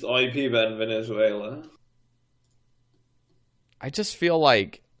should just IP ban Venezuela. I just feel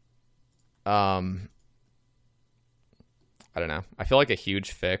like, I don't know. I feel like a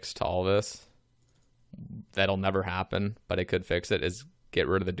huge fix to all this that'll never happen, but it could fix it, is get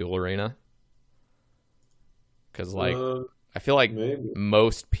rid of the duel arena. Because, like, I feel like maybe.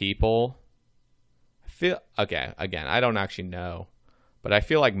 most people okay, again, I don't actually know, but I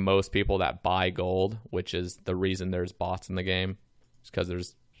feel like most people that buy gold, which is the reason there's bots in the game, is because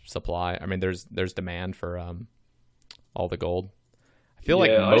there's supply. I mean, there's demand for all the gold. I feel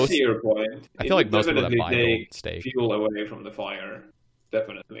like most. I see your point. I feel like most people that buy gold stay. Fuel away from the fire,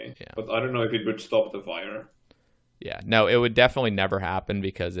 definitely. Yeah. But I don't know if it would stop the fire. Yeah, no, it would definitely never happen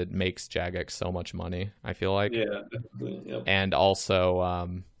because it makes Jagex so much money, I feel like. Yeah, definitely. Yep. And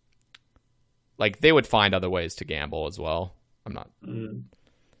also, like, they would find other ways to gamble as well. I'm not.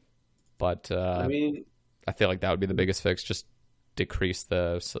 But I mean, I feel like that would be the biggest fix, just decrease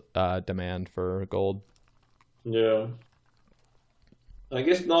the demand for gold. Yeah. I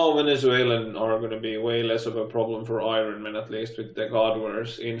guess now Venezuelan are going to be way less of a problem for Ironman, at least with the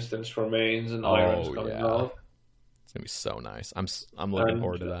Godwares instance for mains and irons coming out. It's gonna be so nice. I'm looking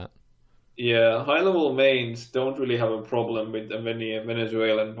forward to that. Yeah, high-level mains don't really have a problem with the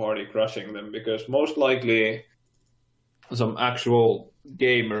Venezuelan party crushing them, because most likely some actual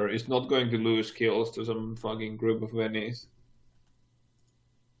gamer is not going to lose kills to some fucking group of Venis.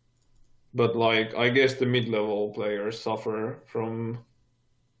 But, like, I guess the mid-level players suffer from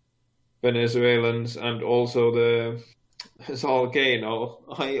Venezuelans, and also the Volcano.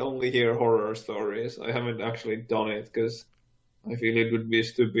 I only hear horror stories. I haven't actually done it because I feel it would be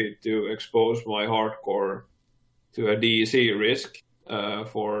stupid to expose my hardcore to a DC risk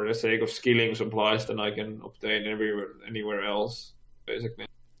for the sake of skilling supplies that I can obtain anywhere else, basically.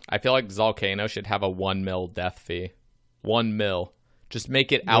 I feel like Volcano should have a 1 mil death fee. 1 mil. Just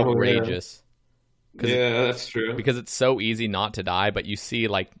make it outrageous. Yeah, that's true. Because it's so easy not to die, but you see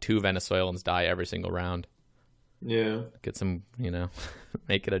like 2 Venezuelans die every single round. Yeah. Get some,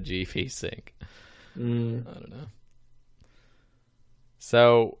 make it a G fee sync. I don't know.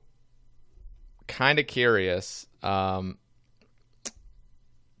 So, kind of curious. Do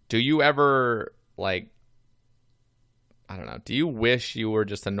you ever, like, I don't know, do you wish you were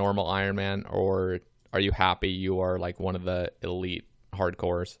just a normal Iron Man, or are you happy you are like one of the elite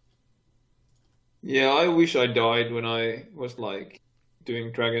hardcores? Yeah, I wish I died when I was like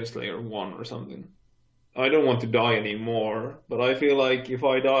doing Dragon Slayer 1 or something. I don't want to die anymore, but I feel like if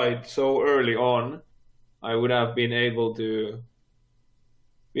I died so early on, I would have been able to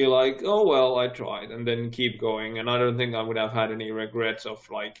be like, oh well, I tried, and then keep going. And I don't think I would have had any regrets of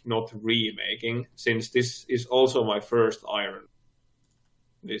like not remaking, since this is also my first Iron,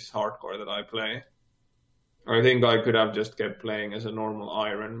 this hardcore that I play. I think I could have just kept playing as a normal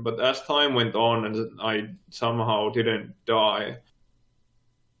Iron, but as time went on and I somehow didn't die,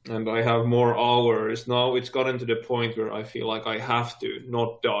 and I have more hours, now it's gotten to the point where I feel like I have to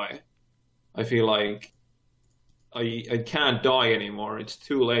not die. I feel like I can't die anymore. It's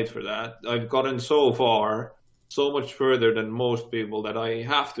too late for that. I've gotten so far, so much further than most people, that I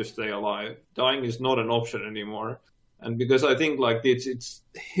have to stay alive. Dying is not an option anymore. And because I think like it's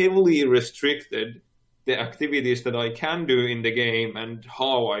heavily restricted the activities that I can do in the game and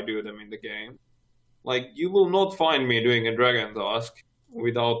how I do them in the game. Like, you will not find me doing a dragon task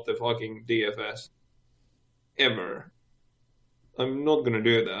without the fucking DFS. Ever. I'm not gonna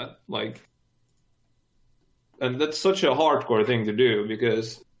do that. Like, and that's such a hardcore thing to do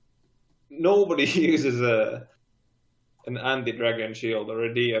because nobody uses an anti-dragon shield or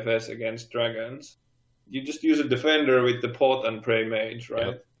a DFS against dragons. You just use a defender with the pot and pray mage, right?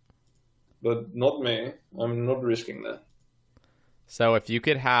 Yep. But not me. I'm not risking that. So if you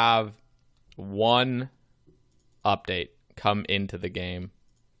could have one update come into the game,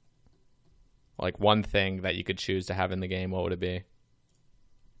 like one thing that you could choose to have in the game, what would it be?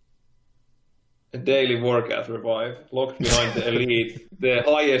 A daily Warcath revive, locked behind the elite, the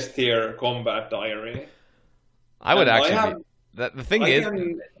highest tier combat diary. I would actually. The thing is, I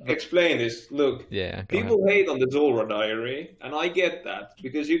can explain this. Look, yeah, people hate on the Zulrah diary, and I get that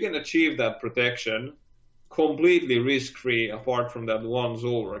because you can achieve that protection completely risk-free, apart from that one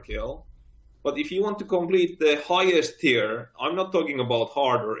Zulrah kill. But if you want to complete the highest tier, I'm not talking about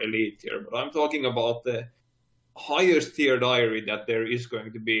hard or elite tier, but I'm talking about the highest tier diary that there is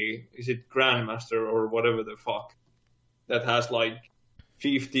going to be. Is it Grandmaster or whatever the fuck? That has like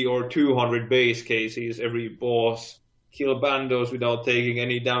 50 or 200 base cases every boss, kill bandos without taking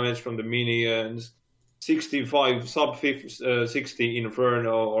any damage from the minions, 65 60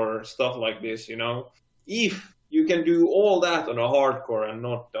 Inferno or stuff like this, you know? If you can do all that on a hardcore and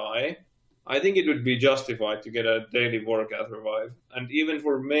not die, I think it would be justified to get a daily Warcath revive. And even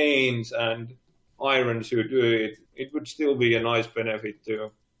for mains and irons who do it, it would still be a nice benefit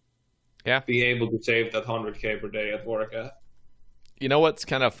to be able to save that 100k per day at Warcath. You know what's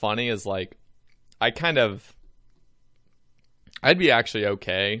kind of funny is like, I'd be actually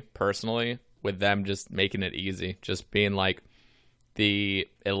okay personally with them just making it easy, just being like the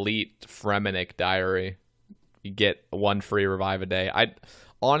elite Fremenic diary. You get one free revive a day.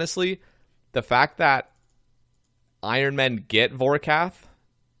 Honestly, the fact that Iron Men get Vorkath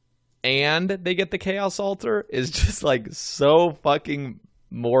and they get the Chaos Altar is just like so fucking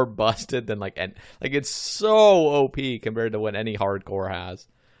more busted than like it's so OP compared to what any hardcore has.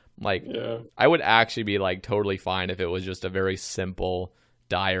 Like, I would actually be like totally fine if it was just a very simple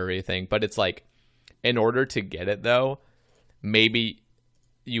diary thing. But it's like, in order to get it though, maybe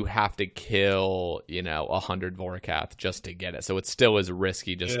you have to kill, 100 Vorkath just to get it. So it still is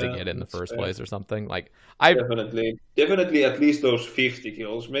risky just to get it in the first place or something. Like, definitely at least those 50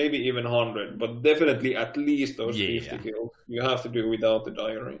 kills, maybe even 100, but definitely at least those 50 kills. You have to do without the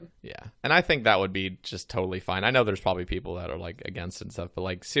diary. Yeah, and I think that would be just totally fine. I know there's probably people that are like against it and stuff, but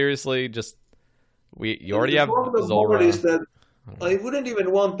like seriously, just you already have Zulrah. Is that I wouldn't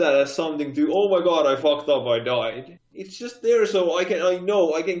even want that as something to, oh my god, I fucked up, I died. It's just there so I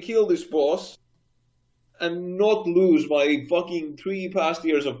know I can kill this boss and not lose my fucking 3 past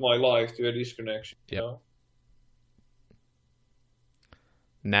years of my life to a disconnection. Yep. You know?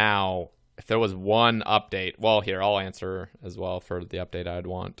 Now, if there was one update, well, here, I'll answer as well for the update I'd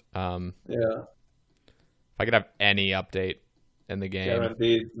want. If I could have any update in the game.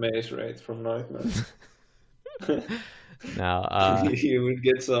 Guaranteed maze rate from Nightmare. Now, you would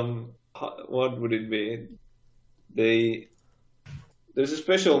get some, what would it be? There's a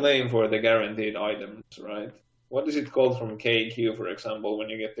special name for the guaranteed items, right? What is it called from KQ, for example, when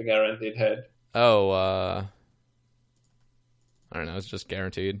you get the guaranteed head? Oh, I don't know. It's just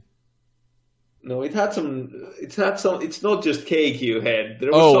guaranteed. No, it's not just KQ head.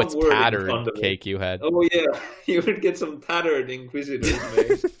 There was it's tattered KQ head. Oh yeah, you would get some tattered Inquisitors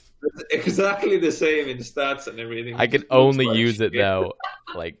mate. It's exactly the same in stats and everything. I can only use it though.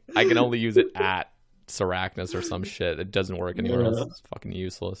 Like I can only use it at Sarachnis or some shit. It doesn't work anywhere else. It's fucking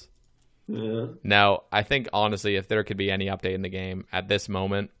useless. Yeah. Now, I think honestly, if there could be any update in the game at this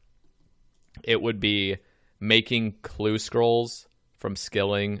moment, it would be making clue scrolls from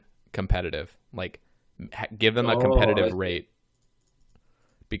skilling competitive. Like, give them a competitive rate.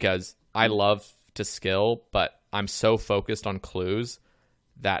 Because I love to skill, but I'm so focused on clues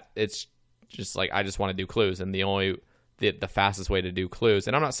that it's just like I just want to do clues, and the fastest way to do clues.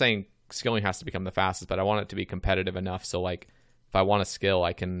 And I'm not saying skilling has to become the fastest, but I want it to be competitive enough so like if I want to skill,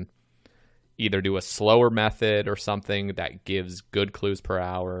 I can either do a slower method or something that gives good clues per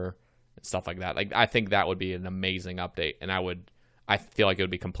hour and stuff like that. Like I think that would be an amazing update, and I feel like it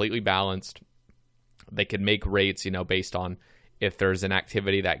would be completely balanced. They could make rates, based on if there's an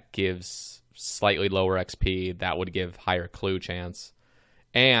activity that gives slightly lower XP, that would give higher clue chance.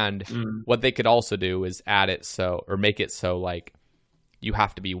 And what they could also do is make it so like you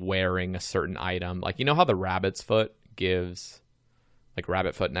have to be wearing a certain item. Like, how the rabbit's foot gives, like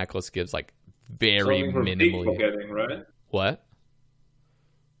Rabbit Foot Necklace gives like very Something for minimally. pickpocketing, right? What?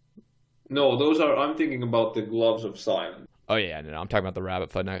 No, those are. I'm thinking about the Gloves of Silence. Oh yeah, no, I'm talking about the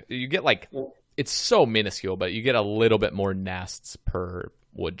Rabbit Foot Necklace. You get like, it's so minuscule, but you get a little bit more nests per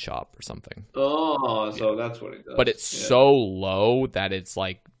wood chop or something. Oh, so that's what it does. But it's so low that it's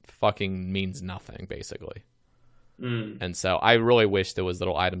like fucking means nothing basically. And so I really wish there was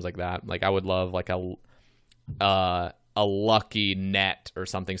little items like that. Like I would love like a lucky net or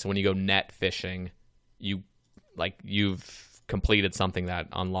something. So when you go net fishing, you've completed something that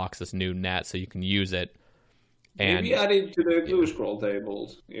unlocks this new net, so you can use it. And maybe add it to the glue scroll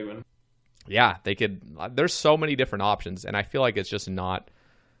tables even. Yeah, they could. There's so many different options, and I feel like it's just not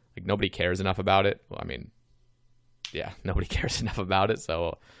like nobody cares enough about it. Well, I mean, yeah, nobody cares enough about it,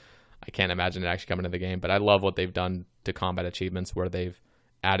 so I can't imagine it actually coming to the game. But I love what they've done to combat achievements, where they've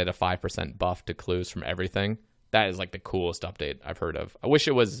added a 5% buff to clues from everything. That is like the coolest update I've heard of. I wish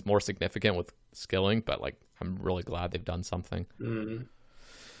it was more significant with skilling, but like I'm really glad they've done something.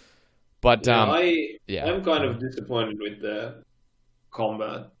 But I'm kind of disappointed with the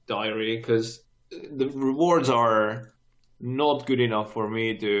combat diary because the rewards are not good enough for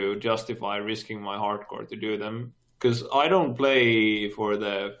me to justify risking my hardcore to do them. Because I don't play for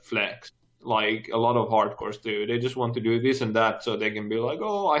the flex like a lot of hardcores do. They just want to do this and that so they can be like,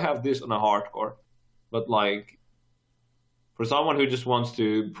 oh, I have this on a hardcore. But like, for someone who just wants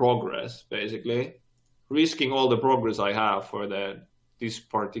to progress, basically, risking all the progress I have for this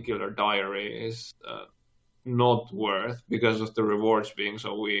particular diary is not worth because of the rewards being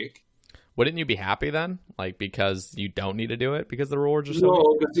so weak. Wouldn't you be happy then? Like, because you don't need to do it because the rewards are so weak?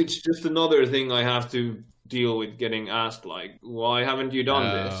 No, because it's just another thing I have to deal with getting asked, like, why haven't you done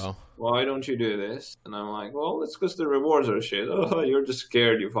this? Why don't you do this? And I'm like, well, it's because the rewards are shit. Oh, you're just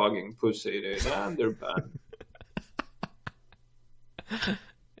scared, you fucking pussy, dude. And they're bad.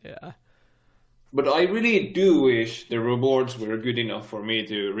 Yeah. But I really do wish the rewards were good enough for me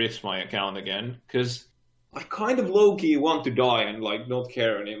to risk my account again, because I kind of low-key want to die and like not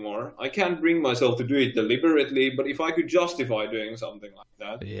care anymore. I can't bring myself to do it deliberately, but if I could justify doing something like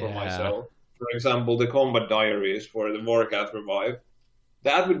that for myself, for example, the combat diaries for the Warcath Revive,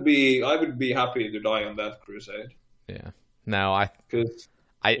 I would be happy to die on that crusade. Yeah. No, I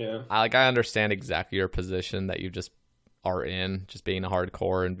understand exactly your position that you just are in, just being a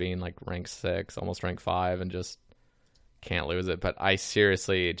hardcore and being like rank 6, almost rank 5, and just can't lose it. But I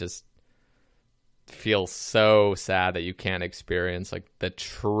seriously just feel so sad that you can't experience like the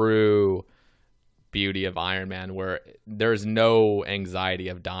true beauty of Iron Man, where there's no anxiety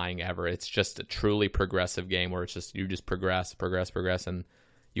of dying ever. It's just a truly progressive game where it's just you just progress, and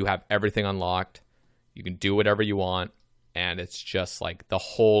you have everything unlocked. You can do whatever you want, and it's just like the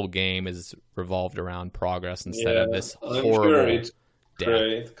whole game is revolved around progress instead of this horrible. Sure it's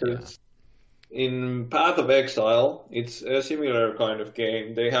great because in Path of Exile, it's a similar kind of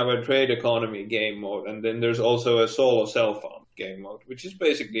game. They have a trade economy game mode, and then there's also a solo self-found game mode, which is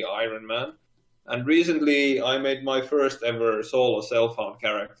basically Iron Man. And recently, I made my first ever solo self-found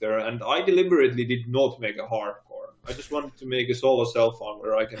character, and I deliberately did not make a hardcore. I just wanted to make a solo self-found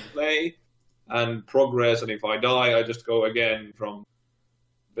where I can play and progress, and if I die, I just go again from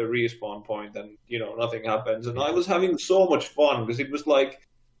the respawn point, and nothing happens. And I was having so much fun because it was like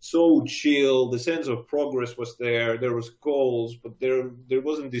so chill. The sense of progress was there. There was goals, but there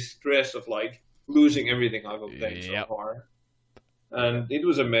wasn't this stress of like losing everything I've obtained so far. And it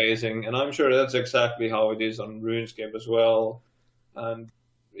was amazing, and I'm sure that's exactly how it is on RuneScape as well. And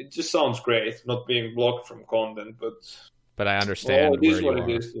it just sounds great, not being blocked from content, but I understand it is where what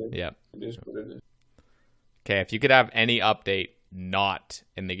you it are. is. Yep. It is what it is. Okay, if you could have any update not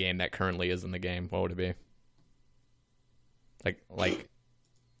in the game that currently is in the game, what would it be? Like,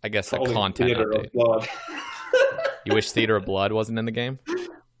 I guess Probably a content Theater update. of Blood. You wish Theater of Blood wasn't in the game?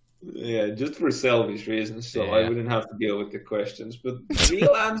 Yeah, just for selfish reasons, so Yeah. I wouldn't have to deal with the questions. But the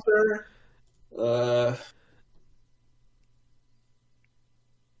real answer,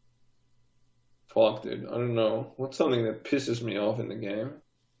 fuck, dude, I don't know. What's something that pisses me off in the game?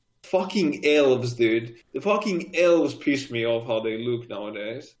 Fucking elves, dude. The fucking elves piss me off how they look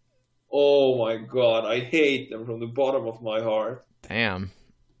nowadays. Oh my god, I hate them from the bottom of my heart. Damn.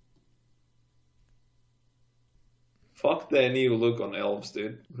 Fuck the new look on elves,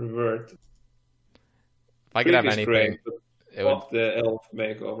 dude. Revert. If I could have Prick is anything, great, but it would, fuck the elf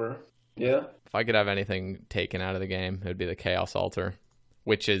makeover. Yeah? if I could have anything taken out of the game, it would be the Chaos Altar,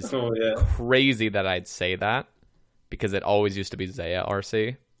 which is Oh, yeah. crazy that I'd say that because it always used to be Zaya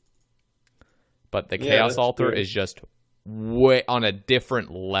RC. But the Yeah, Chaos that's Altar true. is just way on a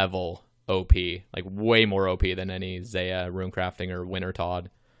different level OP, like way more OP than any Zaya, Runecrafting, or Winter Todd.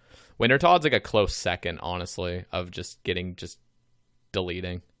 Winter Todd's like a close second, honestly, of just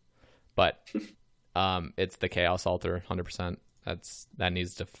deleting. But it's the Chaos Altar, 100%. That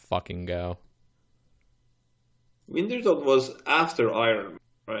needs to fucking go. Winter Todd was after Iron Man,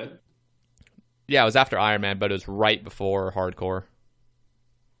 right? Yeah, it was after Iron Man, but it was right before Hardcore.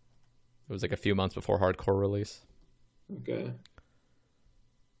 It was like a few months before Hardcore release. Okay.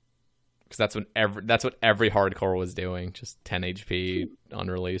 Because that's what every Hardcore was doing. Just 10 HP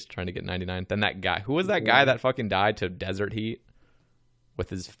unreleased, trying to get 99. Then that guy, who was that guy that fucking died to Desert Heat with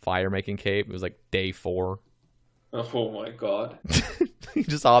his fire making cape? It was like day 4. Oh my god. He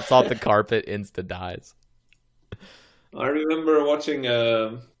just hops off the carpet, insta dies. I remember watching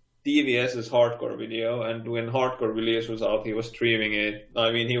DVS's Hardcore video, and when Hardcore release was out, he was streaming it.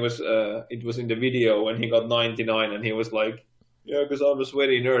 I mean, it was in the video when he got 99, and he was like, yeah, because I'm a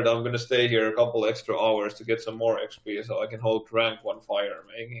sweaty nerd, I'm going to stay here a couple extra hours to get some more XP so I can hold rank 1 fire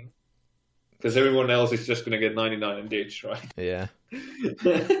making. Because everyone else is just going to get 99 and ditch, right? Yeah.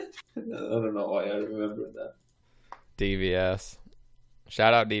 I don't know why I remember that. DVS.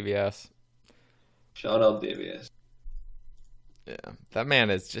 Shout out DVS. Shout out DVS. Yeah. That man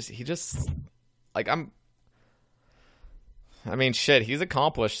is I mean, shit, he's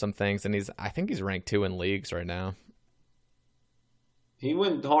accomplished some things, and I think he's ranked 2 in leagues right now. He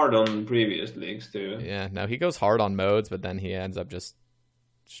went hard on previous leagues, too. Yeah, no, he goes hard on modes, but then he ends up just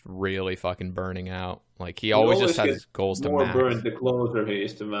really fucking burning out. Like, he always just has goals to max. More burned the closer he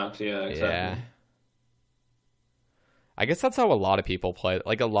is to max, yeah, exactly. Yeah. I guess that's how a lot of people play.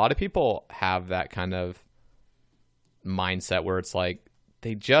 Like, a lot of people have that kind of mindset where it's like,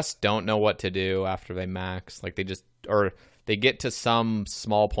 they just don't know what to do after they max. Like, they get to some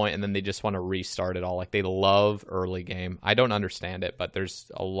small point and then they just want to restart it all. Like, they love early game. I don't understand it, but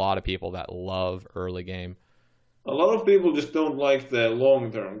there's a lot of people that love early game. A lot of people just don't like the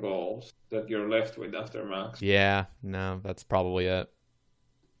long-term goals that you're left with after max. Yeah, no, that's probably it.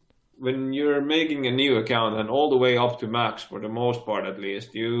 When you're making a new account and all the way up to max, for the most part at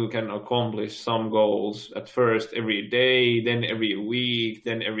least, you can accomplish some goals at first every day, then every week,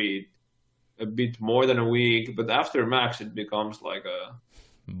 then a bit more than a week, but after max it becomes like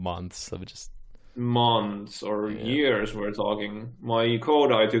months of just months or years. We're talking. My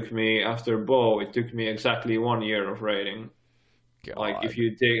Kodai took me, after Bow, it took me exactly 1 year of raiding. God. Like, if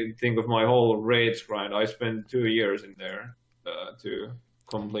you think of my whole raids grind, I spent 2 years in there to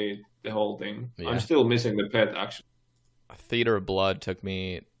complete the whole thing. Yeah. I'm still missing the pet, actually. Theater of Blood took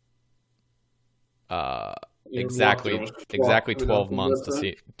me exactly 12 months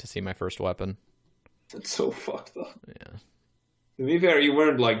to see my first weapon. That's so fucked up. Yeah. To be fair, you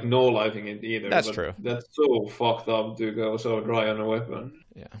weren't like no-lifing it either. That's true. That's so fucked up to go so dry on a weapon.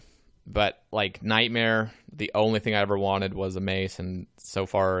 Yeah. But like Nightmare, the only thing I ever wanted was a mace, and so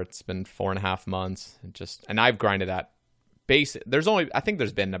far it's been 4.5 months. And I've grinded that base. I think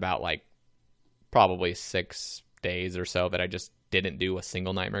there's been about like probably 6 days or so that I just didn't do a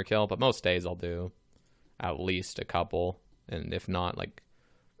single Nightmare kill, but most days I'll do at least a couple, and if not, like,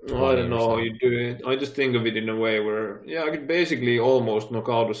 I don't know how you do it. I just think of it in a way where, I could basically almost knock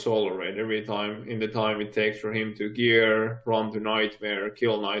out a solo raid every time in the time it takes for him to gear, run to Nightmare,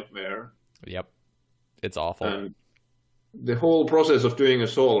 kill Nightmare. Yep. It's awful. And the whole process of doing a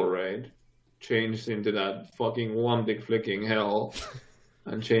solo raid changed into that fucking one-dick flicking hell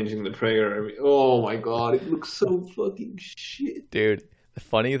and changing the prayer. Oh my god, it looks so fucking shit. Dude, the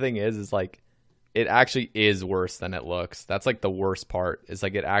funny thing is like, it actually is worse than it looks. That's like the worst part, is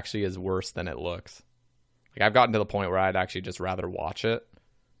like it actually is worse than it looks. Like, I've gotten to the point where I'd actually just rather watch it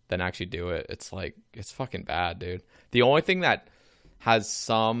than actually do it. It's like, it's fucking bad, dude. The only thing that has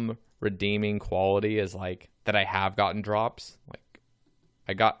some redeeming quality is like that I have gotten drops. Like,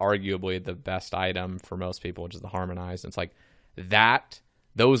 I got arguably the best item for most people, which is the Harmonized. And it's like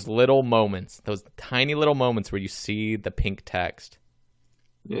those little moments, those tiny little moments where you see the pink text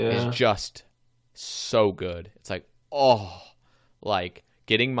is just so good. It's like, like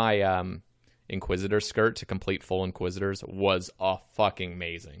getting my Inquisitor skirt to complete full Inquisitors was fucking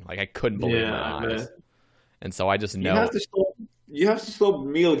amazing. Like, I couldn't believe my eyes. And so I just know you have to stop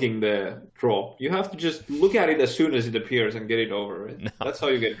milking the drop. You have to just look at it as soon as it appears and get it over it. No. That's how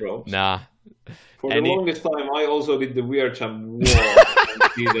you get drops. Nah. For the longest time, I also did the weird champ wall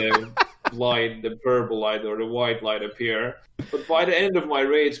and see the light, the purple light or the white light appear. But by the end of my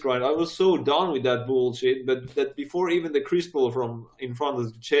raids grind, I was so done with that bullshit that before even the crystal from in front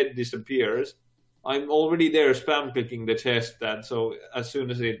of the chest disappears, I'm already there spam clicking the chest. So as soon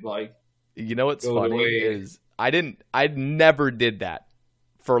as it what's funny is I never did that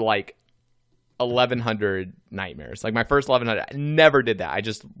for like 1100 nightmares. Like my first 1100, I never did that. I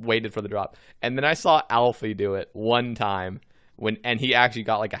just waited for the drop. And then I saw Alfie do it one time and he actually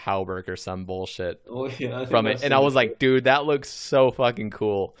got like a Halberg or some bullshit from it. And I was like, dude, that looks so fucking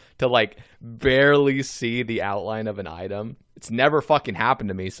cool to like barely see the outline of an item. It's never fucking happened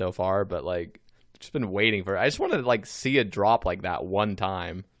to me so far, but like just been waiting for it. I just wanted to like see a drop like that one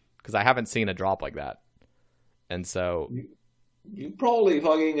time because I haven't seen a drop like that. And so you probably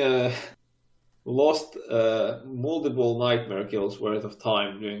fucking lost multiple nightmare kills worth of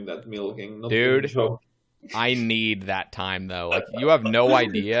time doing that milking. Dude, I need that time though. Like you have no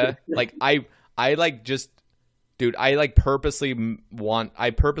idea. Like I like just, dude, I like purposely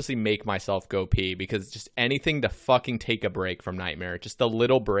make myself go pee because just anything to fucking take a break from nightmare. Just the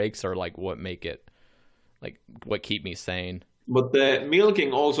little breaks are like what make it, like what keep me sane. But the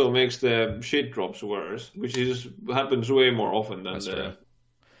milking also makes the shit drops worse, which happens way more often than the.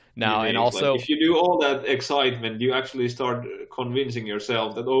 Now, and also, like if you do all that excitement, you actually start convincing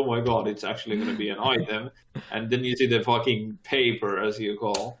yourself that, oh my god, it's actually going to be an item. And then you see the fucking paper, as you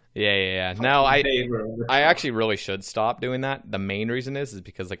call. Yeah. No, I actually really should stop doing that. The main reason is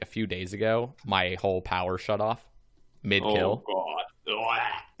because like a few days ago, my whole power shut off mid-kill. Oh god.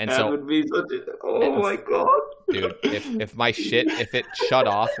 And that so, would be such a, my god. Dude, if it shut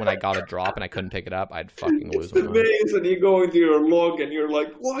off when I got a drop and I couldn't pick it up, I'd fucking lose my mind. Maze, and you go into your log and you're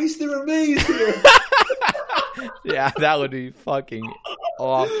like, why is there a maze here? Yeah, that would be fucking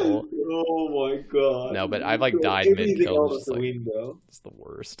awful. Oh my god. No, but I've like died mid-kill. It's the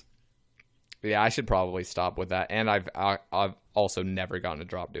worst. Yeah, I should probably stop with that. And I've also never gotten a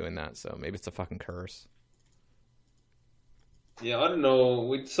drop doing that, so maybe it's a fucking curse. Yeah, I don't know.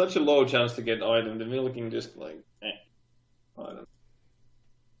 With such a low chance to get item, the milking just like, I don't know.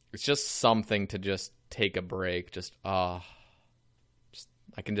 It's just something to just take a break. I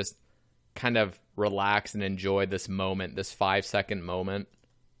can just kind of relax and enjoy this moment, this 5-second moment.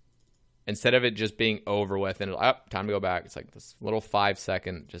 Instead of it just being over with and time to go back. It's like this little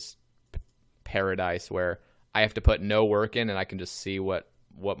 5-second just paradise where I have to put no work in and I can just see what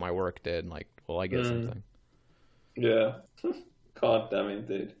my work did. Like, well, I get something. Yeah. God damn it,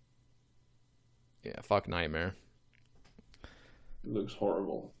 dude. Yeah, fuck nightmare. It looks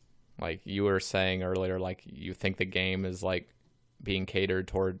horrible. Like you were saying earlier, like you think the game is like being catered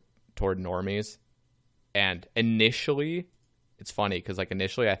toward normies. And initially, it's funny because like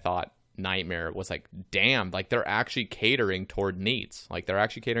initially I thought Nightmare was like, damn, like they're actually catering toward neats. Like they're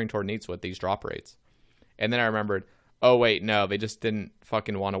actually catering toward neats with these drop rates. And then I remembered, oh wait, no, they just didn't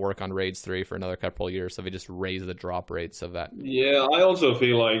fucking want to work on Raids 3 for another couple of years, so they just raised the drop rates of that. Yeah, I also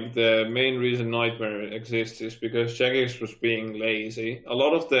feel like the main reason Nightmare exists is because Jagex was being lazy. A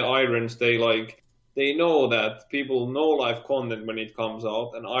lot of the irons, they know that people know live content when it comes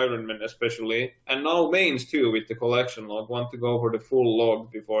out, and Ironman especially, and now mains too with the collection log want to go for the full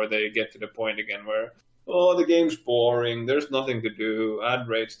log before they get to the point again where, oh, the game's boring, there's nothing to do, add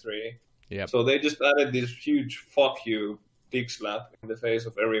Raids 3. Yep. So they just added this huge fuck you dick slap in the face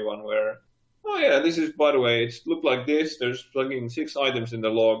of everyone where, oh yeah, this is, by the way, it's looked like this, there's fucking 6 items in the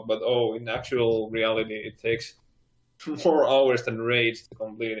log, but oh, in actual reality it takes more hours than Raids to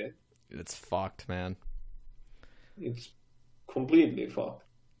complete it. It's fucked, man. It's completely fucked.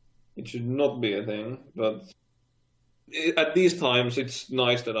 It should not be a thing, but at these times it's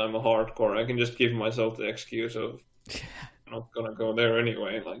nice that I'm a hardcore. I can just give myself the excuse of I'm not gonna go there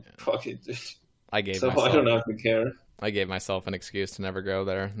anyway. Like, fuck it. I don't have to care. I gave myself an excuse to never go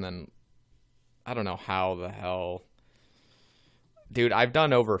there, and then I don't know how the hell. Dude, I've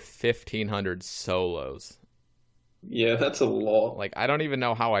done over 1,500 solos. Yeah, that's a lot. Like, I don't even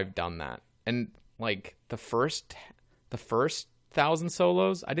know how I've done that. And like the first 1,000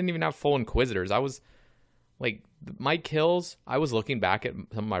 solos, I didn't even have full Inquisitors. I was like, my kills, I was looking back at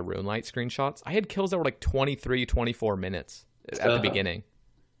some of my RuneLite screenshots. I had kills that were like 23, 24 minutes at the beginning.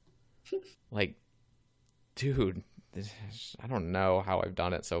 Like, dude, I don't know how I've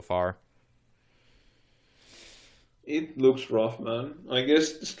done it so far. It looks rough, man. I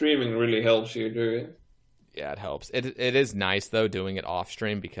guess streaming really helps you do it. Yeah, it helps. It is nice, though, doing it off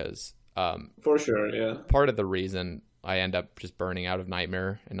stream because... for sure, yeah. Part of the reason I end up just burning out of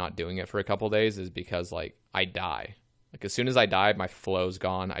Nightmare and not doing it for a couple days is because, like, I die. Like, as soon as I die, my flow's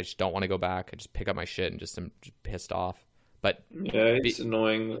gone. I just don't want to go back. I just pick up my shit and just am just pissed off. But yeah, it's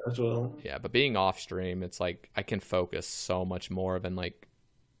annoying as well. Yeah, but being off stream, it's like I can focus so much more than, like,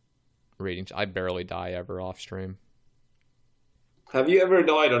 reading. I barely die ever off stream. Have you ever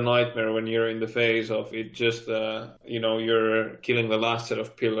died on Nightmare when you're in the phase of it just, you're killing the last set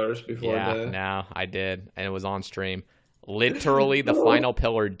of pillars before no, I did. And it was on stream. Literally, the final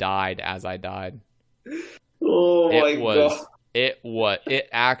pillar died as I died. Oh my god. It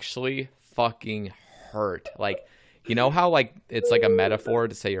actually fucking hurt. Like, you know how like it's like a metaphor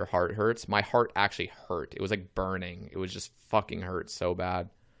to say your heart hurts? My heart actually hurt. It was like burning. It was just fucking hurt so bad.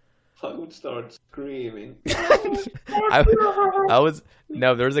 I would start screaming. There's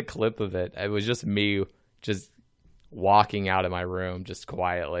a clip of it. It was just me just walking out of my room just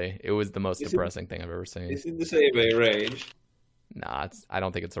quietly. It was the most depressing thing I've ever seen. Is it the same way rage? Nah, I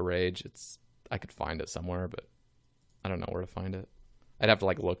don't think it's a rage. I could find it somewhere, but I don't know where to find it. I'd have to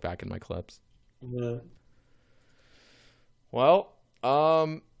like look back in my clips. Yeah. Well,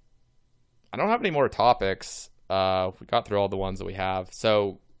 I don't have any more topics. We got through all the ones that we have.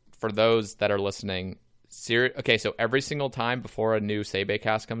 So for those that are listening, okay, so every single time before a new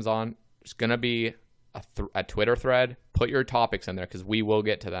SeiBeiCast comes on, there's going to be a Twitter thread. Put your topics in there because we will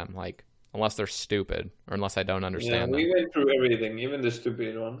get to them, like, unless they're stupid or unless I don't understand them. We went through everything, even the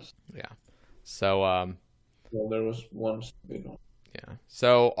stupid ones. Yeah. So, well, there was one stupid one. Yeah.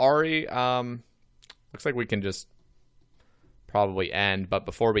 So, Ari, looks like we can just probably end. But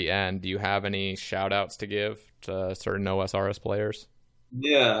before we end, do you have any shout-outs to give to certain OSRS players?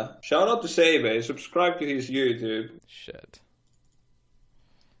 Yeah. Shout out to Seibei. Subscribe to his YouTube. Shit.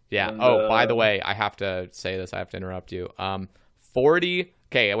 Yeah. And, by the way, I have to say this. I have to interrupt you. 40...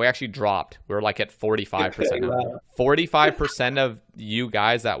 Okay, we actually dropped. We're like at 45% now. 45% of you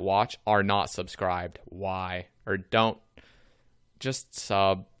guys that watch are not subscribed. Why? Or don't just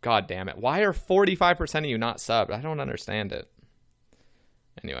sub. God damn it. Why are 45% of you not subbed? I don't understand it.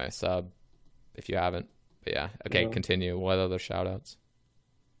 Anyway, sub if you haven't. But yeah. Okay, Continue. What other shout-outs?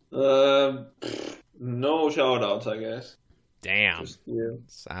 No shout-outs, I guess. Damn.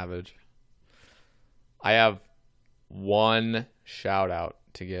 Savage. I have one shout-out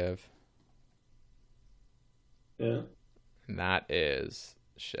to give. Yeah. And that is...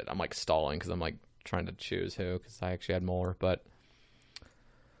 Shit, I'm like stalling because I'm like trying to choose who because I actually had more, but...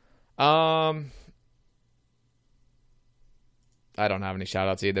 I don't have any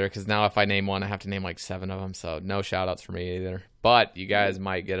shout-outs either because now if I name one, I have to name like 7 of them, so no shout-outs for me either. But you guys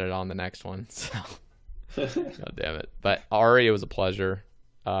might get it on the next one, so... God damn it. But Ari, it was a pleasure.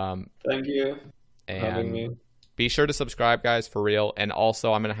 Thank you for having me. Be sure to subscribe, guys, for real. And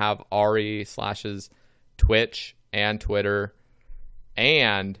also, I'm going to have Ari/'s Twitch and Twitter.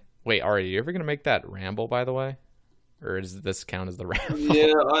 And, wait, Ari, are you ever going to make that ramble, by the way? Or does this count as the ramble?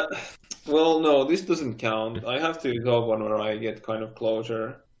 Yeah, well, no, this doesn't count. I have to go one where I get kind of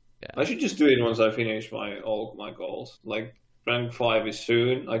closer. Yeah. I should just do it once I finish all my goals. Like, rank 5 is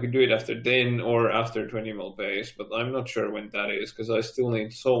soon. I could do it after Din or after 20 mil base, but I'm not sure when that is because I still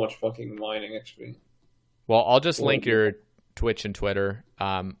need so much fucking mining XP. Well, I'll just link your Twitch and Twitter.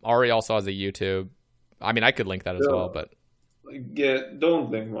 Ari also has a YouTube. I mean, I could link that as well, but... Yeah,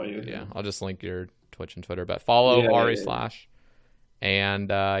 don't link my YouTube. Yeah, I'll just link your Twitch and Twitter. But follow Ari/.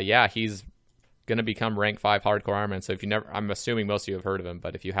 And, he's going to become rank 5 hardcore Ironman. So if you never... I'm assuming most of you have heard of him,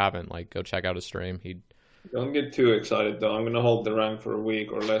 but if you haven't, like, go check out his stream. Don't get too excited, though. I'm going to hold the rank for a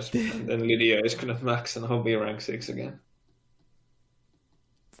week or less, and then Lydia is going to max, and I'll be rank 6 again.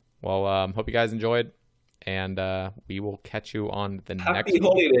 Well, hope you guys enjoyed. And we will catch you on the next... Happy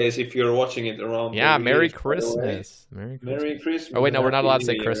holidays if you're watching it around. Yeah, Merry Christmas. Merry Christmas. Oh, wait, no, we're not allowed to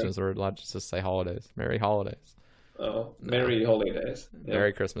say Christmas. We're allowed to just say holidays. Merry holidays. Oh, Merry holidays. Yeah.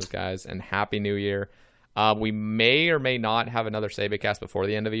 Merry Christmas, guys, and Happy New Year. We may or may not have another SeiBeiCast before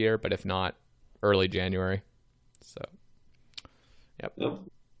the end of the year, but if not, early January. So, yep.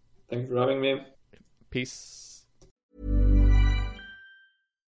 Thanks for having me. Peace.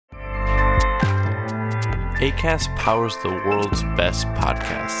 Acast powers the world's best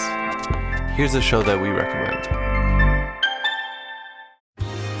podcasts. Here's a show that we recommend.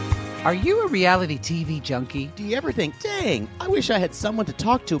 Are you a reality TV junkie? Do you ever think, dang, I wish I had someone to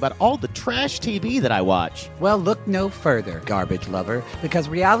talk to about all the trash TV that I watch? Well, look no further, garbage lover, because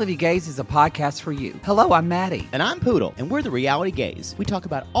Reality Gaze is a podcast for you. Hello, I'm Maddie. And I'm Poodle, and we're the Reality Gaze. We talk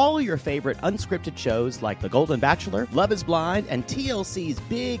about all your favorite unscripted shows like The Golden Bachelor, Love is Blind, and TLC's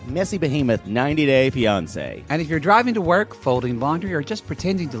big, messy behemoth, 90 Day Fiancé. And if you're driving to work, folding laundry, or just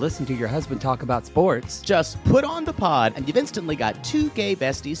pretending to listen to your husband talk about sports, just put on the pod, and you've instantly got 2 gay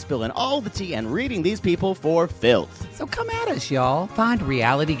besties spilling all the tea and reading these people for filth. So come at us, y'all. Find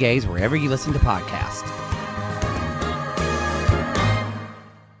Reality Gaze wherever you listen to podcasts.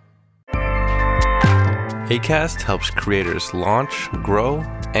 Acast helps creators launch, grow,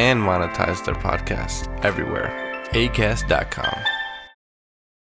 and monetize their podcasts everywhere. Acast.com.